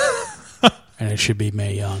 And it should be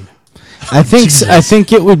Mae Young. I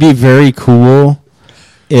think it would be very cool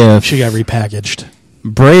if she got repackaged.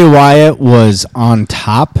 Bray Wyatt was on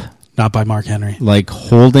top, not by Mark Henry, like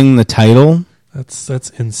holding the title. That's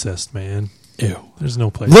incest, man. Ew. There's no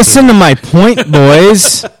place. Listen to my point,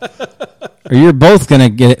 boys, or you're both gonna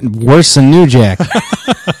get it worse than New Jack.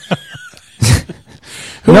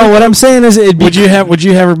 No, what I'm saying is, would you have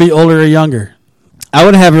her be older or younger? I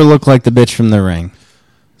would have her look like the bitch from The Ring.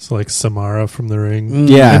 It's like Samara from The Ring.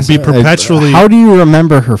 Yeah. And be perpetually... how do you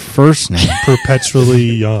remember her first name? Perpetually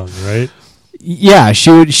young, right? Yeah, she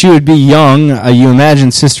would be young. You imagine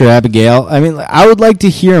Sister Abigail. I mean, I would like to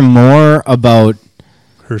hear more about...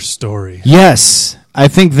 her story. Yes. I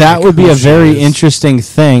think that would be a very interesting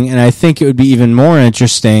thing, and I think it would be even more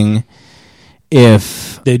interesting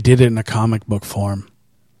if... they did it in a comic book form.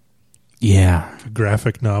 Yeah. A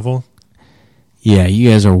graphic novel? Yeah, you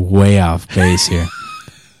guys are way off base here.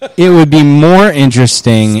 It would be more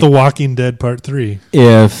interesting... It's The Walking Dead Part 3.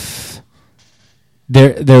 If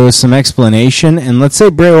there was some explanation, and let's say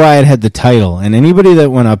Bray Wyatt had the title, and anybody that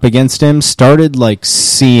went up against him started, like,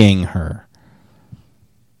 seeing her.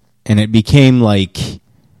 And it became, like...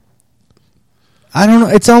 I don't know.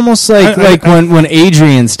 It's almost like when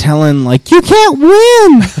Adrian's telling, like, you can't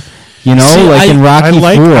win! You know, see, in Rocky IV.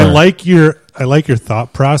 I like your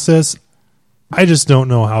thought process. I just don't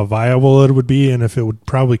know how viable it would be, and if it would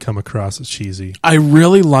probably come across as cheesy. I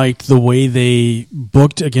really liked the way they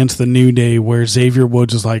booked against the New Day, where Xavier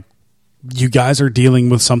Woods was like, you guys are dealing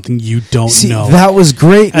with something you don't know. That was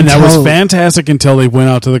great. And that was fantastic until they went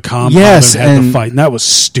out to the compound and had the fight, and that was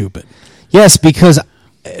stupid. Yes, because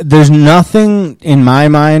there's nothing in my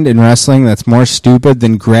mind in wrestling that's more stupid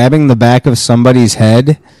than grabbing the back of somebody's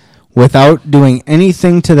head without doing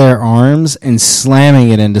anything to their arms and slamming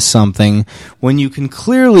it into something when you can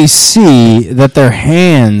clearly see that their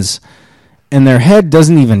hands and their head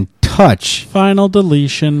doesn't even touch. Final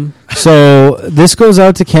deletion. So this goes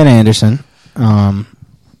out to Ken Anderson.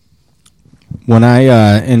 When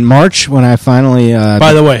I in March, when I finally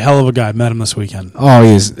By the way, hell of a guy. Met him this weekend. oh,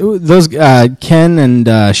 he's those Ken and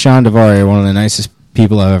Sean Devari are one of the nicest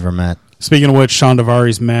people I've ever met. Speaking of which, Sean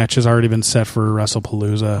Devari's match has already been set for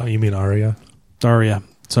WrestlePalooza. Oh, you mean Aria? Aria.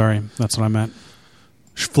 Sorry, that's what I meant.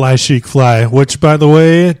 Fly Chic Fly, which, by the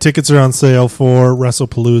way, tickets are on sale for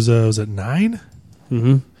WrestlePalooza. Was it 9?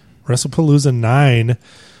 Mm-hmm. WrestlePalooza 9.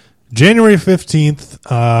 January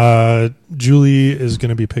 15th, Julie is going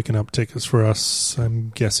to be picking up tickets for us,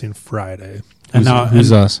 I'm guessing Friday. And now,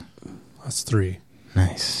 Who's us? That's 3.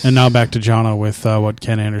 Nice. And now back to Jono with what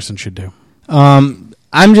Ken Anderson should do.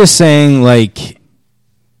 I'm just saying, like,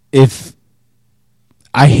 if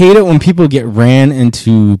I hate it when people get ran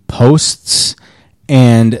into posts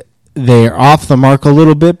and they're off the mark a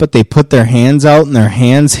little bit, but they put their hands out and their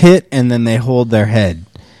hands hit and then they hold their head.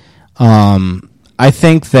 I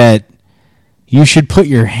think that you should put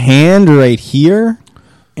your hand right here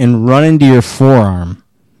and run into your forearm,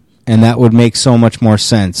 and that would make so much more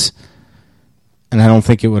sense. And I don't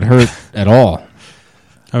think it would hurt at all.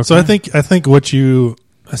 Okay. So I think what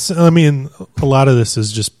I mean, a lot of this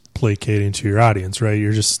is just placating to your audience, right?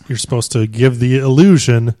 You're supposed to give the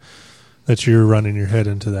illusion that you're running your head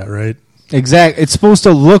into that, right? Exactly. It's supposed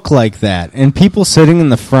to look like that. And people sitting in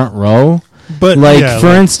the front row, but for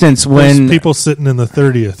instance, when people sitting in the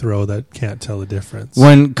 30th row that can't tell the difference.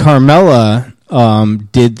 When Carmella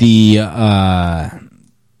did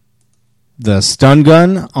the stun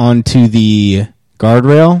gun onto the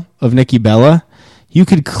guardrail of Nikki Bella, you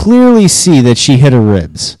could clearly see that she hit her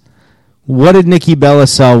ribs. What did Nikki Bella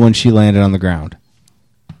sell when she landed on the ground?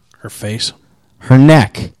 Her face. Her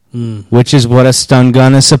neck, which is what a stun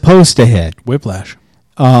gun is supposed to hit. Whiplash.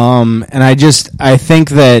 And I think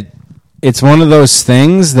that it's one of those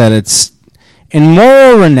things that it's... And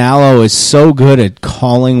Mauro Ranallo is so good at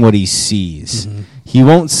calling what he sees. Mm-hmm. He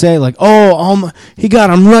won't say, like, he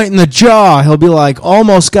got him right in the jaw. He'll be like,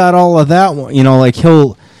 almost got all of that one. You know, like,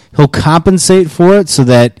 he'll compensate for it so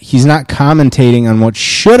that he's not commentating on what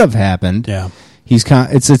should have happened. Yeah. It's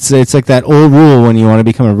like that old rule when you want to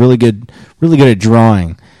become really good at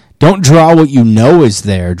drawing. Don't draw what you know is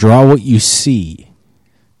there. Draw what you see.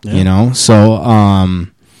 Yeah. You know? So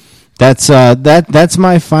that's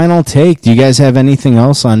my final take. Do you guys have anything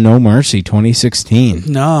else on No Mercy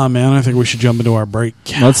 2016? No, man. I think we should jump into our break.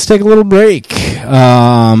 Let's take a little break.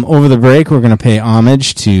 Over the break, we're going to pay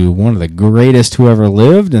homage to one of the greatest who ever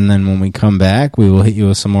lived, and then when we come back, we will hit you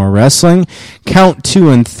with some more wrestling. Count 2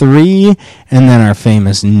 and 3, and then our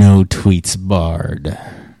famous No Tweets Bard.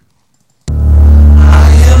 I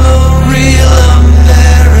am a real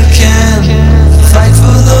American. Fight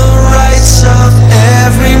for the rights of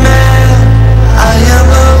every man. I am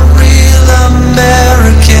a real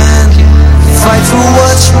American. Fight for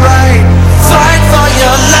what's right. Fight for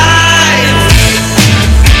your life.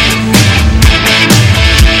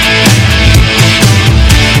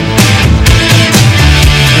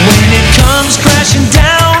 When it comes crashing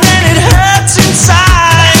down and it hurts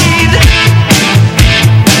inside,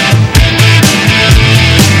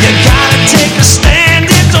 you gotta take a stand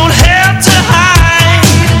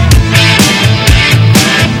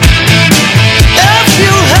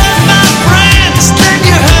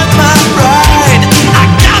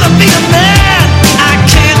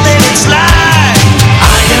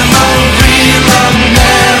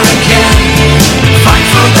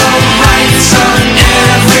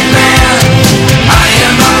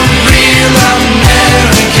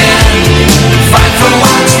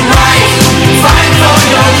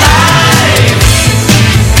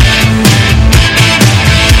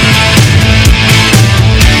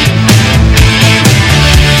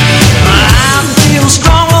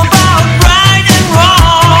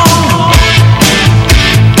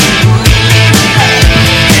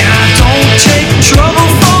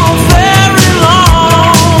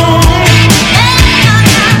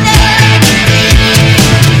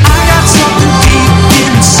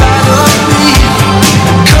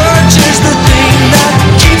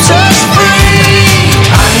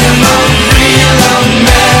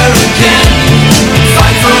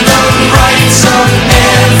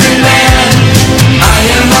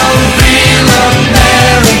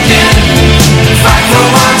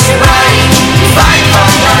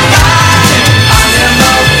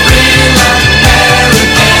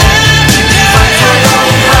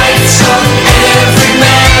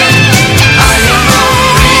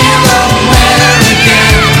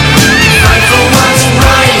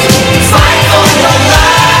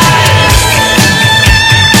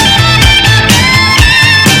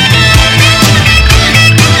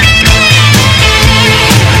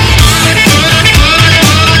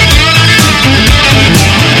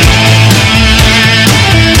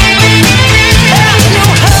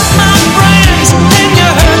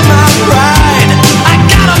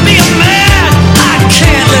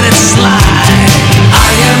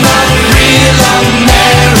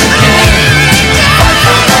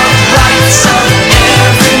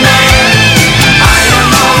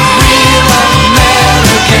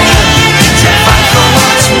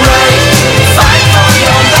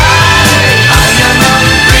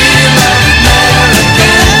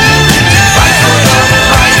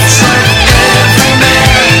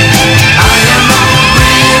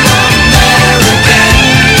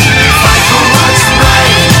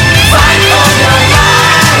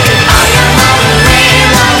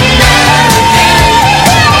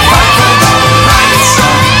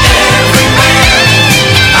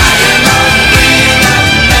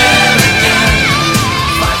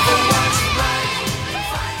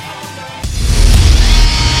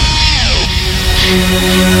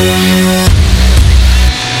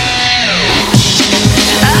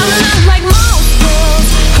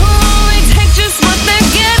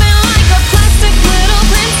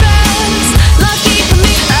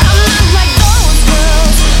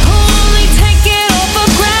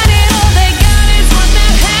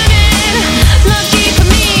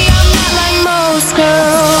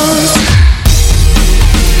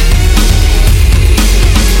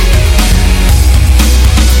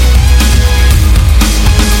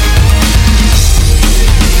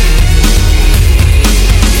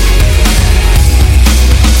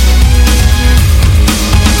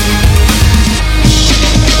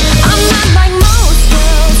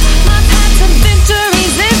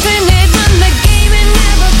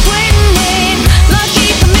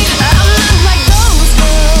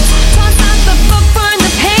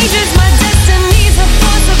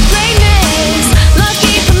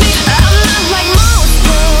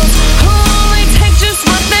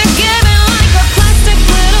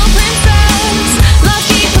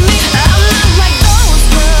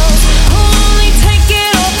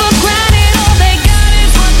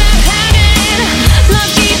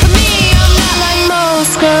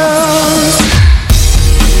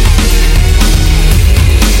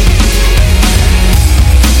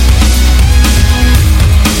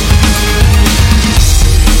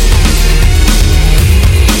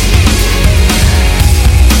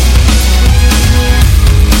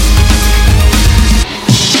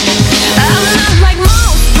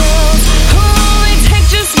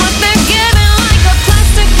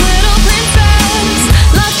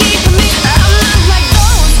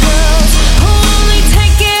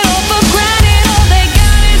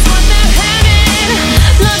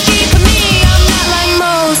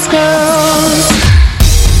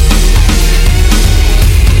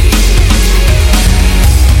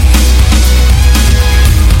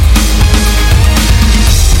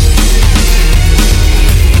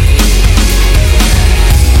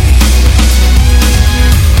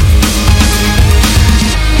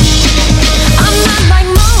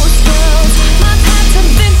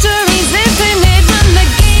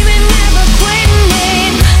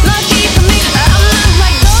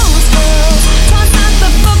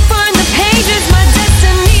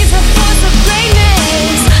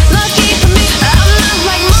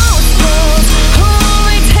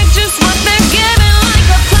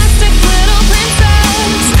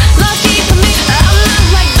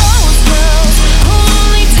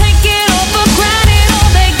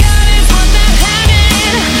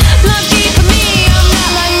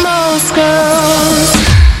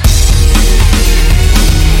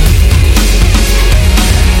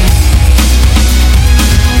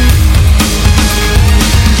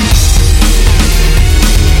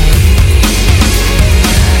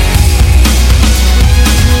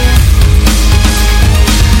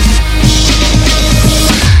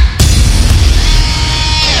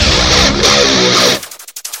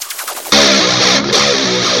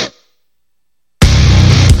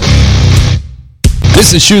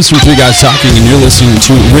This is Shoes from Three Guys Talking, and you're listening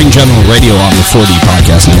to Ring General Radio on the 4D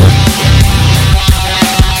Podcast Network.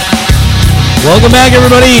 Welcome back,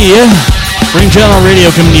 everybody. Ring General Radio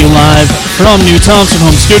coming to you live from New Thompson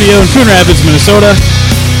Home Studio in Coon Rapids, Minnesota.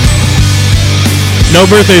 No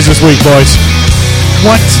birthdays this week, boys.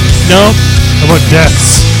 What? No. How about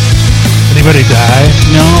deaths? Anybody die?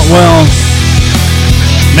 No, well,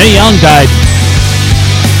 Mae Young died.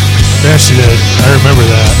 Yeah, she did. I remember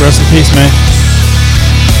that. Rest in peace, Mae.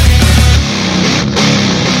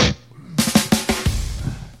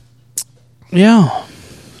 Yeah.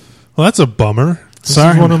 Well, that's a bummer. This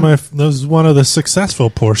Sorry. This is one of the successful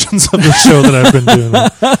portions of the show that I've been doing.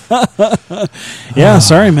 Yeah,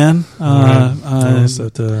 sorry, man. None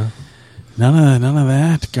of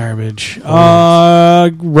that garbage.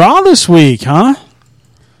 Raw this week, huh?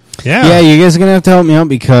 Yeah, you guys are gonna have to help me out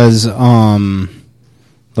because,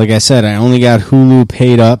 like I said, I only got Hulu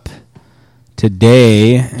paid up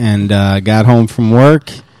today, and got home from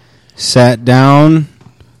work, sat down,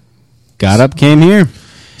 got up, came here.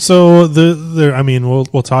 So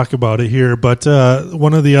we'll talk about it here, but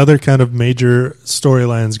one of the other kind of major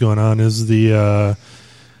storylines going on is the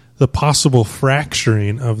possible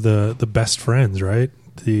fracturing of the best friends, right?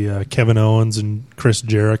 The Kevin Owens and Chris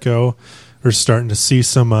Jericho are starting to see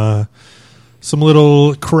some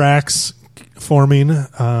little cracks forming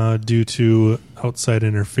due to outside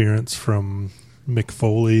interference from Mick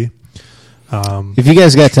Foley. If you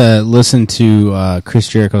guys got to listen to Chris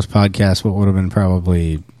Jericho's podcast, what would have been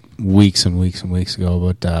probably weeks and weeks and weeks ago,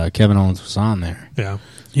 but Kevin Owens was on there. Yeah,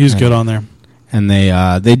 he was good on there, and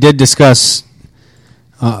they did discuss.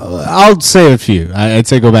 I'll say it for you. I'd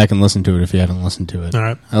say go back and listen to it if you haven't listened to it. All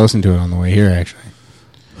right, I listened to it on the way here actually.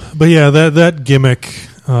 But yeah, that gimmick,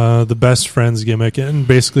 the best friends gimmick, and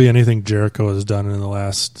basically anything Jericho has done in the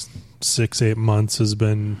last 6-8 months has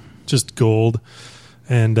been just gold.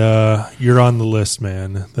 And you're on the list,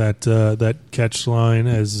 man. That catch line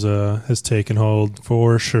has taken hold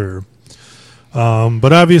for sure.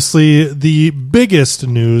 But obviously, the biggest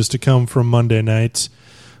news to come from Monday night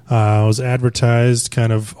was advertised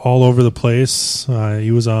kind of all over the place.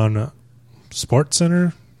 He was on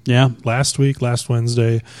SportsCenter, last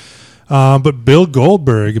Wednesday. But Bill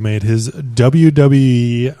Goldberg made his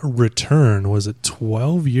WWE return. Was it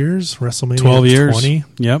 12 years? WrestleMania 12 years. 20?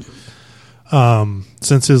 Yep.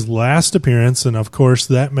 Since his last appearance, and of course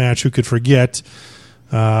that match, who could forget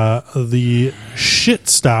the shit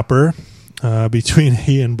stopper between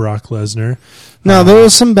he and Brock Lesnar. Now there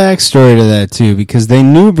was some backstory to that too, because they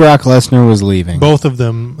knew Brock Lesnar was leaving. Both of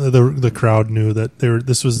them, the crowd knew that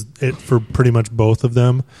this was it for pretty much both of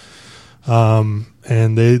them,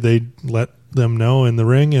 and they let them know in the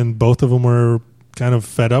ring, and both of them were kind of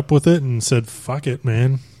fed up with it and said, "Fuck it,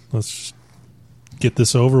 man, let's get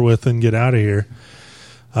this over with and get out of here."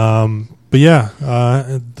 But yeah,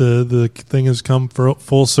 the thing has come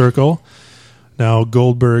full circle. Now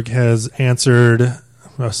Goldberg has answered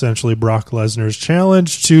essentially Brock Lesnar's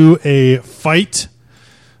challenge to a fight,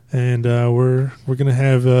 and we're gonna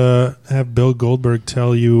have Bill Goldberg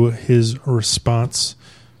tell you his response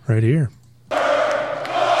right here.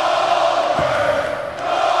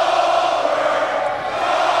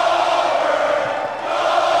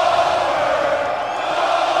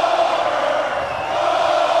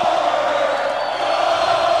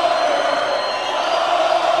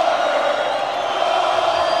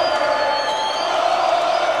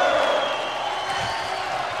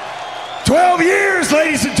 12 years,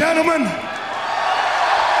 ladies and gentlemen.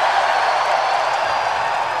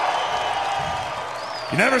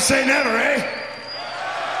 You never say never, eh?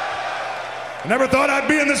 I never thought I'd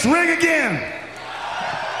be in this ring again.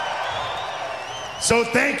 So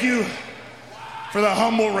thank you for the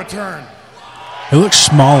humble return. It looks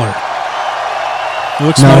smaller.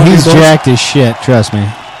 No, he's jacked as shit, trust me.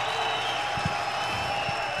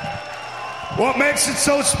 What makes it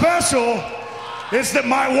so special is that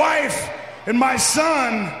my wife and my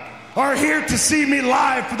son are here to see me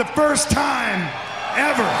live for the first time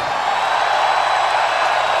ever.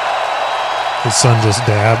 His son just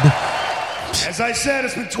dabbed. As I said,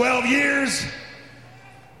 it's been 12 years.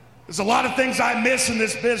 There's a lot of things I miss in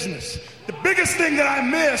this business. The biggest thing that I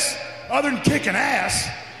miss, other than kicking ass,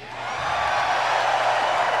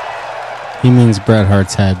 He means Bret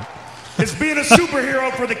Hart's head. is being a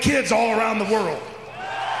superhero for the kids all around the world.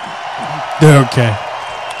 Okay.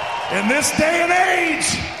 In this day and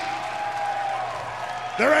age,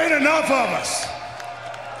 there ain't enough of us.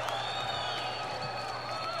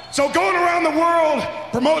 So going around the world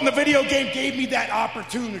promoting the video game gave me that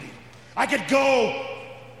opportunity. I could go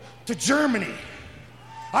to Germany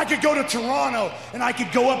I could go to Toronto and I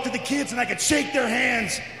could go up to the kids and I could shake their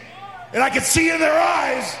hands and I could see in their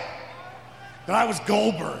eyes that I was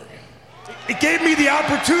Goldberg. It gave me the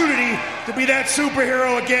opportunity to be that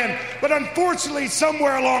superhero again. But unfortunately,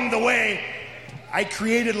 somewhere along the way, I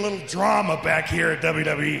created a little drama back here at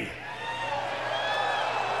WWE.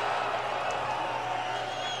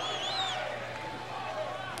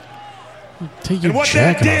 Take your And what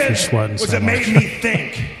jacket that off. You're did sweating was so it much. made me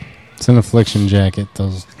think. It's an affliction jacket.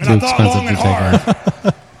 Those And too I thought long expensive to and take hard.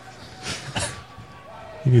 off.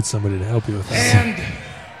 You need somebody to help you with that. And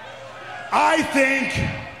I think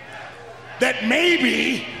that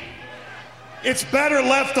maybe it's better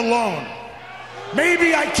left alone.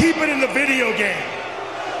 Maybe I keep it in the video game.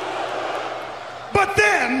 But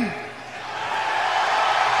then,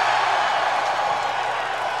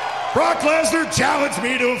 Brock Lesnar challenged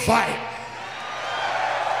me to a fight.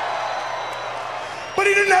 But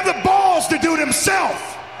he didn't have the balls to do it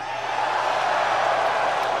himself.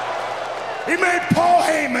 He made Paul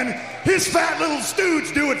Heyman, his fat little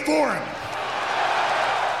stooge, do it for him.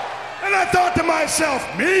 And I thought to myself,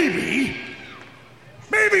 maybe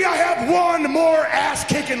I have one more ass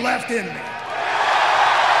kicking left in me.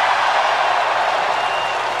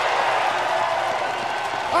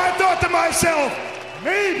 I thought to myself,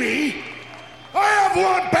 maybe I have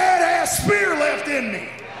one badass spear left in me.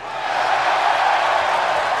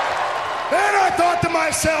 Then I thought to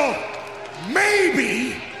myself,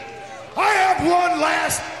 maybe I have one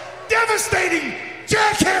last devastating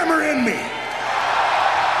jackhammer in me.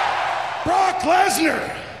 Brock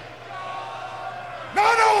Lesnar.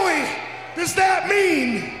 Not only does that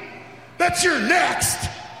mean that you're next,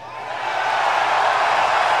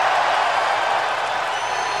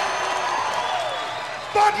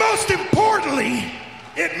 but most importantly,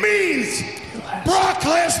 it means Brock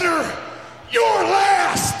Lesnar, you're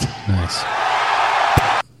last.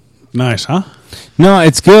 Nice, huh? No,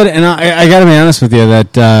 it's good, and I got to be honest with you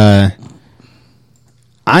that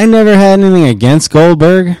I never had anything against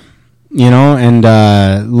Goldberg, you know, and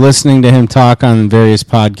listening to him talk on various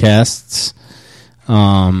podcasts,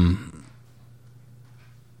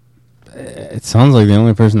 it sounds like the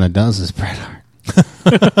only person that does is Bret Hart.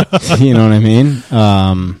 You know what I mean?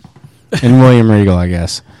 And William Regal, I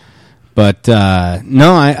guess. But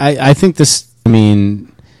no, I think this. I mean.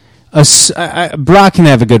 Brock can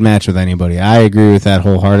have a good match with anybody. I agree with that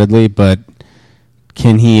wholeheartedly, but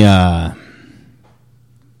can he... I'm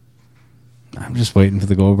just waiting for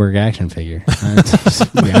the Goldberg action figure. To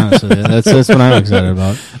be honest with you. That's what I'm excited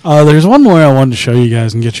about. There's one more I wanted to show you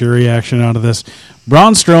guys and get your reaction out of this.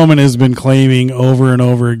 Braun Strowman has been claiming over and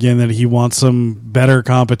over again that he wants some better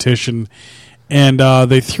competition, and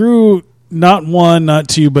they threw not one, not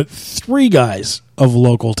two, but three guys of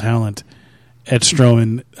local talent at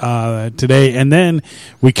Strowman today, and then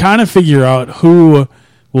we kind of figure out who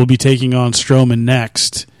will be taking on Strowman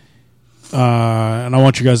next, and I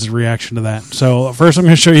want you guys' reaction to that. So first I'm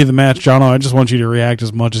going to show you the match. Jono, I just want you to react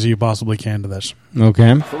as much as you possibly can to this.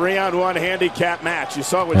 Okay. 3-on-1 handicap match. You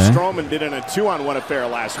saw what Strowman did in a 2-on-1 affair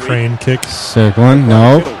last week. Crane kick. Circling,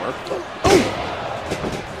 no.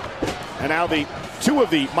 And now the two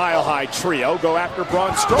of the Mile High trio go after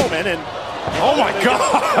Braun Strowman, and oh my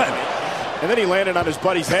God! And then he landed on his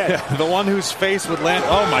buddy's head. Yeah, the one whose face would land.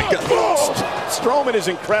 Oh, my God. Strowman is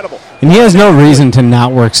incredible. And he has no reason to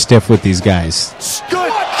not work stiff with these guys.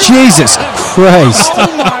 Good. Jesus Christ.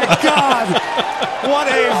 Oh, my God. What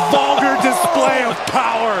a vulgar display of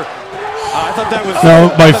power. I thought that was... No,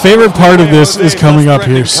 my favorite part of this is coming up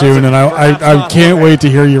here soon, and I can't wait to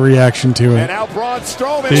hear your reaction to it. I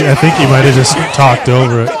think he might have just talked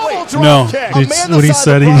over it. No. When he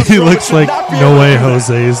said he looks like No Way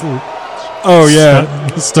Jose's... Oh, yeah.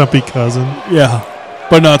 Stumpy cousin. Yeah,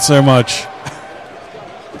 but not so much.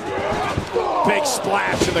 Big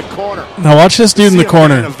splash in the corner. Now watch this dude in the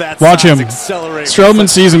corner. Watch him. Strowman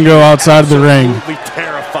sees him go outside of the ring.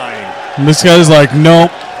 Terrifying. And this guy's like, nope.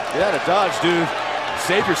 Yeah, to dodge, dude.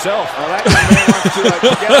 Save yourself. Well, that man wants to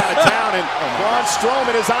get out of town, and Braun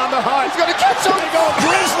Strowman is on the hunt. He's going to catch him. Go,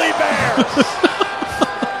 Grizzly Bear.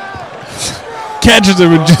 Catches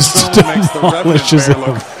him and just demolishes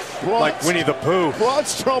him. Like Winnie the Pooh. Braun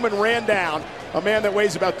Strowman ran down a man that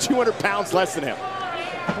weighs about 200 pounds less than him.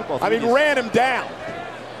 Ran him down.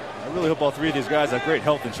 I really hope all three of these guys have great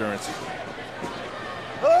health insurance.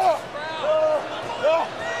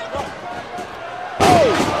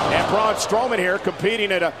 And Braun Strowman here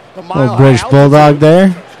competing at a mile Little British Bulldog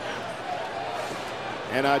there.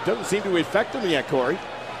 And doesn't seem to affect him yet, Corey.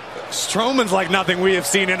 Strowman's like nothing we have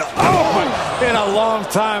seen in a long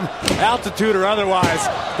time, altitude or otherwise.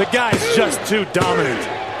 The guy's just too dominant.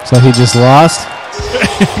 So he just lost?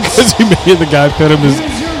 because he made the guy pin him.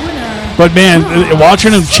 But man,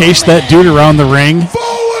 watching him chase that dude around the ring.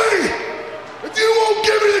 Foley, if you won't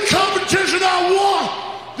give me the competition I want,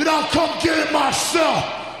 then I'll come get it myself.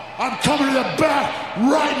 I'm coming to the back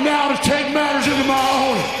right now to take matters into my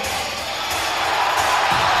own.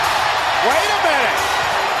 Wait a minute.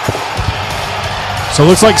 So it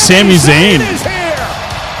looks like Sami Zayn is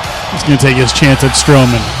going to take his chance at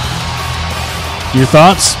Strowman. Your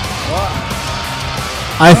thoughts?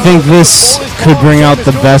 I think this could bring out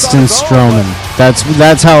the best in Strowman.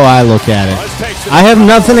 That's how I look at it. I have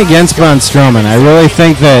nothing against Braun Strowman. I really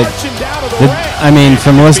think that,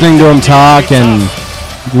 from listening to him talk and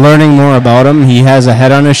learning more about him, he has a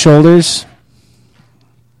head on his shoulders.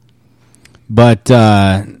 But,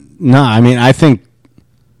 I think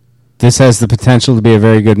this has the potential to be a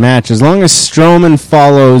very good match, as long as Strowman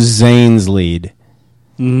follows Zayn's lead.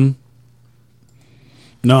 Mm-hmm.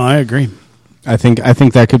 No, I agree. I think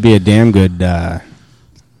that could be a damn good. There's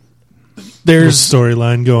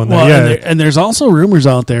storyline going there. Well, and there's also rumors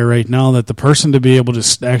out there right now that the person to be able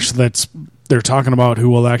to they're talking about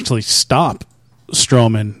who will actually stop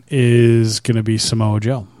Strowman is going to be Samoa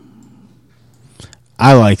Joe.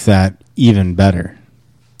 I like that even better.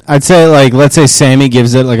 I'd say, let's say Sammy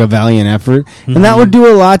gives it a valiant effort, and that would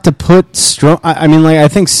do a lot to put Strowman. I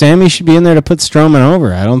think Sammy should be in there to put Strowman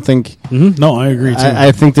over. I don't think. Mm-hmm. No, I agree too.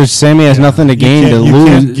 I think Sammy has nothing to gain to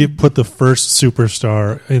lose. You can't put the first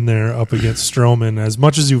superstar in there up against Strowman as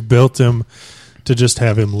much as you've built him to just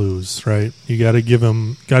have him lose, right? You got to give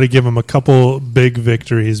him a couple big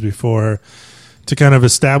victories before to kind of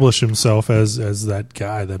establish himself as that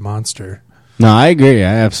guy, that monster. No, I agree.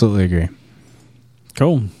 I absolutely agree.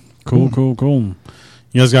 Cool. You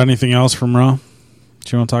guys got anything else from Raw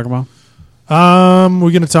that you want to talk about?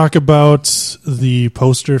 We're going to talk about the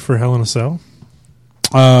poster for Hell in a Cell.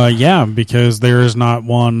 Yeah, because there is not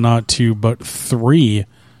one, not two, but 3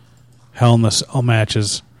 Hell in a Cell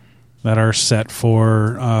matches that are set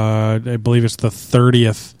for, I believe it's the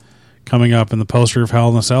 30th coming up, and the poster of Hell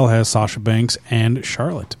in a Cell has Sasha Banks and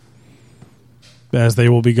Charlotte, as they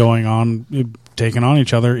will be taking on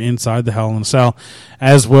each other inside the Hell in a Cell,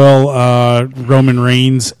 as will Roman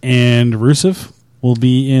Reigns and Rusev will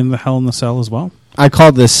be in the Hell in a Cell as well. I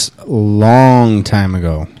called this a long time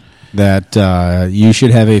ago that you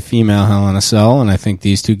should have a female Hell in a Cell, and I think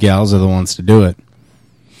these 2 gals are the ones to do it.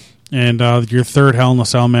 And your third Hell in a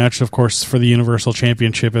Cell match, of course, for the Universal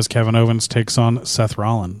Championship, as Kevin Owens takes on Seth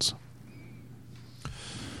Rollins.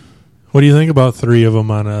 What do you think about 3 of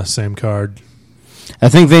them on a same card? I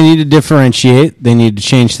think they need to differentiate. They need to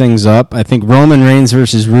change things up. I think Roman Reigns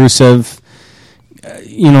versus Rusev,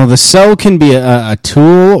 the cell can be a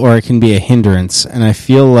tool or it can be a hindrance. And I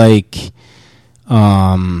feel like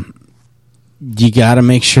you got to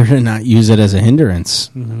make sure to not use it as a hindrance.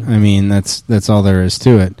 Mm-hmm. That's all there is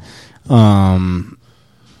to it.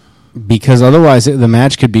 Because otherwise the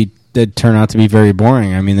match could turn out to be very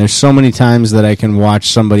boring. There's so many times that I can watch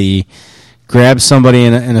somebody grab somebody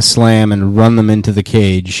in a slam and run them into the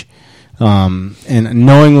cage. And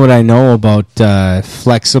knowing what I know about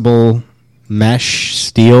flexible mesh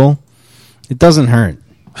steel, it doesn't hurt.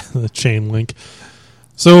 The chain link.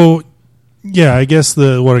 So, yeah, I guess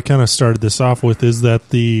what I kind of started this off with is that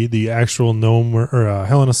the actual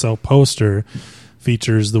Hell in a Cell poster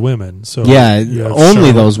features the women. So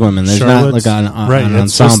only those women. There's Charlotte, not an ensemble.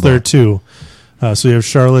 It's just there too. So you have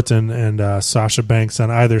Charlotte and Sasha Banks on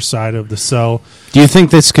either side of the cell. Do you think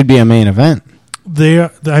this could be a main event?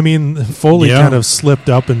 Foley kind of slipped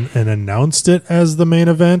up and announced it as the main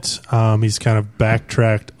event. He's kind of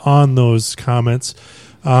backtracked on those comments,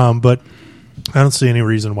 but I don't see any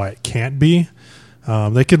reason why it can't be.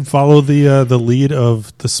 They can follow the lead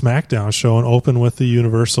of the SmackDown show and open with the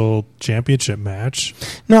Universal Championship match.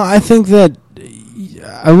 No, I think that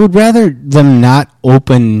I would rather them not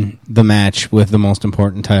open the match with the most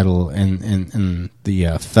important title in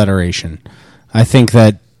the Federation. I think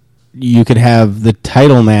that you could have the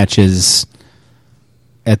title matches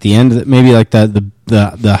at the end, maybe like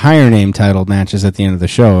the higher name title matches at the end of the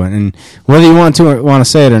show. And whether you want to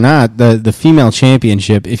say it or not, the female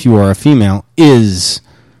championship, if you are a female, is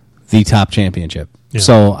the top championship. Yeah.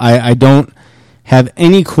 So I don't have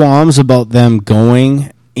any qualms about them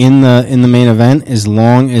going in the main event as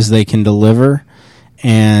long as they can deliver.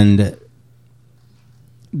 And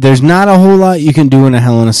there's not a whole lot you can do in a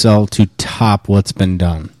Hell in a Cell to top what's been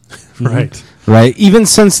done. Right. Right. Even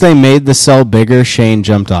since they made the cell bigger, Shane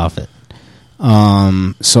jumped off it.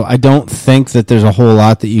 So I don't think that there's a whole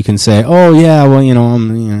lot that you can say, oh, yeah, well, you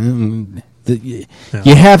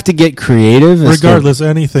have to get creative. Regardless,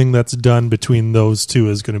 anything that's done between those two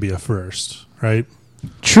is going to be a first, right?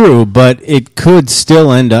 True, but it could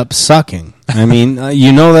still end up sucking. I mean,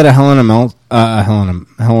 you know that a Hell in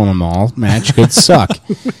a Mall match could suck.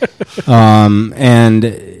 And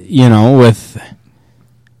you know, with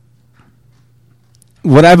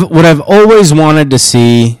what I've always wanted to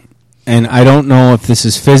see, and I don't know if this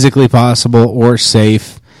is physically possible or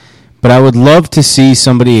safe, but I would love to see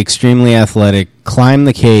somebody extremely athletic climb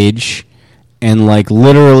the cage and like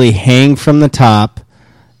literally hang from the top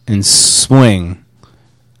and swing,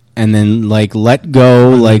 and then like let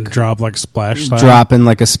go, And like then drop like splash style. drop in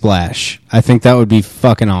like a splash. I think that would be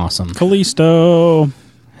fucking awesome. Kalisto.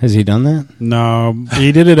 Has he done that? No,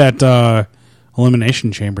 he did it at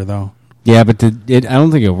Elimination Chamber though. Yeah, but I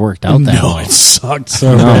don't think it worked out that No, well. it sucked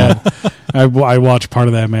so bad. I watched part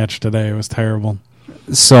of that match today. It was terrible.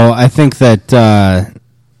 So I think that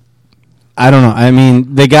I don't know. I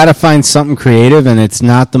mean, they got to find something creative, and it's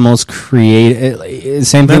not the most creative.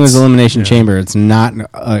 Same thing with Elimination Chamber. It's not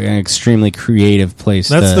an extremely creative place.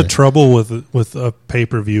 That's the trouble with a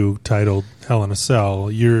pay-per-view titled Hell in a Cell.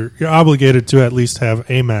 You're obligated to at least have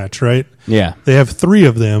a match, right? Yeah. They have 3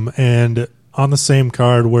 of them, and on the same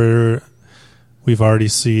card where we've already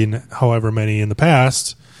seen however many in the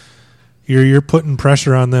past, you're putting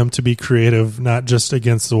pressure on them to be creative, not just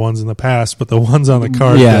against the ones in the past, but the ones on the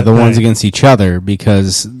card. Yeah, the ones against each other,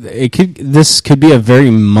 because this could be a very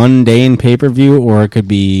mundane pay-per-view, or it could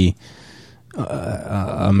be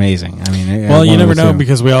amazing. I mean, Well, you never know,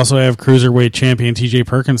 because we also have Cruiserweight Champion TJ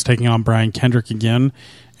Perkins taking on Brian Kendrick again,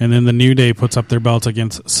 and then the New Day puts up their belts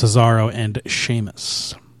against Cesaro and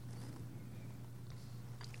Sheamus.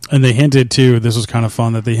 And they hinted, too, this was kind of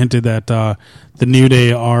fun, that they hinted that the New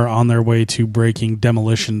Day are on their way to breaking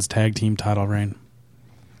Demolition's tag team title reign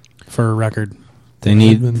for a record. They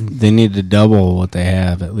need to double what they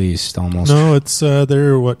have, at least, almost. No, it's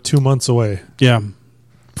they're 2 months away. Yeah,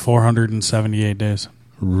 478 days.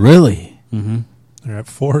 Really? Mm-hmm. They're at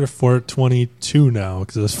 422 now,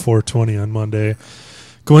 because it was 420 on Monday.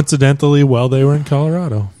 Coincidentally, while they were in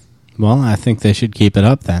Colorado. Well, I think they should keep it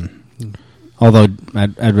up then. Although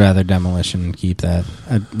I'd rather Demolition keep that.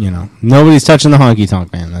 Nobody's touching the honky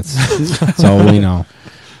tonk man. That's all we know.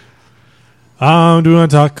 Do we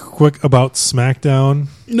want to talk quick about SmackDown?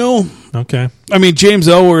 No. Okay. I mean, James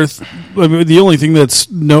Ellsworth. The only thing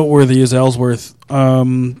that's noteworthy is Ellsworth.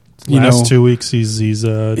 Last 2 weeks, he's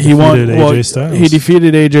defeated AJ Styles. He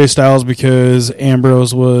defeated AJ Styles because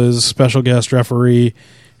Ambrose was special guest referee.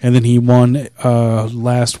 And then he won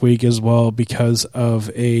last week as well because of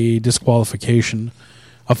a disqualification,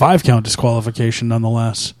 a 5-count disqualification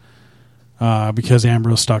nonetheless, because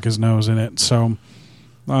Ambrose stuck his nose in it. So,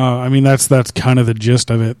 I mean, that's kind of the gist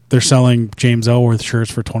of it. They're selling James Ellsworth shirts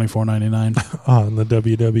for $24.99 on the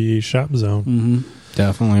WWE Shop Zone. Mm-hmm.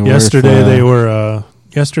 Definitely. Yesterday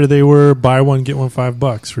they were buy one get one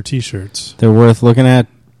 $5 for T-shirts. They're worth looking at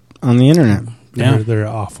on the internet. Yeah, they're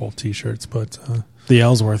awful T-shirts, but. The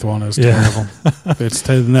Ellsworth one is terrible.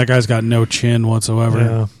 That guy's got no chin whatsoever.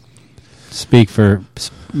 Yeah. Speak for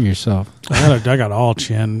yourself. I got all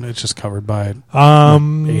chin. It's just covered by 8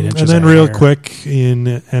 inches. And then of real hair. quick, in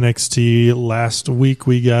NXT last week,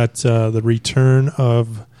 we got the return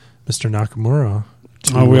of Mr. Nakamura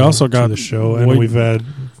we also got to the show, and we've had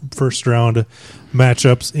first round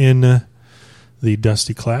matchups in the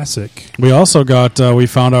Dusty Classic. We also got we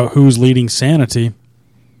found out who's leading Sanity.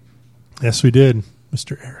 Yes, we did.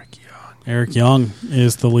 Mr. Eric Young. Eric Young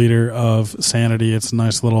is the leader of Sanity. It's a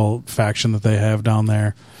nice little faction that they have down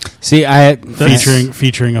there. See,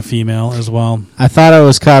 featuring a female as well. I thought I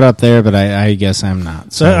was caught up there, but I guess I'm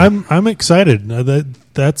not. So I'm excited.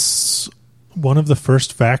 That's one of the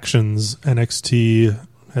first factions NXT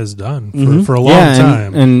has done for a long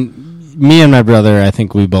time. And me and my brother, I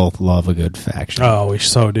think we both love a good faction. Oh, we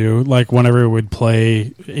so do. Like whenever we would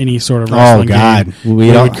play any sort of wrestling game,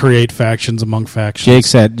 we would create factions among factions.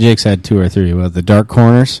 Jake's had 2 or 3. Well, the Dark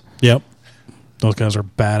Corners. Yep, those guys are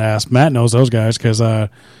badass. Matt knows those guys because I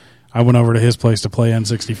went over to his place to play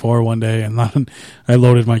N64 one day, and I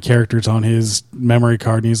loaded my characters on his memory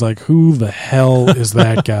card, and he's like, "Who the hell is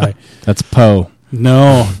that guy?" That's Poe.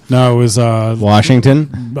 No, it was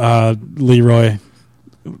Washington.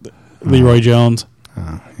 Leroy Jones.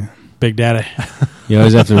 Oh, yeah. Big Daddy. You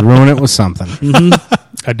always have to ruin it with something.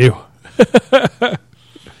 I do.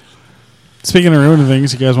 Speaking of ruining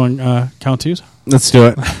things, you guys want count twos? Let's do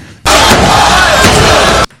it.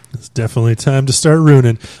 It's definitely time to start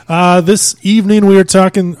ruining. This evening we are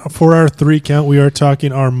talking, for our 3 count, we are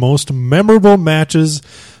talking our most memorable matches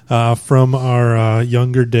from our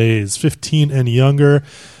younger days, 15 and younger.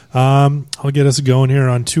 I'll get us going here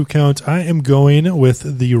on 2 count. I am going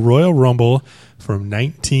with the Royal Rumble from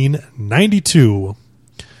 1992.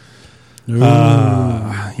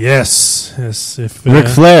 Yes. If Ric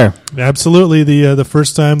Flair. Absolutely. The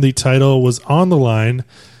first time the title was on the line,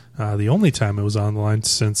 the only time it was on the line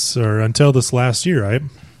until this last year, right?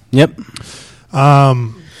 Yep.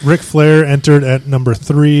 Ric Flair entered at number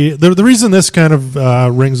 3. The reason this kind of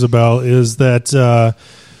rings a bell is that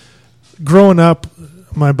growing up,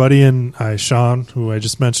 my buddy and I, Sean, who I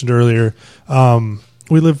just mentioned earlier,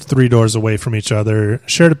 we lived 3 doors away from each other,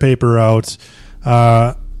 shared a paper route.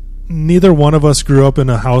 Neither one of us grew up in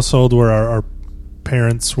a household where our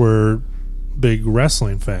parents were big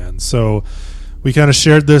wrestling fans. So we kind of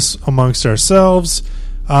shared this amongst ourselves.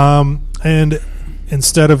 And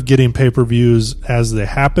instead of getting pay-per-views as they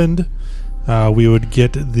happened, we would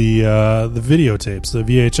get the videotapes, the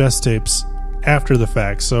VHS tapes, after the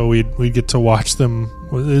fact. So we'd get to watch them.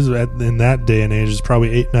 In that day and age, it's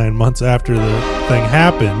probably 8-9 months after the thing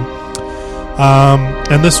happened.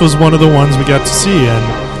 And this was one of the ones we got to see.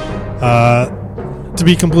 And to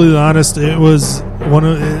be completely honest,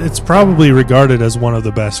 it's probably regarded as one of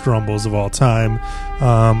the best Rumbles of all time.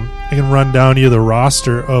 I can run down you the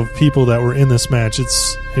roster of people that were in this match. It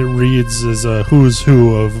reads as a who's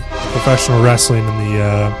who of professional wrestling in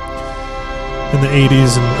the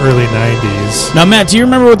 80s and early 90s. Now, Matt, do you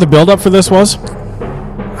remember what the build-up for this was?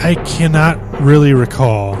 I cannot really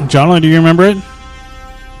recall. John, do you remember it?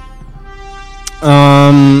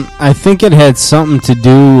 I think it had something to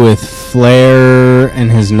do with Flair and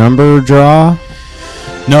his number draw.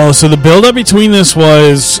 No, so the build-up between this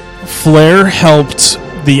was Flair helped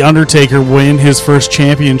The Undertaker win his first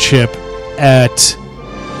championship at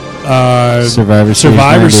Survivor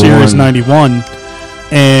Series 91.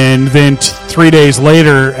 And then 3 days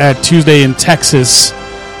later at Tuesday in Texas,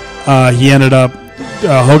 he ended up,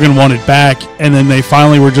 Hogan won it back, and then they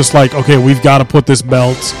finally were just like, okay, we've got to put this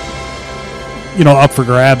belt up for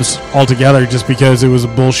grabs altogether, just because it was a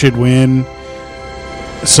bullshit win.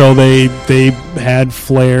 So they had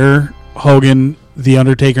Flair, Hogan, The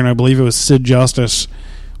Undertaker, and I believe it was Sid Justice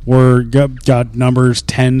got numbers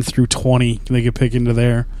 10 through 20. They could pick into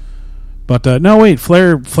there. But no, wait,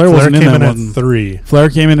 Flair wasn't in that one. At 3. Flair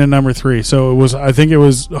came in at number 3. So I think it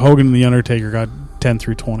was Hogan and The Undertaker got 10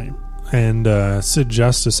 through 20. And Sid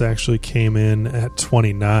Justice actually came in at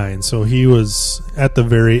 29, so he was at the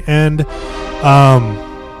very end.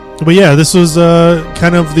 But yeah, this was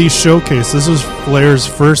kind of the showcase. This was Flair's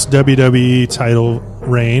first WWE title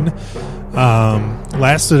reign.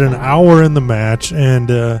 Lasted an hour in the match,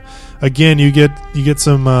 and again, you get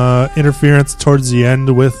some interference towards the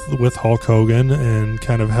end with Hulk Hogan, and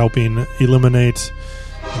kind of helping eliminate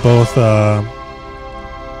both.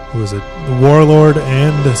 Who was it? The Warlord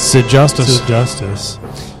and Sid Justice.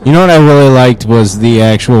 You know what I really liked was the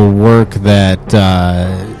actual work that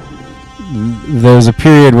there was a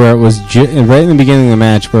period where it was right in the beginning of the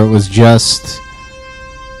match where it was just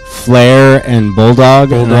Flair and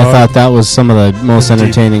Bulldog, and I thought that was some of the most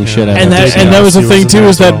entertaining shit I've ever seen. And that was the thing too,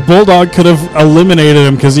 is that Bulldog could have eliminated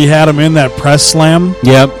him because he had him in that press slam.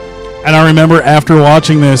 Yep. And I remember after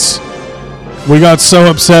watching this, we got so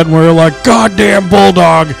upset and we were like, "Goddamn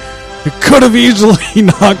Bulldog! You could have easily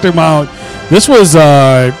knocked him out." This was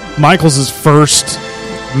Michaels' first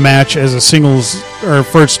match as a singles, or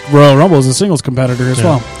first Royal Rumble as a singles competitor as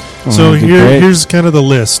well. So here's kind of the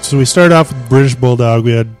list. So we started off with British Bulldog.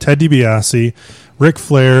 We had Ted DiBiase, Ric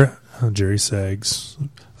Flair, Jerry Saggs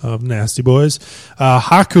of Nasty Boys,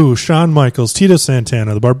 Haku, Shawn Michaels, Tito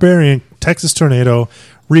Santana, the Barbarian, Texas Tornado,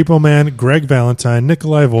 Repo Man, Greg Valentine,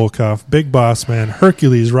 Nikolai Volkov, Big Boss Man,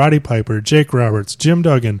 Hercules, Roddy Piper, Jake Roberts, Jim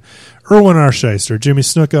Duggan, Erwin R. Shyster, Jimmy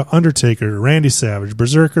Snuka, Undertaker, Randy Savage,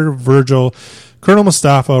 Berserker, Virgil, Colonel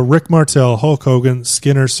Mustafa, Rick Martel, Hulk Hogan,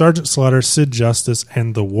 Skinner, Sergeant Slaughter, Sid Justice,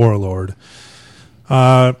 and the Warlord.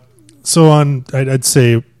 So I'd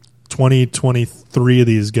say 23 of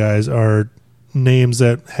these guys are names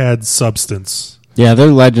that had substance. Yeah, they're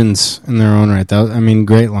legends in their own right.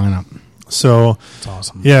 Great lineup. So that's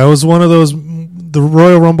awesome. Yeah, it was one of those. The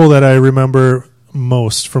Royal Rumble that I remember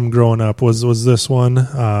most from growing up was this one.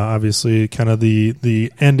 Obviously, kind of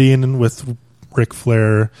the ending with Ric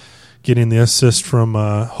Flair getting the assist from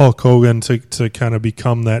Hulk Hogan to kind of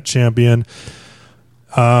become that champion.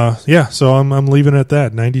 So I'm leaving it at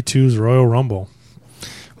that. 92's Royal Rumble.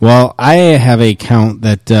 Well, I have a count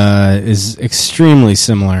that is extremely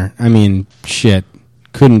similar.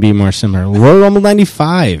 Couldn't be more similar. Royal Rumble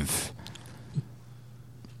 95.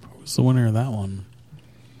 Who's the winner of that one?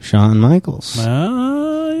 Shawn Michaels.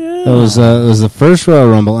 Yeah. It was the first Royal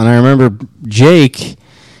Rumble, and I remember Jake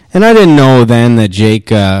And I didn't know then that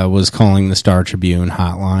Jake was calling the Star Tribune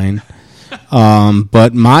hotline.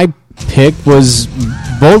 But my pick was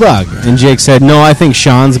Bulldog. And Jake said, no, I think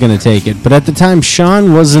Sean's going to take it. But at the time,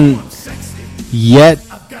 Sean wasn't yet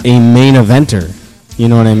a main eventer. You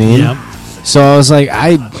know what I mean? Yep. So I was like,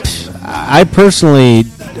 I personally,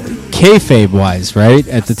 kayfabe-wise, right?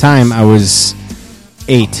 At the time, I was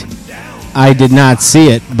 8. I did not see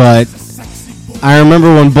it, but I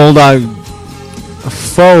remember when Bulldog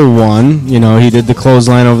Foe won, he did the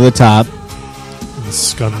clothesline over the top.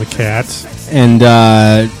 Scun the cat. And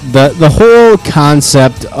the whole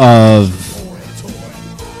concept of,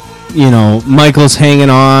 Michaels hanging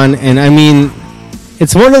on, and I mean,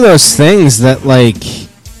 it's one of those things that,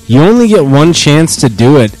 you only get one chance to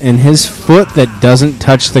do it, and his foot that doesn't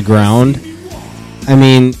touch the ground, I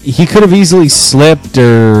mean, he could have easily slipped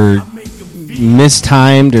or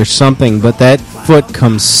mistimed or something, but that foot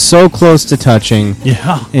comes so close to touching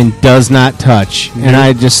and does not touch. And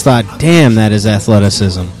I just thought, damn, that is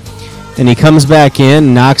athleticism. And he comes back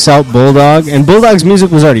in, knocks out Bulldog, and Bulldog's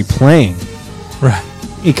music was already playing. Right.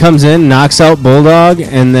 He comes in, knocks out Bulldog,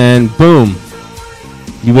 and then boom.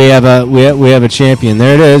 We have a champion.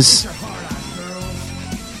 There it is.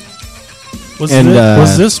 Was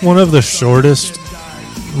this one of the shortest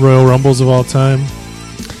Royal Rumbles of all time?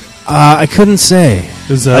 I couldn't say.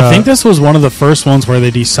 I think this was one of the first ones where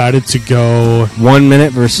they decided to go 1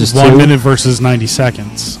 minute versus 1 minute versus 90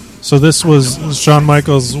 seconds. So this was Shawn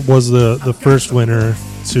Michaels was the first winner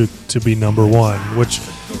to be number 1, which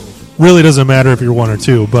really doesn't matter if you're 1 or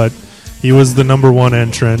 2, but he was the number 1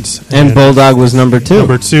 entrant. And Bulldog was number 2.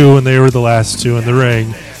 Number 2, and they were the last 2 in the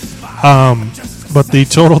ring. But the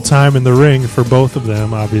total time in the ring for both of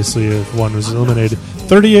them, obviously, if one was eliminated,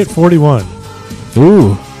 38:41.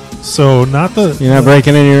 Ooh. So not the... You're not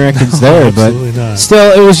breaking any records there, but not.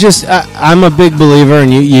 Still, it was just... I'm a big believer,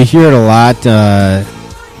 and you hear it a lot,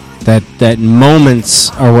 that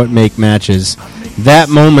moments are what make matches. That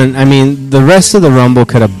moment, I mean, the rest of the Rumble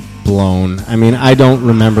could have blown. I mean, I don't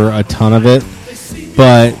remember a ton of it,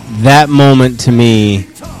 but that moment to me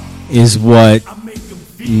is what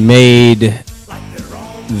made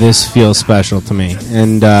this feel special to me.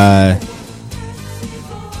 And I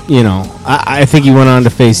think he went on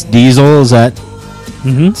to face Diesel. Is that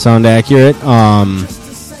sound accurate?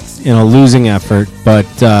 In a losing effort, but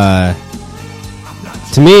to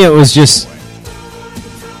me it was just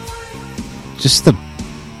the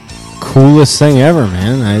coolest thing ever,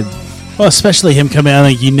 man. Well, especially him coming out,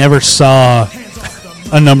 you never saw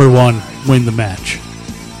a number 1 win the match.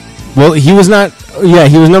 Well, he was not. Yeah,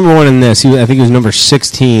 he was number 1 in this. I think he was number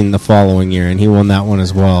 16 the following year, and he won that one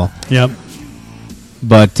as well. Yep.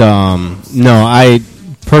 But no, I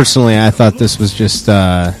thought this was just.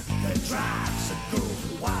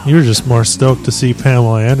 You were just more stoked to see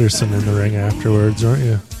Pamela Anderson in the ring afterwards, weren't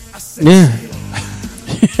you? Yeah.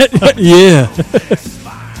 Yeah.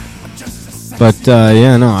 But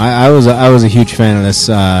I was a huge fan of this,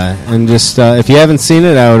 and just if you haven't seen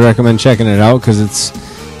it, I would recommend checking it out because it's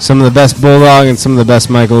some of the best Bulldog and some of the best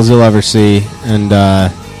Michaels you'll ever see, and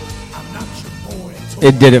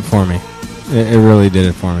it did it for me. It really did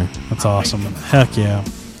it for me. That's awesome. Heck yeah!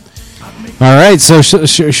 All right, so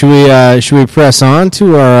should we press on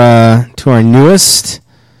to our newest,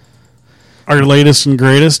 our latest and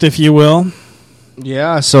greatest, if you will?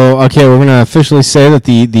 Yeah, so, okay, we're going to officially say that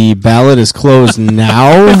the ballot is closed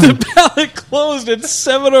now. The ballot closed at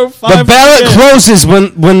 7:05. The ballot closes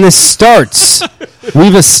when this starts.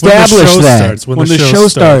 We've established that. When the show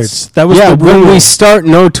starts. That was the rule. When we start,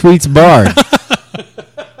 no tweets barred.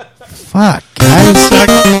 Fuck, guys.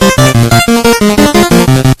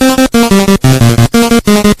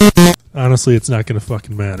 Honestly, it's not going to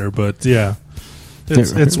fucking matter, but yeah.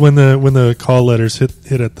 It's when the call letters hit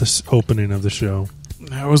at the opening of the show.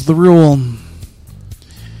 That was the rule.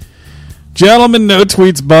 Gentlemen, no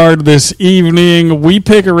tweets barred this evening. We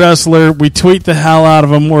pick a wrestler. We tweet the hell out of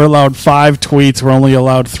them. We're allowed 5 tweets. We're only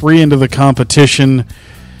allowed 3 into the competition.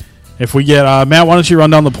 If we get... Matt, why don't you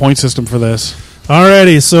run down the point system for this?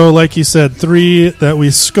 Alrighty, so like you said, 3 that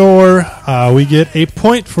we score. We get a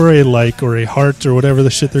point for a like or a heart or whatever the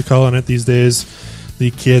shit they're calling it these days. The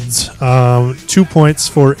kids. 2 points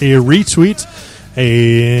for a retweet,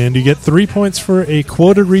 and you get 3 points for a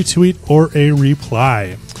quoted retweet or a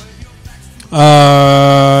reply.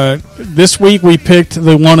 This week we picked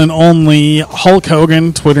the one and only Hulk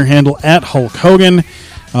Hogan, Twitter handle at Hulk Hogan.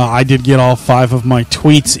 I did get all 5 of my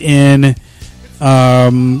tweets in.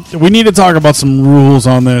 We need to talk about some rules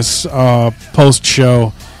on this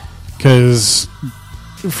post-show, because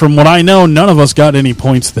from what I know, none of us got any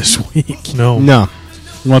points this week. No.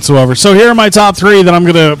 whatsoever. So here are my top 3 that I'm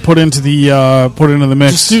going to put into the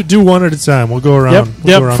mix. Just do one at a time. We'll go around.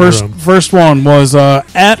 We'll go around the room. First one was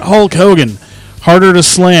at Hulk Hogan. Harder to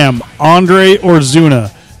slam, Andre or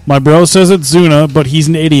Zuna? My bro says it's Zuna, but he's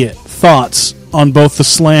an idiot. Thoughts on both the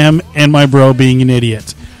slam and my bro being an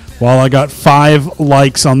idiot? Well, I got 5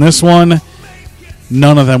 likes on this one.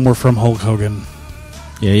 None of them were from Hulk Hogan.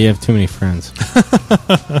 Yeah, you have too many friends.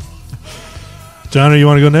 John, you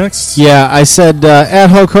want to go next? Yeah, I said, at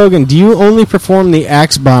Hulk Hogan, do you only perform the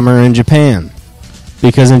Axe Bomber in Japan?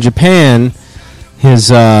 Because in Japan,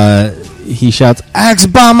 he shouts, Axe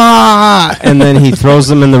Bomber! And then he throws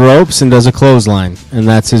them in the ropes and does a clothesline. And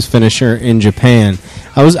that's his finisher in Japan.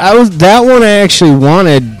 That one I actually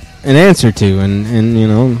wanted an answer to, and you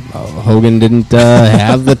know, Hogan didn't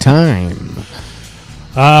have the time.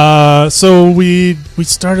 So we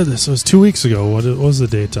started this. It was 2 weeks ago. What was the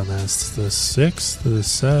date on this? The 6th? The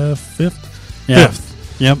 5th? Yeah.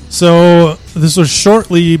 5th. Yep. So this was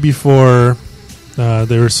shortly before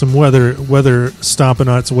there was some weather stomping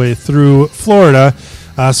on its way through Florida.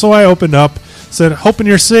 So I opened up, said, hoping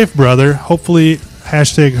you're safe, brother. Hopefully,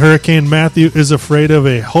 #Hurricane Matthew is afraid of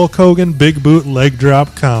a Hulk Hogan big boot leg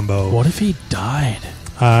drop combo. What if he died?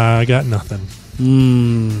 I got nothing.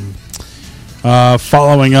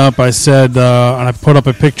 Following up, I said, and I put up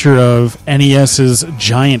a picture of NES's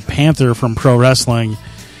Giant Panther from Pro Wrestling.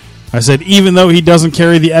 I said, even though he doesn't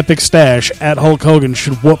carry the epic stash, at Hulk Hogan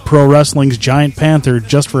should whoop Pro Wrestling's Giant Panther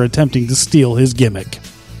just for attempting to steal his gimmick.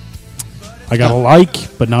 I got a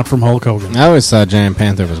like, but not from Hulk Hogan. I always thought Giant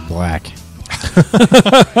Panther was black.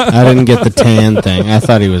 I didn't get the tan thing. I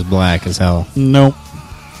thought he was black as hell. Nope.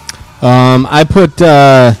 I put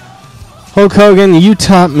Hulk Hogan, you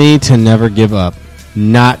taught me to never give up.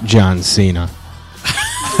 Not John Cena.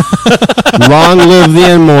 Long live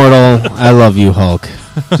the immortal. I love you, Hulk.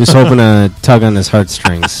 Just hoping to tug on his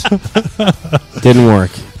heartstrings. Didn't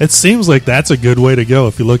work. It seems like that's a good way to go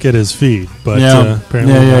if you look at his feet, but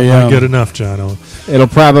apparently not good enough, John. It'll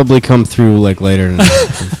probably come through like later tonight.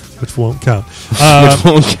 Which won't count. Which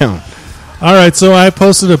won't count. All right, so I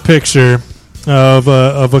posted a picture of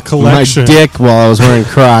a collection. My dick while I was wearing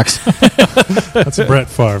Crocs. That's Brett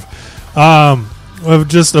Favre. Of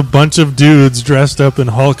just a bunch of dudes dressed up in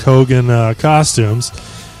Hulk Hogan costumes.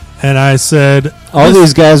 And I said, all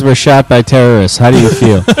these guys were shot by terrorists. How do you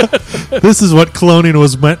feel? This is what cloning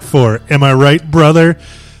was meant for. Am I right, brother?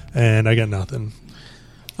 And I got nothing.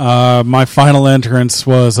 My final entrance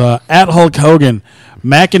was at Hulk Hogan.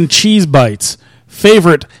 Mac and cheese bites.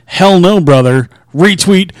 Favorite, hell no, brother.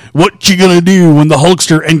 Retweet, what you gonna do when the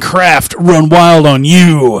Hulkster and Kraft run wild on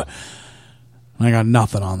you? I got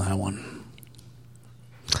nothing on that one.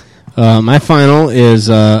 My final is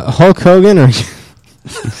Hulk Hogan.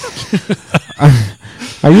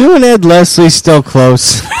 Are you and Ed Leslie still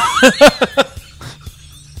close?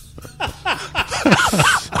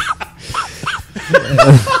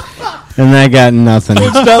 And I got nothing.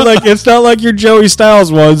 It's not like your Joey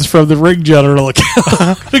Styles ones from the Ring General. Well,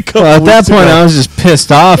 at that point, I was just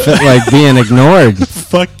pissed off at like being ignored.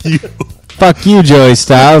 Fuck you. Fuck you, Joey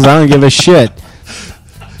Styles. I don't give a shit.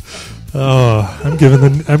 Oh, I'm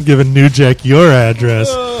giving New Jack your address.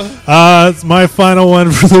 It's my final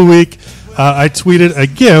one for the week. I tweeted a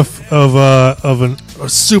GIF of a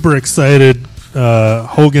super excited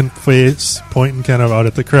Hogan face pointing kind of out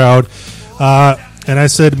at the crowd, and I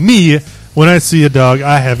said, "Me, when I see a dog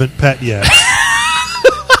I haven't pet yet."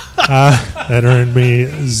 That earned me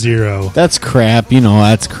 0. That's crap. You know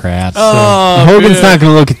that's crap. Oh, Hogan's not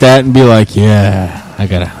going to look at that and be like, "Yeah, I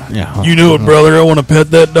gotta." Yeah, you knew it, brother. I want to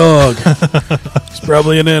pet that dog. It's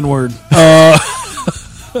probably an N-word.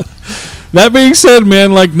 That being said,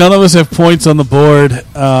 man, like none of us have points on the board,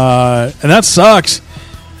 and that sucks.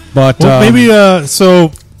 But maybe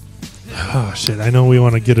so. Oh shit! I know we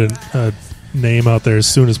want to get a name out there as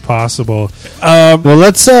soon as possible. Well,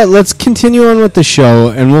 let's continue on with the show,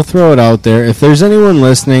 and we'll throw it out there. If there's anyone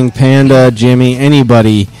listening, Panda, Jimmy,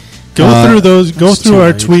 anybody, go through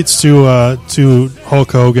our tweets to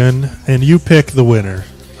Hulk Hogan, and you pick the winner.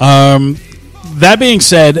 That being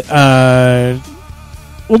said,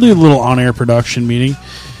 we'll do a little on-air production meeting.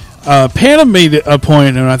 Panda made a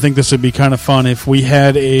point, and I think this would be kind of fun if we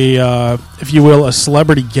had a, if you will, a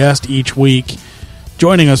celebrity guest each week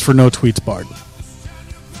joining us for No Tweets Barred.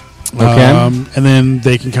 Okay. And then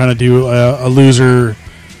they can kind of do a loser,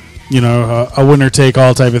 a winner take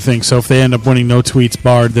all type of thing. So if they end up winning No Tweets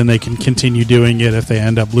Barred, then they can continue doing it. If they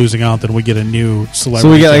end up losing out, then we get a new celebrity.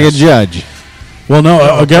 So we get guest. like a judge. Well,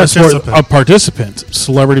 no, a guest or a participant,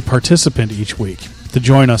 celebrity participant each week to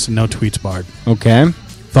join us in No Tweets Barred. Okay.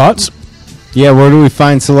 Thoughts? Yeah, where do we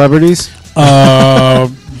find celebrities?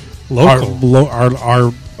 Local.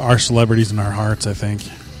 Our celebrities in our hearts, I think.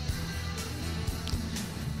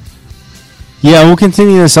 Yeah, we'll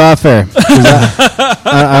continue this off air.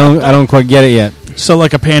 I don't quite get it yet. So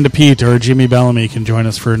like a Panda Pete or a Jimmy Bellamy can join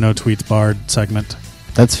us for a No Tweets Barred segment.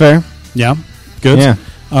 That's fair. Yeah, good. Yeah.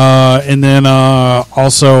 And then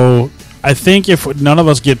also, I think if none of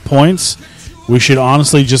us get points, we should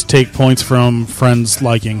honestly just take points from friends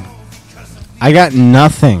liking. I got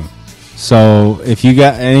nothing. So if you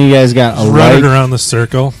got any of you guys got a Run it like, around the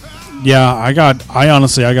circle. Yeah, I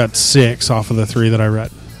honestly got 6 off of the 3 that I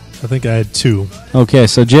read. I think I had 2. Okay,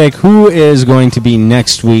 so Jake, who is going to be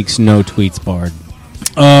next week's No Tweets Barred?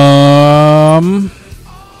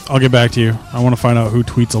 I'll get back to you. I want to find out who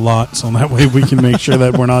tweets a lot, so that way we can make sure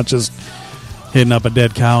that we're not just hitting up a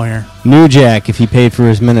dead cow here. New Jack, if he paid for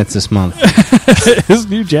his minutes this month. Does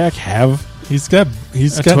New Jack have? He's got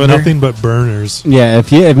Twitter? nothing but burners. Yeah,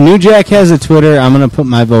 if New Jack has a Twitter, I'm going to put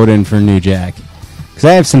my vote in for New Jack. Because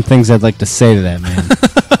I have some things I'd like to say to that man.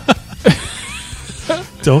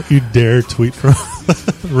 Don't you dare tweet from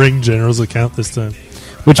Ring General's account this time.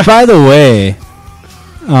 Which, by the way,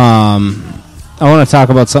 I want to talk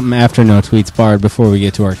about something after No Tweets Barred before we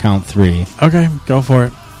get to our count 3. Okay, go for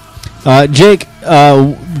it. Jake,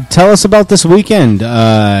 tell us about this weekend.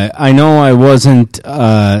 I know I wasn't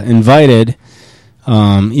invited,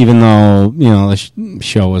 even though the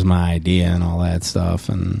show was my idea and all that stuff,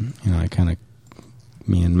 and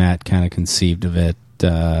me and Matt kind of conceived of it,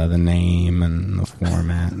 the name and the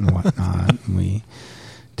format and whatnot. And we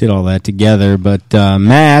did all that together, but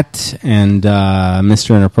Matt and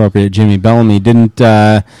Mr. Inappropriate Jimmy Bellamy didn't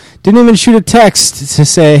even shoot a text to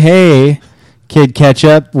say, "Hey, kid, catch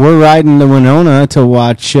up. We're riding to Winona to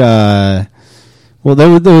watch." Well, there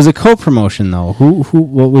was a co-promotion though.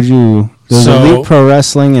 What would you? There was Elite Pro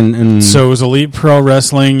Wrestling and so it was Elite Pro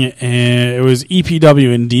Wrestling, and it was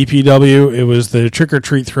EPW and DPW. It was the Trick or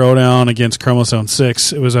Treat Throwdown against Chromosome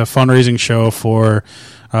 6. It was a fundraising show for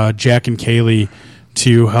Jack and Kaylee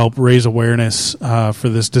to help raise awareness for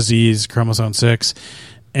this disease, Chromosome 6.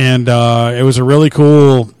 And it was a really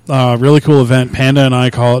cool event. Panda and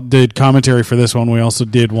I did commentary for this one. We also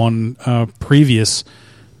did one previous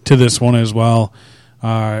to this one as well.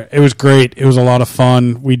 It was great. It was a lot of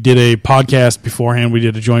fun. We did a podcast beforehand. We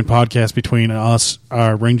did a joint podcast between us,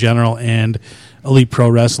 Ring General, and Elite Pro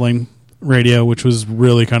Wrestling Radio, which was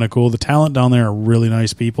really kind of cool. The talent down there are really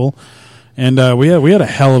nice people. And we had a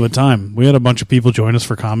hell of a time. We had a bunch of people join us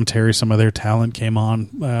for commentary. Some of their talent came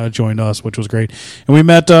on, joined us, which was great. And we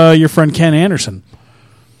met your friend Ken Anderson.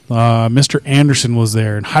 Mr. Anderson was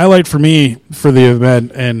there. And highlight for me for the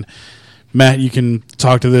event, and Matt, you can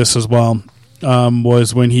talk to this as well,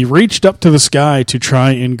 was when he reached up to the sky to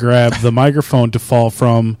try and grab the microphone to fall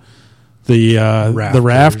from the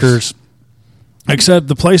rafters. Except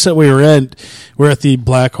the place that we were at the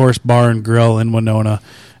Black Horse Bar and Grill in Winona.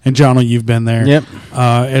 And John, you've been there. Yep.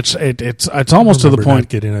 It's almost to the point. Not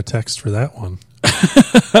getting a text for that one.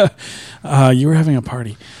 You were having a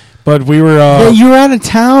party, but we were. Yeah, you were out of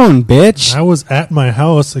town, bitch. I was at my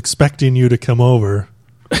house expecting you to come over.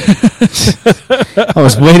 I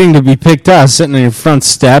was waiting to be picked up, sitting on your front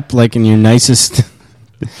step, like in your nicest.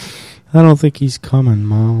 I don't think he's coming,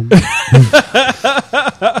 Mom.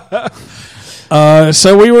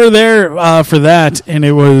 So we were there for that, and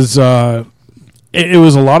it was it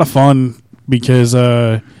was a lot of fun because we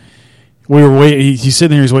were waiting. He's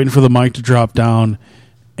sitting there, he's waiting for the mic to drop down,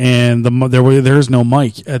 and there's no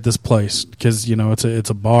mic at this place because it's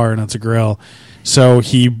a bar and it's a grill. So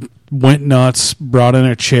he went nuts, brought in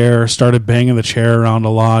a chair, started banging the chair around a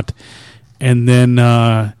lot, and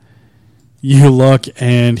then you look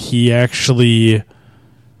and he actually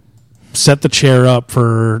set the chair up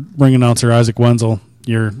for ring announcer Isaac Wenzel,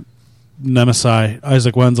 your nemesis,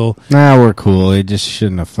 Isaac Wenzel. Nah, we're cool. He just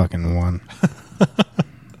shouldn't have fucking won.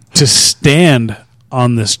 To stand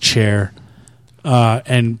on this chair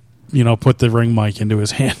and put the ring mic into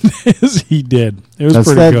his hand as he did. It was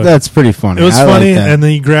pretty good. That's pretty funny. It was funny, like and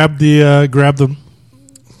then he grabbed the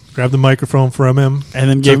microphone from him, and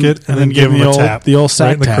then took it, and then gave him a tap, the old sack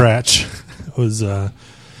right in the tap. crotch. It was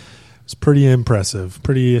pretty impressive,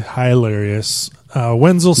 pretty hilarious.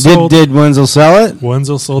 Wenzel sold. Did Wenzel sell it?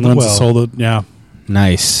 Wenzel sold it well. Sold it, yeah.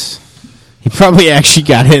 Nice. He probably actually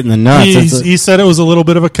got hit in the nuts. He said it was a little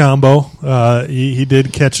bit of a combo. He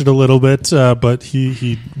did catch it a little bit, but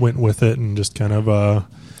he went with it and just kind of.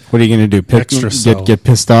 What are you going to do? Extra sell. Get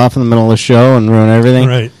pissed off in the middle of the show and ruin everything?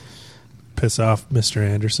 Right. Piss off Mr.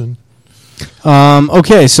 Anderson.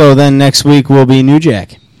 Okay, so then next week will be New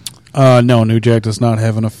Jack. No, New Jack does not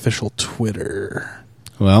have an official Twitter.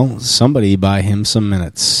 Well, somebody buy him some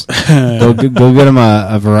minutes. go get him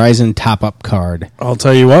a Verizon top-up card. I'll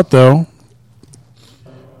tell you what, though.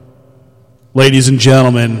 Ladies and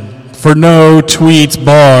gentlemen, for no tweets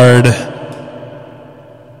barred,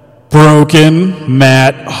 Broken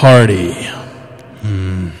Matt Hardy.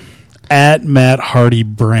 At Matt Hardy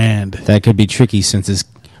Brand. That could be tricky since his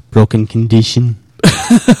broken condition.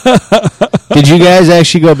 Did you guys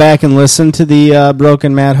actually go back and listen to the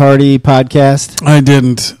Broken Matt Hardy podcast? I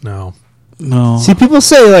didn't. No. See, people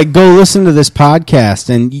say, like, go listen to this podcast.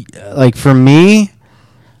 And, like, for me,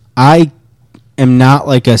 I am not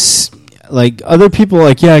like like, other people are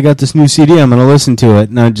like, yeah, I got this new CD, I'm going to listen to it.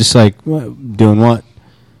 And I'm just like, what? Doing what?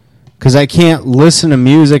 Because I can't listen to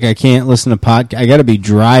music. I can't listen to podcast. I got to be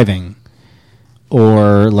driving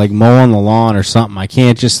or, like, mowing the lawn or something. I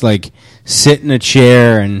can't just, like, sit in a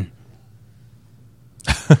chair and,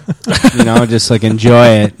 just, like,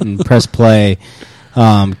 enjoy it and press play.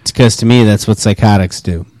 Because to me, that's what psychotics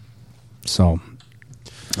do. So,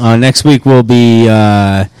 next week will be,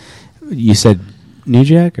 you said New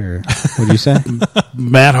Jack, or what did you say?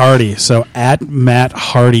 Matt Hardy. So, at Matt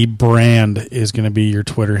Hardy Brand is going to be your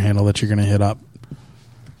Twitter handle that you're going to hit up.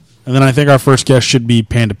 And then I think our first guest should be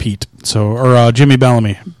Panda Pete. Or Jimmy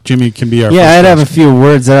Bellamy. Jimmy can be our first I'd guest. have a few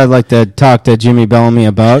words that I'd like to talk to Jimmy Bellamy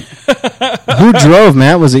about. Who drove,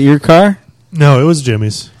 Matt? Was it your car? No, it was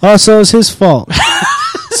Jimmy's. Oh, so it was his fault.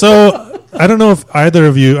 So, I don't know if either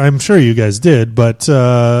of you, I'm sure you guys did, but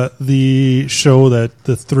the show that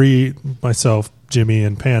the three, myself, Jimmy,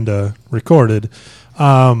 and Panda recorded,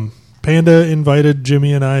 Panda invited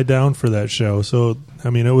Jimmy and I down for that show. So, I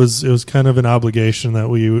mean, it was kind of an obligation that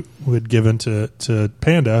we would given to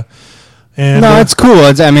Panda. And no, it's cool.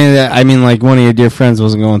 I mean, like, one of your dear friends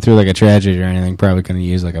wasn't going through like a tragedy or anything. Probably going to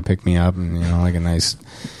use like a pick me up and like a nice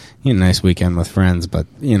weekend with friends. But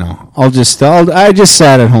I just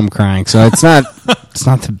sat at home crying, so it's not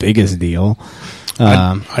the biggest deal.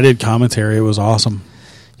 I did commentary. It was awesome.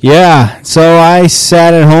 Yeah, so I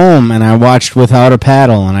sat at home and I watched Without a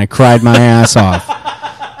Paddle and I cried my ass off.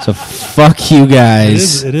 So fuck you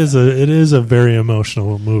guys. It is a very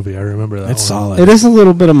emotional movie. I remember that. It's solid. It is a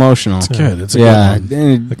little bit emotional. It's good. It's a good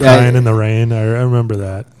one. The crying in the rain. I remember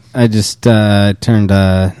that. I just turned.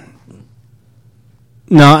 No,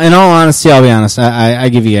 in all honesty, I'll be honest. I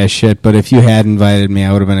give you guys shit, but if you had invited me,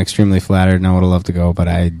 I would have been extremely flattered and I would have loved to go. But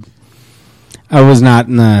I was not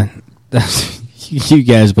in the. You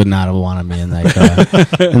guys would not have wanted me in that car.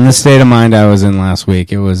 In the state of mind I was in last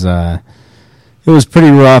week, it was pretty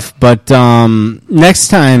rough. But next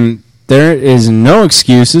time there is no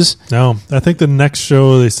excuses. No, I think the next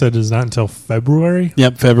show they said is not until February.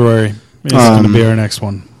 Yep, February is going to be our next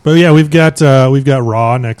one. But yeah, we've got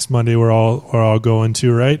Raw next Monday. We're all going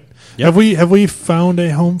to, right? Yep. Have we found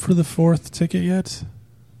a home for the fourth ticket yet?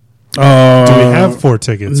 Do we have 4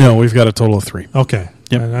 tickets? No, we've got a total of 3. Okay.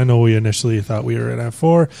 Yep. I know we initially thought we were at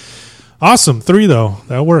 4. Awesome. 3 though.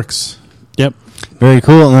 That works. Yep. Very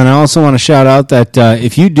cool. And then I also want to shout out that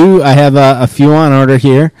if you do, I have a few on order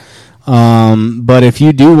here. But if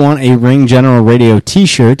you do want a Ring General Radio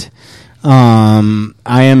T-shirt, I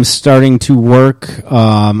am starting to work.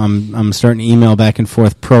 I'm starting to email back and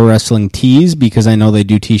forth Pro Wrestling Tees because I know they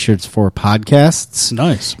do T-shirts for podcasts.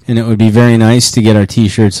 Nice. And it would be very nice to get our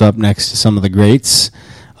T-shirts up next to some of the greats.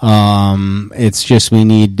 It's just we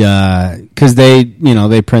need because they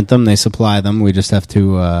print them, they supply them. We just have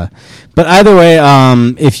to. But either way,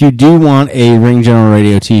 if you do want a Ring General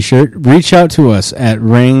Radio T-shirt, reach out to us at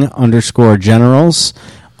ring_generals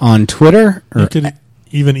on Twitter. You could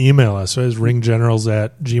even email us. Right? It's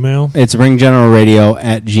ringgenerals@gmail. It's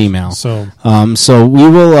ringgeneralradio@gmail. So we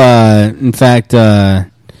will. In fact, I'll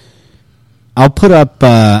put up.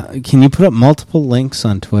 Can you put up multiple links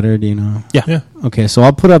on Twitter? Do you know? Yeah. Okay, so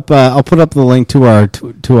I'll put up the link to our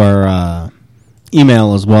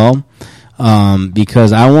email as well,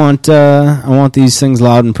 because I want these things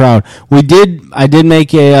loud and proud. We did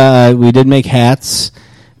make hats,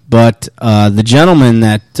 but the gentleman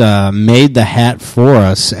that made the hat for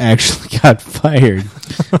us actually got fired.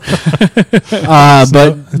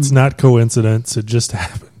 But it's not coincidence. It just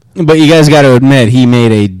happened. But you guys got to admit, he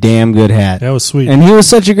made a damn good hat. That was sweet. And he was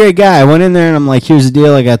such a great guy. I went in there and I'm like, here's the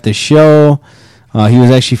deal. I got this show. He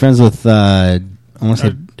was actually friends with, I want to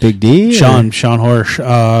say Big D? Sean Horsch.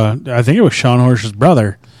 I think it was Sean Horsch's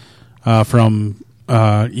brother from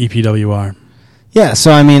EPWR. Yeah,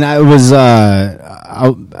 so I mean,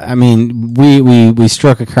 we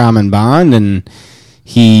struck a common bond, and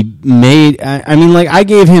he made. I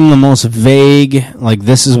gave him the most vague, like,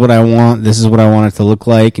 this is what I want it to look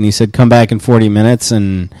like, and he said, come back in 40 minutes,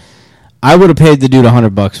 and I would have paid the dude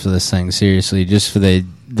 $100 for this thing, seriously, just for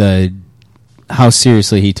the how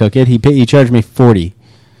seriously he took it. He charged me $40,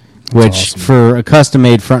 which awesome. for a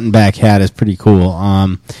custom-made front and back hat is pretty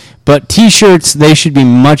cool. But T-shirts, they should be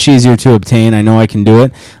much easier to obtain. I know I can do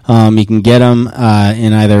it. You can get them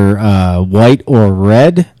in either white or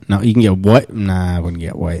red. No, you can get white. Nah, I wouldn't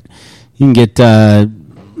get white. You can get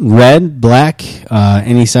red, black,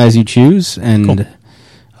 any size you choose, and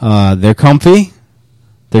they're comfy,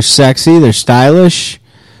 they're sexy, they're stylish,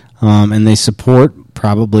 and they support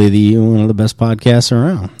probably one of the best podcasts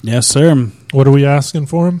around. Yes, sir. What are we asking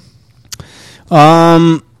for him?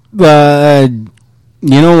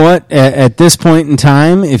 You know what? At this point in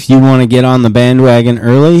time, if you want to get on the bandwagon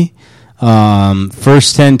early,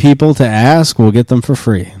 first 10 people to ask, we'll get them for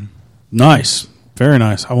free. Nice. Very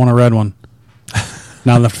nice. I want a red one.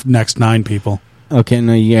 Now the next 9 people. Okay,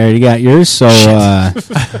 no, you already got yours. So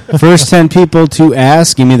first 10 people to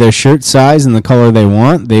ask, give me their shirt size and the color they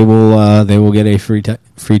want. They will get a free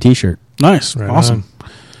T-shirt. Nice. Right awesome. You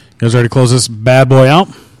guys ready to close this bad boy out?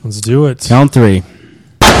 Let's do it. Count 3.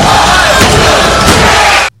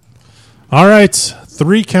 All right,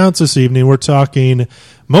 3 counts this evening. We're talking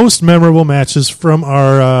most memorable matches from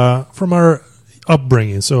our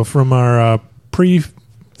upbringing. So from our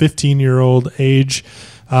pre-15-year-old age.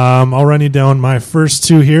 I'll run you down my first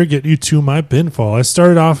 2 here, get you to my pinfall. I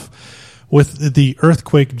started off with the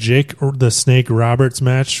Earthquake Jake the Snake Roberts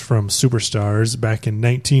match from Superstars back in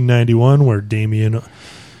 1991, where Damien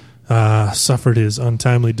suffered his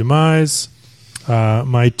untimely demise.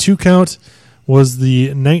 My 2 count was the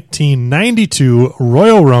 1992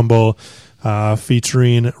 Royal Rumble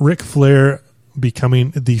featuring Ric Flair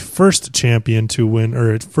becoming the first champion to win,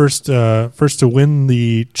 or first to win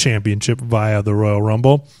the championship via the Royal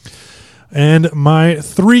Rumble. And my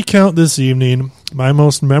 3 count this evening, my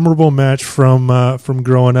most memorable match from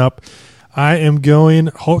growing up, I am going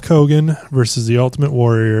Hulk Hogan versus the Ultimate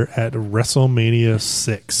Warrior at WrestleMania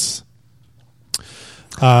 6.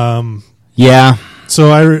 Yeah. So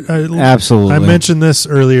I absolutely. I mentioned this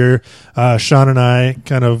earlier. Sean and I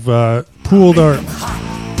kind of pooled.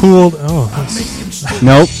 Oh,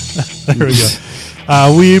 nope. There we go.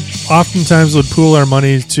 We oftentimes would pool our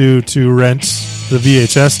money to rent the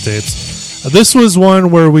VHS tapes. This was one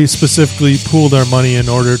where we specifically pooled our money in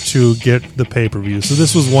order to get the pay-per-view. So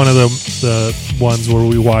this was one of the ones where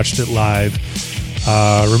we watched it live.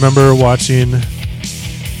 Remember watching...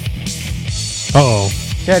 Uh-oh.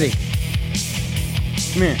 Teddy.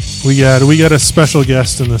 Come here. We got a special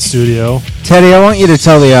guest in the studio. Teddy, I want you to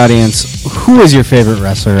tell the audience, who is your favorite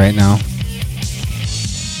wrestler right now?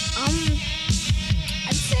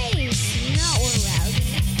 I'd say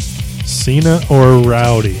Cena or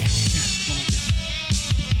Rowdy.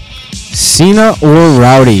 Cena or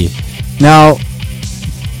Rowdy. Now,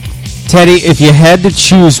 Teddy, if you had to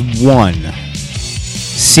choose one,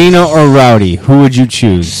 Cena or Rowdy, who would you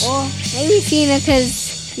choose? Well, maybe Cena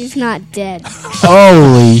because he's not dead.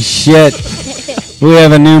 Holy shit. We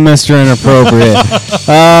have a new Mr. Inappropriate.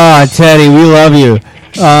 Teddy, we love you.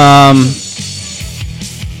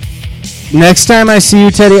 Next time I see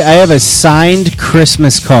you, Teddy, I have a signed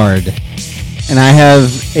Christmas card. And I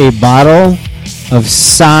have a bottle of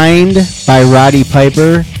signed by Roddy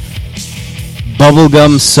Piper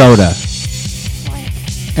bubblegum soda.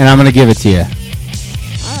 And I'm going to give it to you.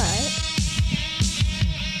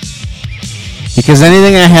 Because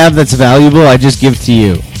anything I have that's valuable, I just give to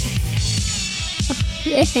you.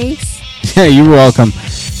 Thanks. Yeah, you're welcome.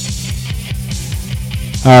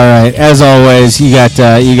 All right, as always, you got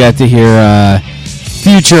to hear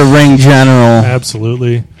future ring general,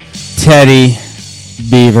 absolutely, Teddy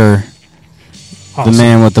Beaver, awesome. The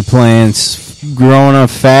man with the plans, growing up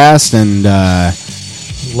fast and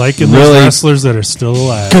liking really, those wrestlers that are still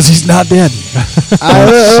alive because he's not dead.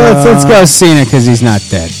 Let's go Cena because he's not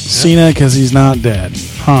dead. Cena because he's not dead.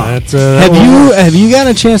 Huh? Have you got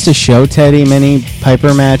a chance to show Teddy many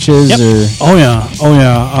Piper matches? Yep. Or? Oh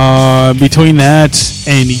yeah. Between that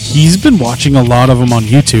and he's been watching a lot of them on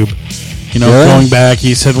YouTube. You know, really? Going back,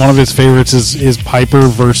 he said one of his favorites is Piper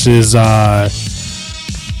versus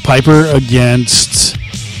Piper against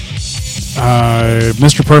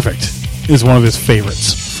Mr. Perfect is one of his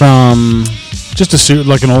favorites. From just a suit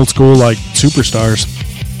like an old school like Superstars.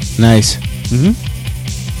 Nice. Mm-hmm.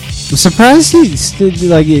 I'm surprised he's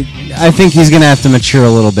like. I think he's going to have to mature a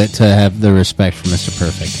little bit to have the respect for Mr.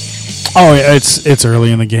 Perfect. Oh yeah, it's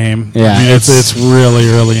early in the game. Yeah, I mean, it's really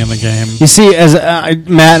early in the game. You see, as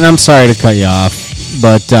Matt, and I'm sorry to cut you off,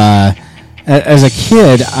 but as a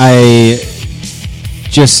kid, I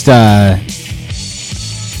just I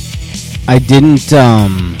didn't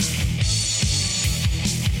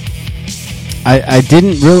I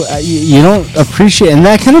didn't really. You don't appreciate, and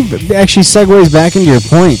that kind of actually segues back into your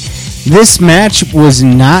point. This match was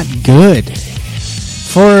not good.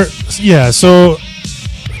 So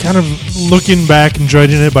kind of looking back and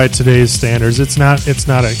judging it by today's standards, it's not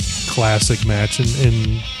a classic match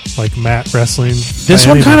in like mat wrestling. This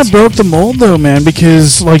one kind of broke the mold though, man,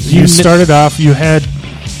 because like you started off, you had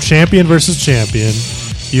champion versus champion.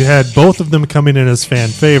 You had both of them coming in as fan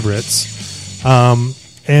favorites.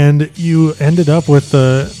 And you ended up with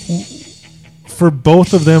for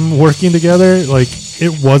both of them working together, like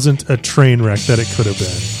it wasn't a train wreck that it could have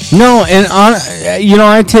been. No, and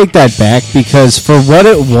I take that back because for what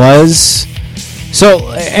it was.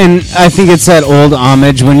 So, and I think it's that old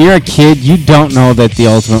homage. When you're a kid, you don't know that the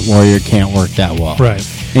Ultimate Warrior can't work that well, right?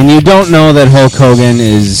 And you don't know that Hulk Hogan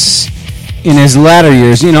is in his latter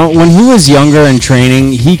years. You know, when he was younger and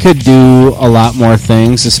training, he could do a lot more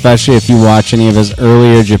things, especially if you watch any of his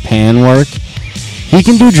earlier Japan work. He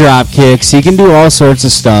can do drop kicks, he can do all sorts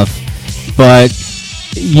of stuff, but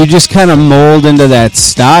you just kind of mold into that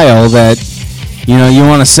style that, you know, you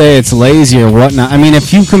want to say it's lazy or whatnot. I mean,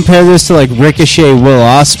 if you compare this to like Ricochet, Will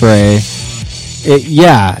Ospreay,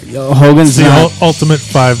 Hogan's the ultimate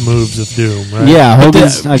 5 moves of doom, right? Yeah,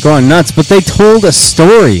 Hogan's not going nuts, but they told a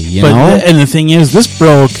story, you know? And the thing is, this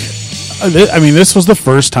broke. I mean, this was the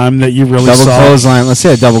first time that you really saw... Double clothesline. Let's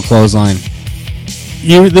say a double clothesline.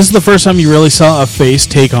 This is the first time you really saw a face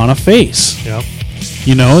take on a face. Yep.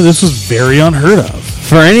 You know, this was very unheard of.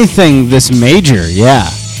 For anything this major, yeah.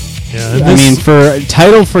 Yeah, I mean, for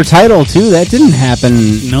title too, that didn't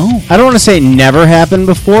happen. No, I don't want to say it never happened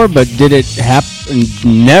before, but did it happen?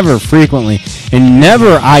 Never frequently, and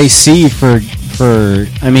never IC for.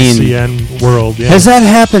 I mean, CN World. Yeah. Has that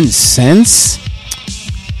happened since?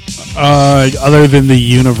 Other than the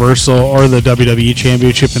Universal or the WWE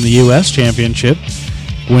Championship and the US Championship,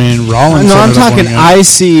 when Rollins. No, I'm talking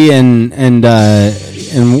IC and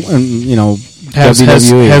you know,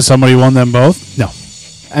 WWE. Has somebody won them both? No.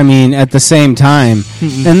 I mean, at the same time.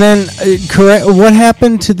 Mm-mm. And then, correct. What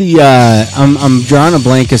happened to the? I'm drawing a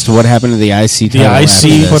blank as to what happened to the IC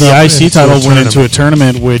title. The IC title went into a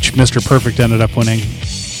tournament, which Mr. Perfect ended up winning,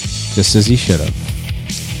 just as he should have.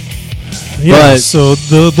 Yeah. So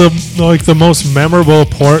the most memorable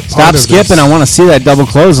part. Stop skipping! I want to see that double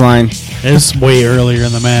clothesline. It's way earlier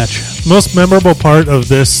in the match. Most memorable part of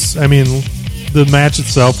this. I mean, the match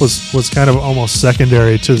itself was kind of almost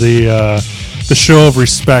secondary to the show of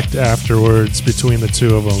respect afterwards between the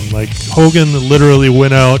two of them. Like, Hogan literally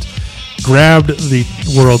went out, grabbed the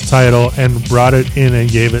world title, and brought it in and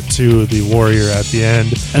gave it to the Warrior at the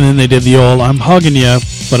end. And then they did the old, I'm hugging you,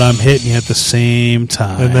 but I'm hitting you at the same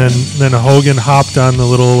time. And then Hogan hopped on the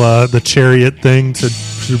little the chariot thing to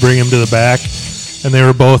bring him to the back, and they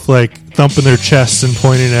were both like thumping their chests and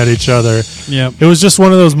pointing at each other. Yeah, it was just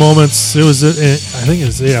one of those moments. It was,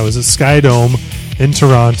 it was a Sky Dome in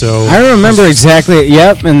Toronto. I remember exactly.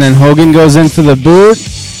 Yep, and then Hogan goes in for the boot,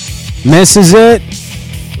 misses it,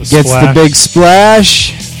 gets the big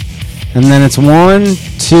splash, and then it's 1,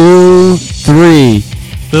 2, 3.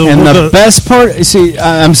 The best part. See,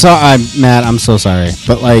 I'm sorry, Matt. I'm so sorry,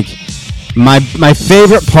 but like my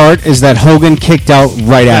favorite part is that Hogan kicked out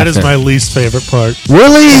right after. That is my least favorite part.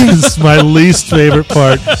 Really? It's my least favorite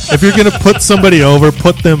part. If you're gonna put somebody over,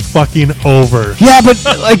 put them fucking over. Yeah, but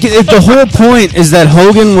like the whole point is that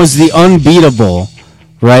Hogan was the unbeatable,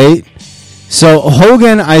 right? So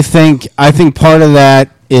Hogan, I think part of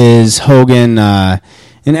that is Hogan, and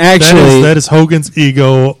actually that is Hogan's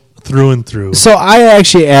ego through and through. So I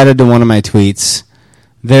actually added to one of my tweets.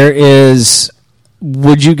 There is.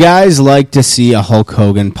 Would you guys like to see a Hulk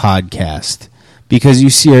Hogan podcast? Because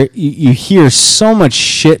you hear so much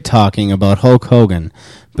shit talking about Hulk Hogan,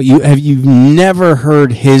 but you've never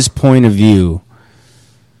heard his point of view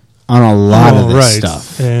on a lot of this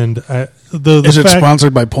stuff. And is it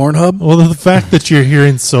sponsored by Pornhub? Well, the fact that you're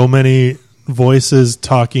hearing so many voices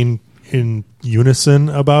talking in unison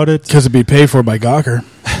about it, because it'd be paid for by Gawker.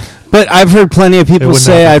 But I've heard plenty of people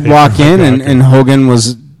say I'd walk in and Hogan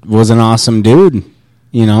was an awesome dude,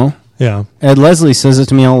 you know? Yeah. Ed Leslie says it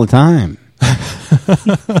to me all the time.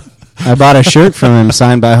 I bought a shirt from him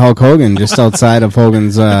signed by Hulk Hogan just outside of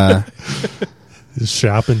Hogan's his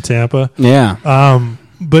shop in Tampa. Yeah.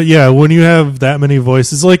 But yeah, when you have that many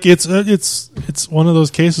voices, like it's one of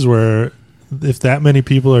those cases where if that many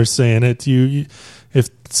people are saying it, if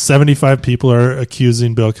 75 people are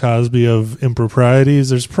accusing Bill Cosby of improprieties,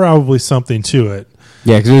 there's probably something to it.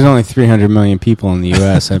 Yeah, because there's only 300 million people in the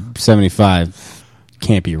U.S. 75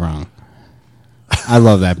 can't be wrong. I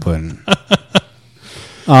love that pudding.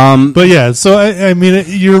 But yeah, so I mean,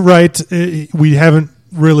 you're right. We haven't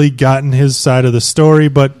really gotten his side of the story,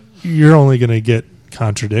 but you're only going to get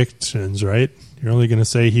contradictions, right? You're only going to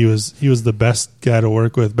say he was the best guy to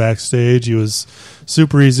work with backstage. He was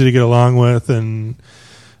super easy to get along with, and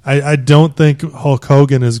I don't think Hulk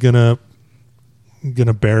Hogan is gonna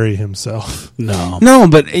bury himself. No,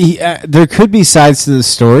 but there could be sides to the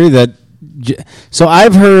story that. So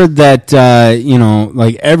I've heard that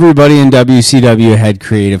like everybody in WCW had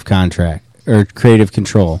creative contract or creative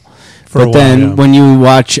control. But then when you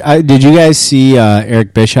watch, did you guys see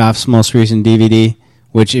Eric Bischoff's most recent DVD?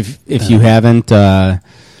 Which, if you haven't, I'll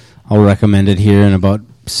recommend it here in about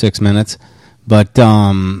 6 minutes. But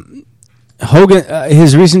Hogan,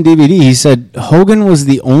 his recent DVD, he said Hogan was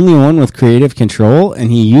the only one with creative control,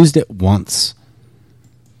 and he used it once.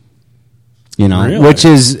 Really? Which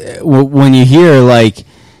is when you hear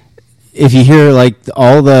if you hear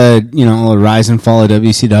all the the rise and fall of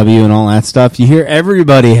WCW and all that stuff, you hear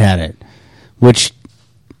everybody had it, which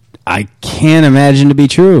I can't imagine to be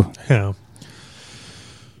true.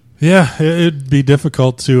 Yeah, it'd be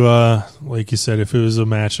difficult to, like you said, if it was a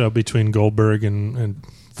matchup between Goldberg and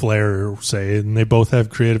Flair, say, and they both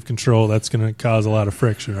have creative control, that's going to cause a lot of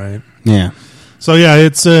friction, right? Yeah. So yeah,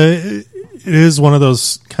 it is one of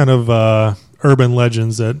those kind of urban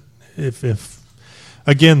legends that if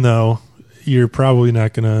again though, you're probably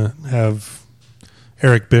not going to have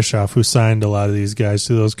Eric Bischoff, who signed a lot of these guys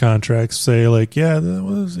to those contracts, say I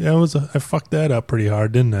fucked that up pretty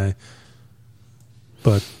hard, didn't I?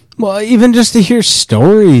 But well, even just to hear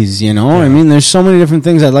stories, I mean, there's so many different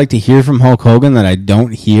things I'd like to hear from Hulk Hogan that I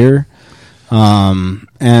don't hear,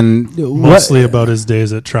 and mostly about his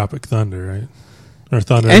days at Tropic Thunder, right? Or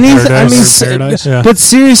Thunder in Paradise. But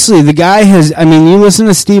seriously, the guy has. I mean, you listen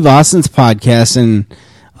to Steve Austin's podcast, and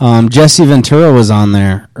Jesse Ventura was on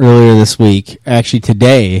there earlier this week, actually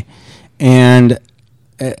today, and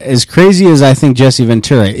as crazy as I think Jesse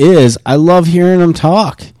Ventura is, I love hearing him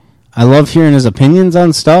talk. I love hearing his opinions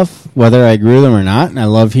on stuff, whether I agree with them or not, and I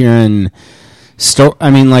love hearing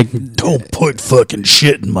don't put fucking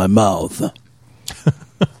shit in my mouth.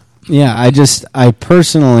 Yeah, I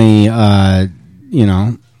personally, I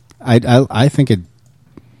think it'd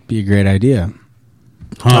be a great idea.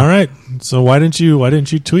 All right, so why didn't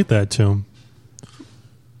you tweet that to him?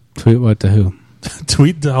 Tweet what to who?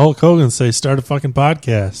 Tweet to Hulk Hogan and say start a fucking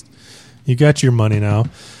podcast. You got your money now.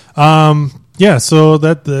 Yeah, so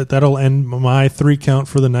that'll end my 3 count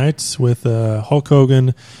for the night with Hulk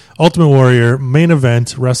Hogan, Ultimate Warrior, main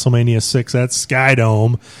event, WrestleMania 6 at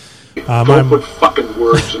Skydome. Don't put fucking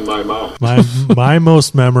words in my mouth. My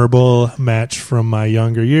most memorable match from my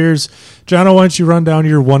younger years. Jono, why don't you run down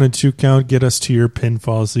your 1 and 2 count, get us to your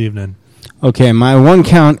pinfall this evening. Okay, my 1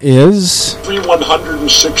 count is... Every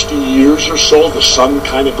 160 years or so, the sun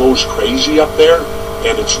kind of goes crazy up there,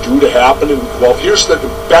 and it's due to happen. And well, here's the...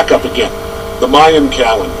 Back up again. The Mayan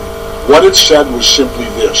calendar. What it said was simply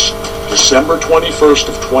this. December 21st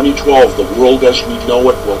of 2012, the world as we know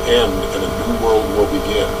it will end, and a new world will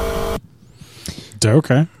begin.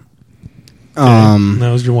 Okay.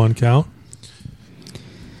 That was your 1 count.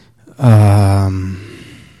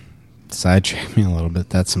 Sidetrack me a little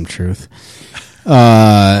bit. That's some truth.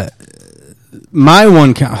 My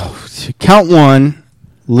 1 count. Count 1,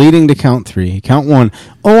 leading to count 3. Count 1.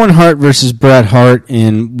 Owen Hart versus Bret Hart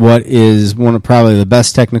in what is one of probably the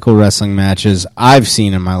best technical wrestling matches I've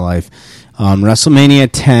seen in my life. WrestleMania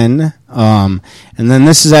 10. And then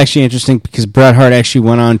this is actually interesting because Bret Hart actually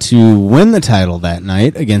went on to win the title that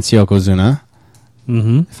night against Yokozuna.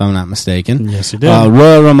 If I'm not mistaken. Yes, he did.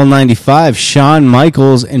 Royal Rumble 95, Shawn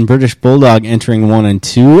Michaels and British Bulldog entering 1 and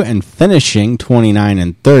 2 and finishing 29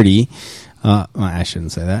 and 30. Well, I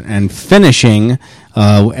shouldn't say that. And finishing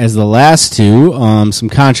as the last 2, some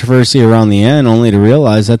controversy around the end, only to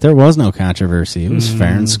realize that there was no controversy. It was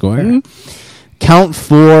fair and square. Count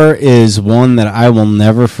 4 is one that I will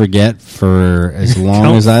never forget for as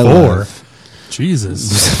long as I live.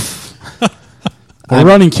 Jesus. We're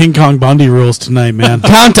running King Kong Bundy rules tonight, man.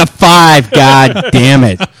 Count to 5, god damn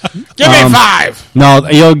it. Give me 5. No,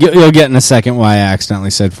 you'll get in a second why I accidentally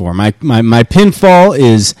said 4. My pinfall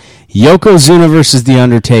is Yokozuna versus The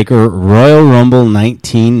Undertaker, Royal Rumble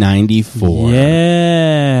 1994.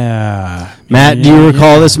 Yeah. Matt, do you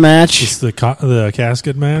recall this match? It's the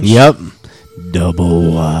casket match? Yep.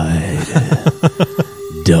 Double wide.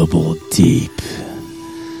 Double deep.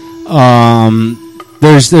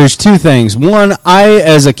 There's 2 things. One, I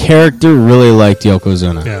as a character really liked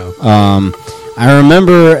Yokozuna. Yeah. I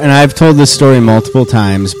remember, and I've told this story multiple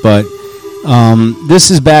times, but this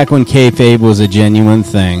is back when kayfabe was a genuine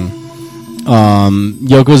thing.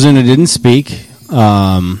 Yokozuna didn't speak.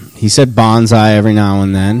 He said bonsai every now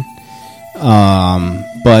and then.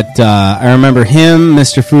 But I remember him,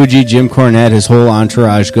 Mr. Fuji, Jim Cornette, his whole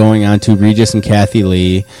entourage going on to Regis and Kathy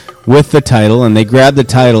Lee with the title, and they grabbed the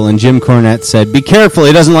title, and Jim Cornette said, "Be careful,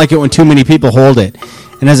 he doesn't like it when too many people hold it."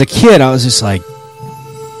 And as a kid, I was just like,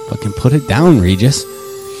 fucking put it down, Regis.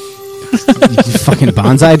 You fucking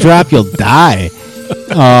bonsai drop, you'll die.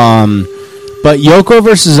 But Yoko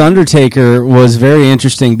versus Undertaker was very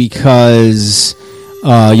interesting because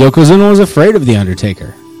Yokozuna was afraid of the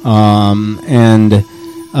Undertaker. Man,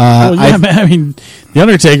 I mean, the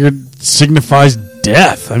Undertaker signifies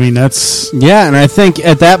death. I mean, that's... Yeah, and I think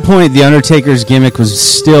at that point, the Undertaker's gimmick was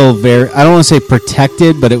still very... I don't want to say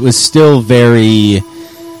protected, but it was still very...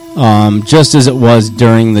 just as it was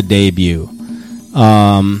during the debut.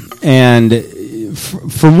 And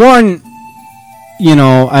for one, you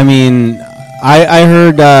know, I mean, I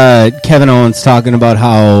heard Kevin Owens talking about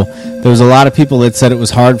how there was a lot of people that said it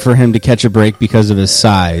was hard for him to catch a break because of his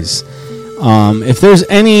size. If there's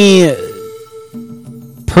any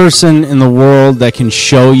person in the world that can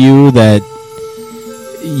show you that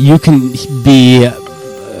you can be,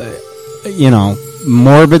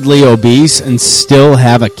 morbidly obese and still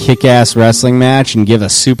have a kick-ass wrestling match and give a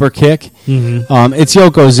super kick, it's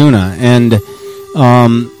Yokozuna. And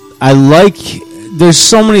there's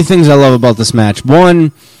so many things I love about this match.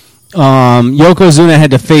 One, Yokozuna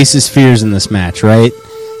had to face his fears in this match, right?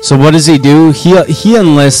 So what does he do? He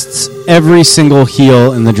enlists every single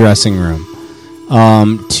heel in the dressing room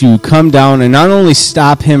to come down and not only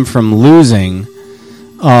stop him from losing,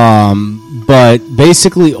 but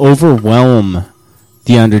basically overwhelm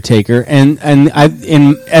the Undertaker. And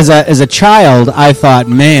as a child, I thought,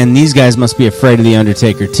 man, these guys must be afraid of the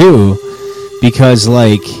Undertaker too, because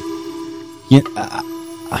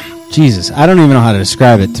Jesus, I don't even know how to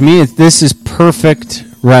describe it. To me, this is perfect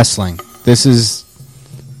wrestling. This is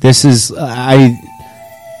It's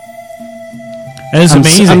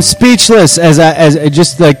amazing. I'm speechless as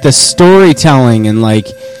just like the storytelling and like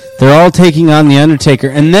they're all taking on the Undertaker,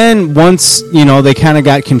 and then once they kind of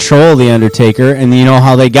got control of the Undertaker, and you know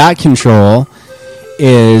how they got control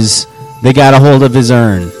is they got a hold of his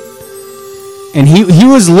urn, and he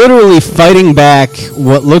was literally fighting back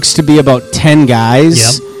what looks to be about 10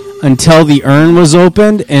 guys until the urn was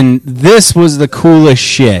opened, and this was the coolest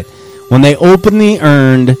shit. When they opened the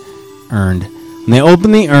urn,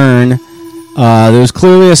 there was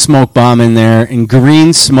clearly a smoke bomb in there, and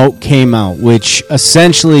green smoke came out, which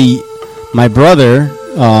essentially my brother,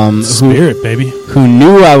 who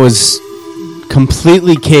knew I was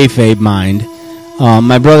completely kayfabe mind,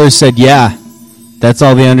 my brother said, "Yeah, that's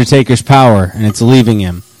all the Undertaker's power, and it's leaving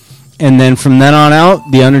him." And then from then on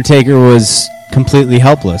out, the Undertaker was completely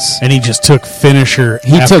helpless, and he just took finisher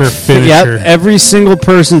after finisher. Every single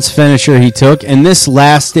person's finisher he took, and this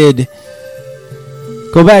lasted.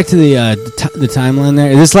 Go back to the timeline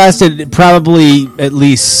there. This lasted probably at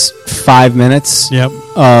least 5 minutes. Yep.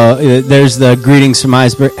 There's the greetings from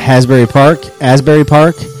Asbury Park.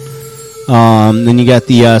 Then you got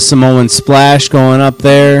the Samoan splash going up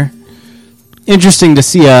there. Interesting to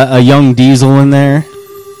see a young Diesel in there.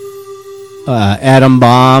 Adam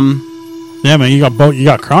Bomb. Yeah, man, you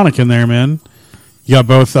got Chronic in there, man. You got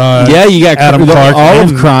both. You got Adam Clark, all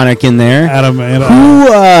of Chronic in there. Adam and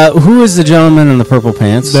who is the gentleman in the purple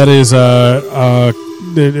pants? That is it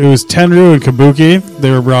was Tenryu and Kabuki.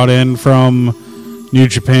 They were brought in from New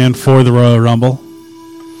Japan for the Royal Rumble.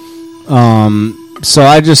 So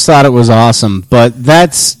I just thought it was awesome. But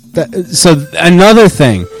so another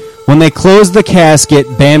thing. When they close the casket,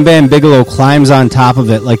 Bam Bam Bigelow climbs on top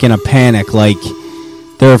of it like in a panic, like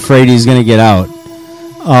they're afraid he's going to get out.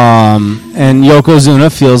 And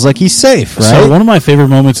Yokozuna feels like he's safe, right? So one of my favorite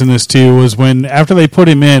moments in this too was when after they put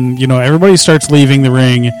him in, everybody starts leaving the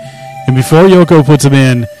ring, and before Yoko puts him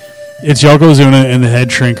in, it's Yokozuna and the Head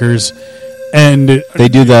Shrinkers, and they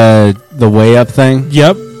do the way up thing.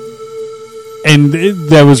 Yep. And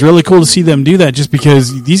that was really cool to see them do that, just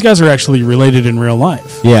because these guys are actually related in real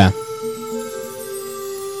life. Yeah.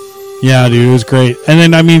 Yeah, dude, it was great. And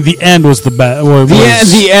then, I mean, the end was the best.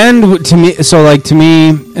 The end, to me,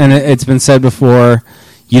 and it's been said before,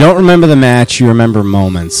 you don't remember the match, you remember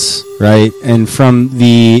moments, right? And from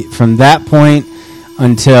that point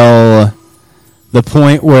until the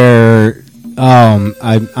point where,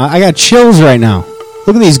 I got chills right now.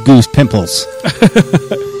 Look at these goose pimples.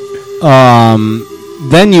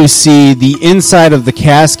 Then you see the inside of the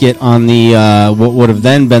casket on the what would have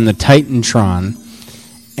then been the Titantron.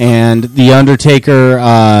 And the Undertaker,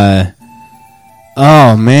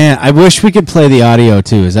 oh man, I wish we could play the audio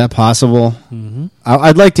too. Is that possible? Mm-hmm.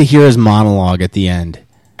 I'd like to hear his monologue at the end.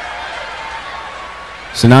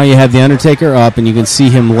 So now you have The Undertaker up, and you can see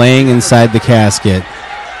him laying inside the casket.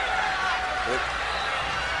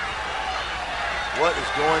 What is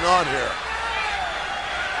going on here?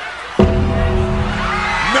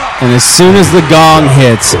 And as soon as the gong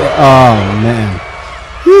hits, oh, man.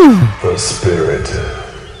 The spirit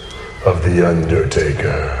of The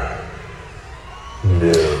Undertaker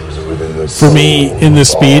lives within the For me, in the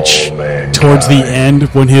speech, towards the end,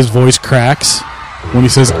 when his voice cracks, when he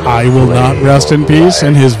says, "I will not rest in peace,"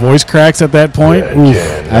 and his voice cracks at that point, oof.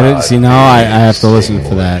 I didn't see. Now I have to listen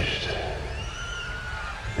for that.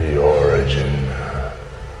 The origin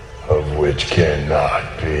of which cannot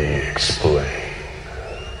be explained.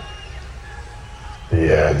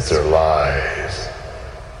 The answer lies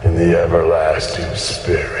in the everlasting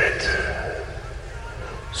spirit.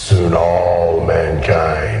 Soon all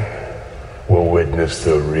mankind will witness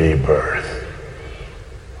the rebirth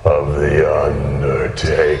of The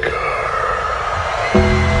Undertaker.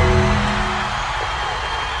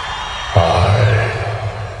 I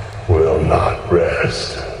will not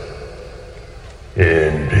rest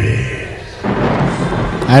in peace.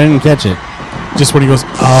 I didn't catch it. Just when he goes,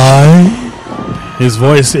 his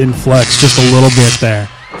voice inflects just a little bit there.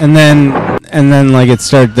 And then like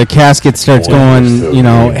the casket starts going,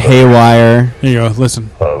 haywire. Here you go, listen.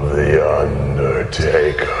 Of The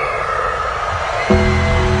Undertaker.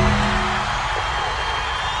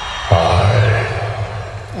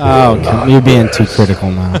 Oh, you're being too critical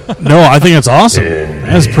now. No, I think it's awesome.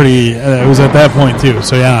 That's pretty. It was at that point too,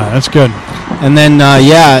 so yeah, that's good. And then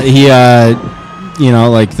he,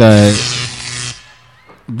 like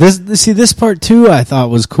this part too, I thought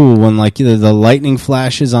was cool when like the lightning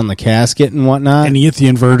flashes on the casket and whatnot, and you get the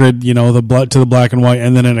inverted, the blood to the black and white,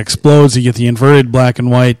 and then it explodes. You get the inverted black and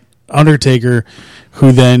white Undertaker,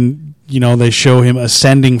 who then. They show him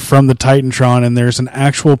ascending from the Titantron, and there's an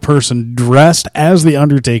actual person dressed as the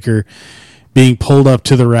Undertaker being pulled up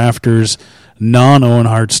to the rafters, non-Owen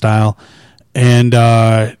Hart style. And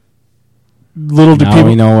little do people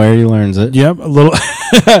we know where he learns it. Yep, little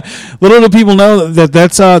do people know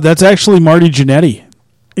that's actually Marty Jannetty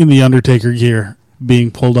in the Undertaker gear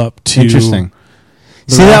being pulled up to. Interesting.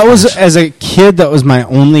 See, that was as a kid. That was my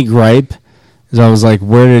only gripe. Is I was like,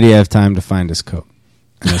 where did he have time to find his coat?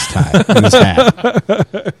 In his tie, in his hat,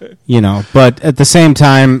 But at the same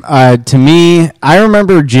time, to me, I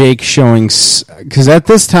remember Jake showing because at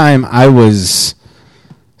this time I was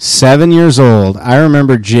 7 years old. I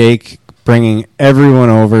remember Jake bringing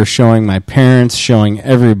everyone over, showing my parents, showing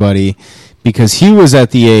everybody, because he was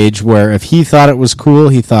at the age where if he thought it was cool,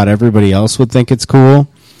 he thought everybody else would think it's cool.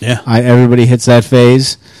 Yeah, everybody hits that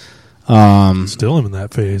phase. Still am in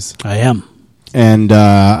that phase. I am, and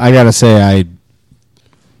I gotta say,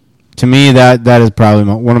 to me, that is probably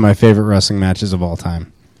one of my favorite wrestling matches of all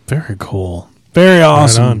time. Very cool. Very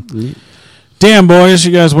awesome. Right. Damn, boys,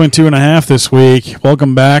 you guys went 2.5 this week.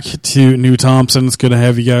 Welcome back to New Thompson. It's good to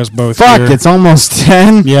have you guys both here. It's almost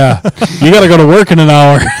 10. Yeah. You got to go to work in an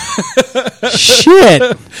hour.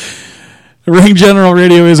 Shit. Ring General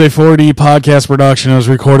Radio is a 4D podcast production. It was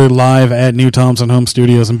recorded live at New Thompson Home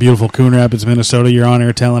Studios in beautiful Coon Rapids, Minnesota. Your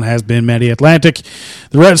on-air talent has been Matty Atlantic,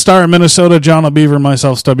 the Red Star in Minnesota, John O'Beaver,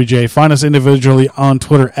 myself, Stubby J. Find us individually on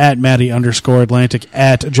Twitter at Matty_Atlantic,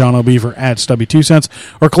 at John O'Beaver, at Stubby2cents,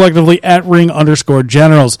 or collectively at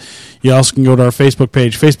Ring_Generals. You also can go to our Facebook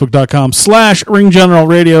page, facebook.com/Ring General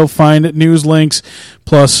Radio. Find news links,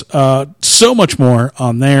 plus so much more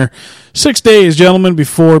on there. 6 days, gentlemen,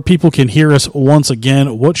 before people can hear us once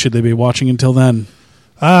again. What should they be watching until then?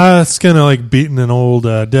 It's kind of like beating an old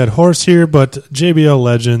dead horse here, but JBL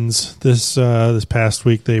Legends, this past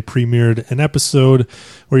week, they premiered an episode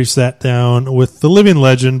where he sat down with the living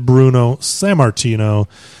legend, Bruno Sammartino.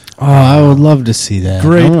 Oh, I would love to see that.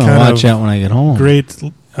 Great, I'm gonna watch that when I get home. Great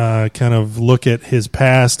kind of look at his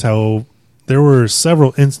past, how there were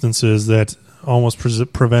several instances that almost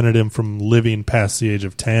prevented him from living past the age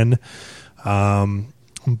of 10.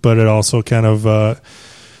 But it also kind of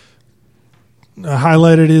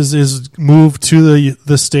highlighted his move to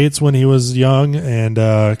the States when he was young, and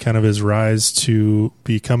kind of his rise to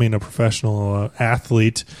becoming a professional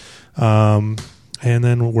athlete, and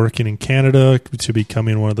then working in Canada to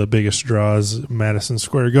becoming one of the biggest draws Madison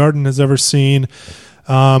Square Garden has ever seen.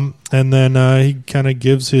 And then he kind of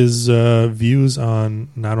gives his views on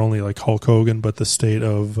not only like Hulk Hogan, but the state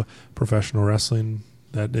of professional wrestling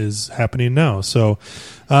that is happening now. So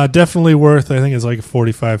definitely worth, I think it's like a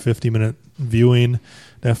 45-50 minute viewing.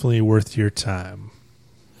 Definitely worth your time.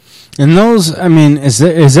 And those, I mean, is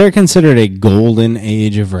there considered a golden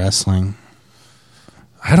age of wrestling?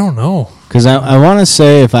 I don't know. Because I want to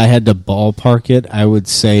say, if I had to ballpark it, I would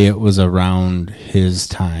say it was around his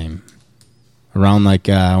time. Around, like,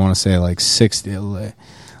 I want to say, like, 60,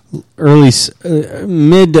 early,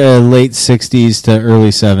 mid to late 60s to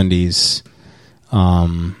early 70s.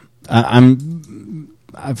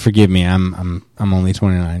 Forgive me, I'm only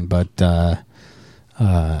 29, but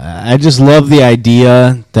I just love the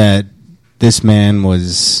idea that this man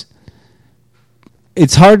was.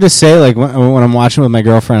 It's hard to say, like, when I'm watching with my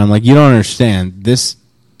girlfriend, I'm like, you don't understand. This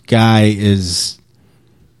guy is,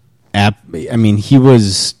 I mean, he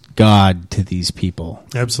was God to these people.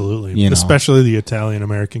 Absolutely. You know? Especially the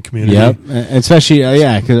Italian-American community. Yep. Especially,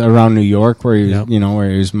 'cause around New York where he, where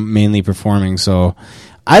he was mainly performing. So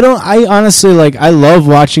I honestly, like, I love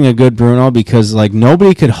watching a good Bruno because, like,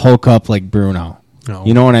 nobody could hulk up like Bruno. No.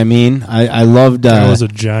 You know what I mean? I loved. He was a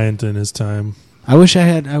giant in his time. I wish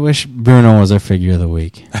Bruno was our figure of the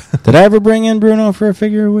week. Did I ever bring in Bruno for a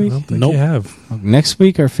figure of the week? I don't think you have. Next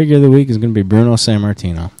week, our figure of the week is going to be Bruno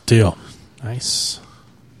Sammartino. Deal. Nice.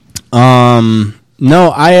 No,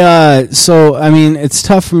 so, I mean, it's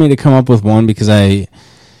tough for me to come up with one because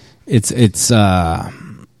it's bitch.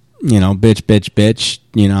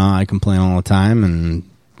 You know, I complain all the time and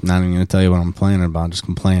not even going to tell you what I'm complaining about, just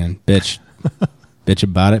complaining. Bitch. Bitch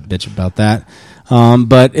about it, bitch about that.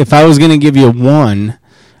 But if I was going to give you one,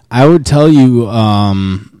 I would tell you,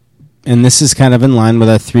 and this is kind of in line with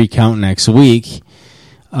our 3 count next week,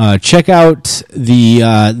 check out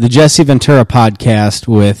the Jesse Ventura podcast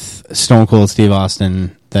with Stone Cold Steve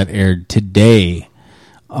Austin that aired today,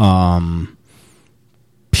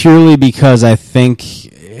 purely because I think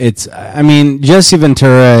Jesse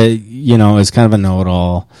Ventura, is kind of a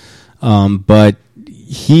know-it-all, but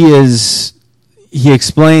he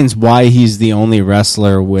explains why he's the only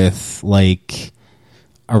wrestler with, like,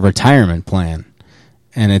 a retirement plan.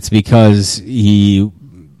 And it's because he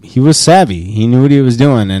was savvy. He knew what he was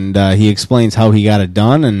doing, and he explains how he got it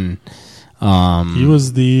done. And he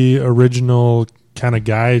was the original kind of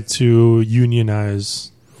guy to unionize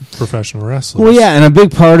professional wrestlers. Well, yeah, and a big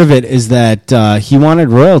part of it is that he wanted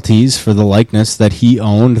royalties for the likeness that he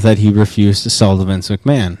owned that he refused to sell to Vince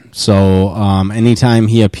McMahon. So anytime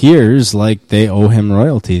he appears, like, they owe him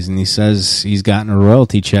royalties, and he says he's gotten a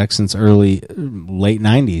royalty check since late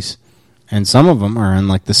 90s, and some of them are in,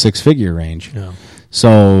 like, the 6-figure range. Yeah.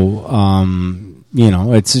 So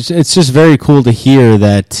it's just very cool to hear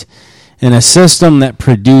that in a system that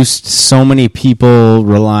produced so many people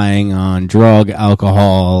relying on drug,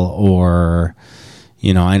 alcohol, or,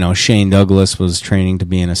 I know Shane Douglas was training to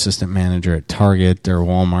be an assistant manager at Target or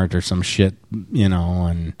Walmart or some shit,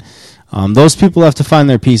 and those people have to find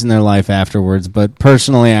their peace in their life afterwards. But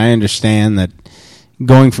personally, I understand that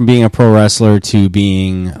going from being a pro wrestler to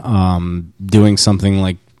being doing something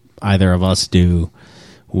like either of us do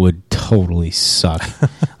would totally suck.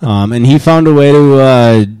 And he found a way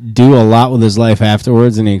to do a lot with his life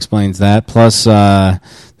afterwards, and he explains that. Plus,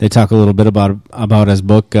 they talk a little bit about his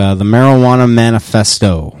book, The Marijuana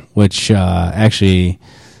Manifesto, which actually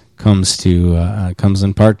comes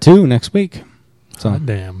in part 2 next week. So,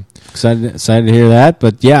 damn. Excited to hear that.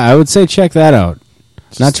 But yeah, I would say check that out.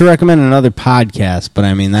 Not to recommend another podcast, but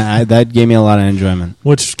I mean that gave me a lot of enjoyment.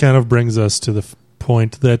 Which kind of brings us to the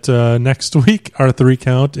point that next week our 3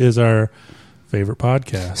 count is our favorite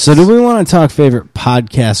podcast. So do we want to talk favorite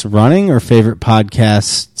podcast running or favorite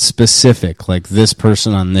podcast specific, like this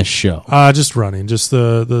person on this show? Just running, just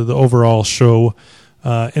the overall show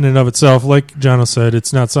in and of itself. Like Jono said,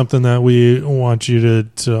 it's not something that we want you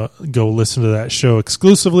to go listen to that show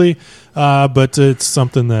exclusively, but it's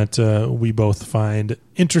something that we both find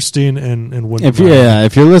interesting and wouldn't mind.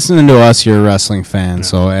 If you're listening to us, you're a wrestling fan,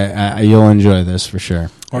 so you'll enjoy this for sure.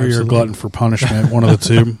 Or you're a glutton for punishment, one of the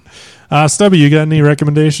two. Stubby, you got any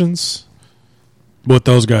recommendations? What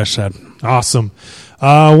those guys said. Awesome.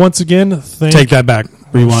 Once again, take that back.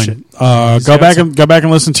 Rewind. Go back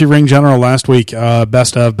and listen to Ring General last week.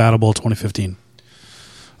 Best of Battle Bowl 2015.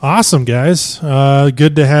 Awesome, guys.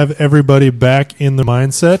 Good to have everybody back in the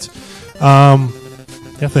mindset.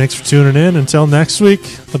 Thanks for tuning in. Until next week,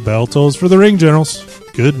 the bell tolls for the Ring Generals.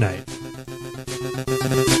 Good night.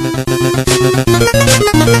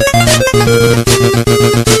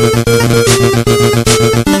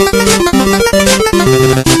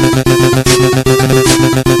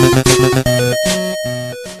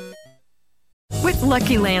 With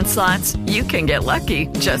Lucky Land Slots, you can get lucky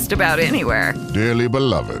just about anywhere. Dearly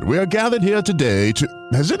beloved, we are gathered here today to...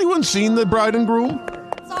 Has anyone seen the bride and groom?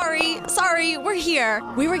 Sorry, we're here.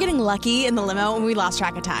 We were getting lucky in the limo and we lost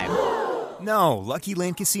track of time. No, Lucky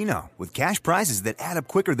Land Casino, with cash prizes that add up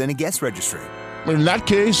quicker than a guest registry. In that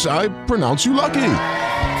case, I pronounce you lucky.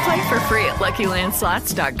 Play for free at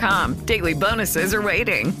LuckyLandSlots.com. Daily bonuses are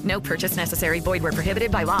waiting. No purchase necessary. Void where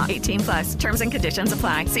prohibited by law. 18+. Terms and conditions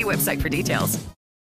apply. See website for details.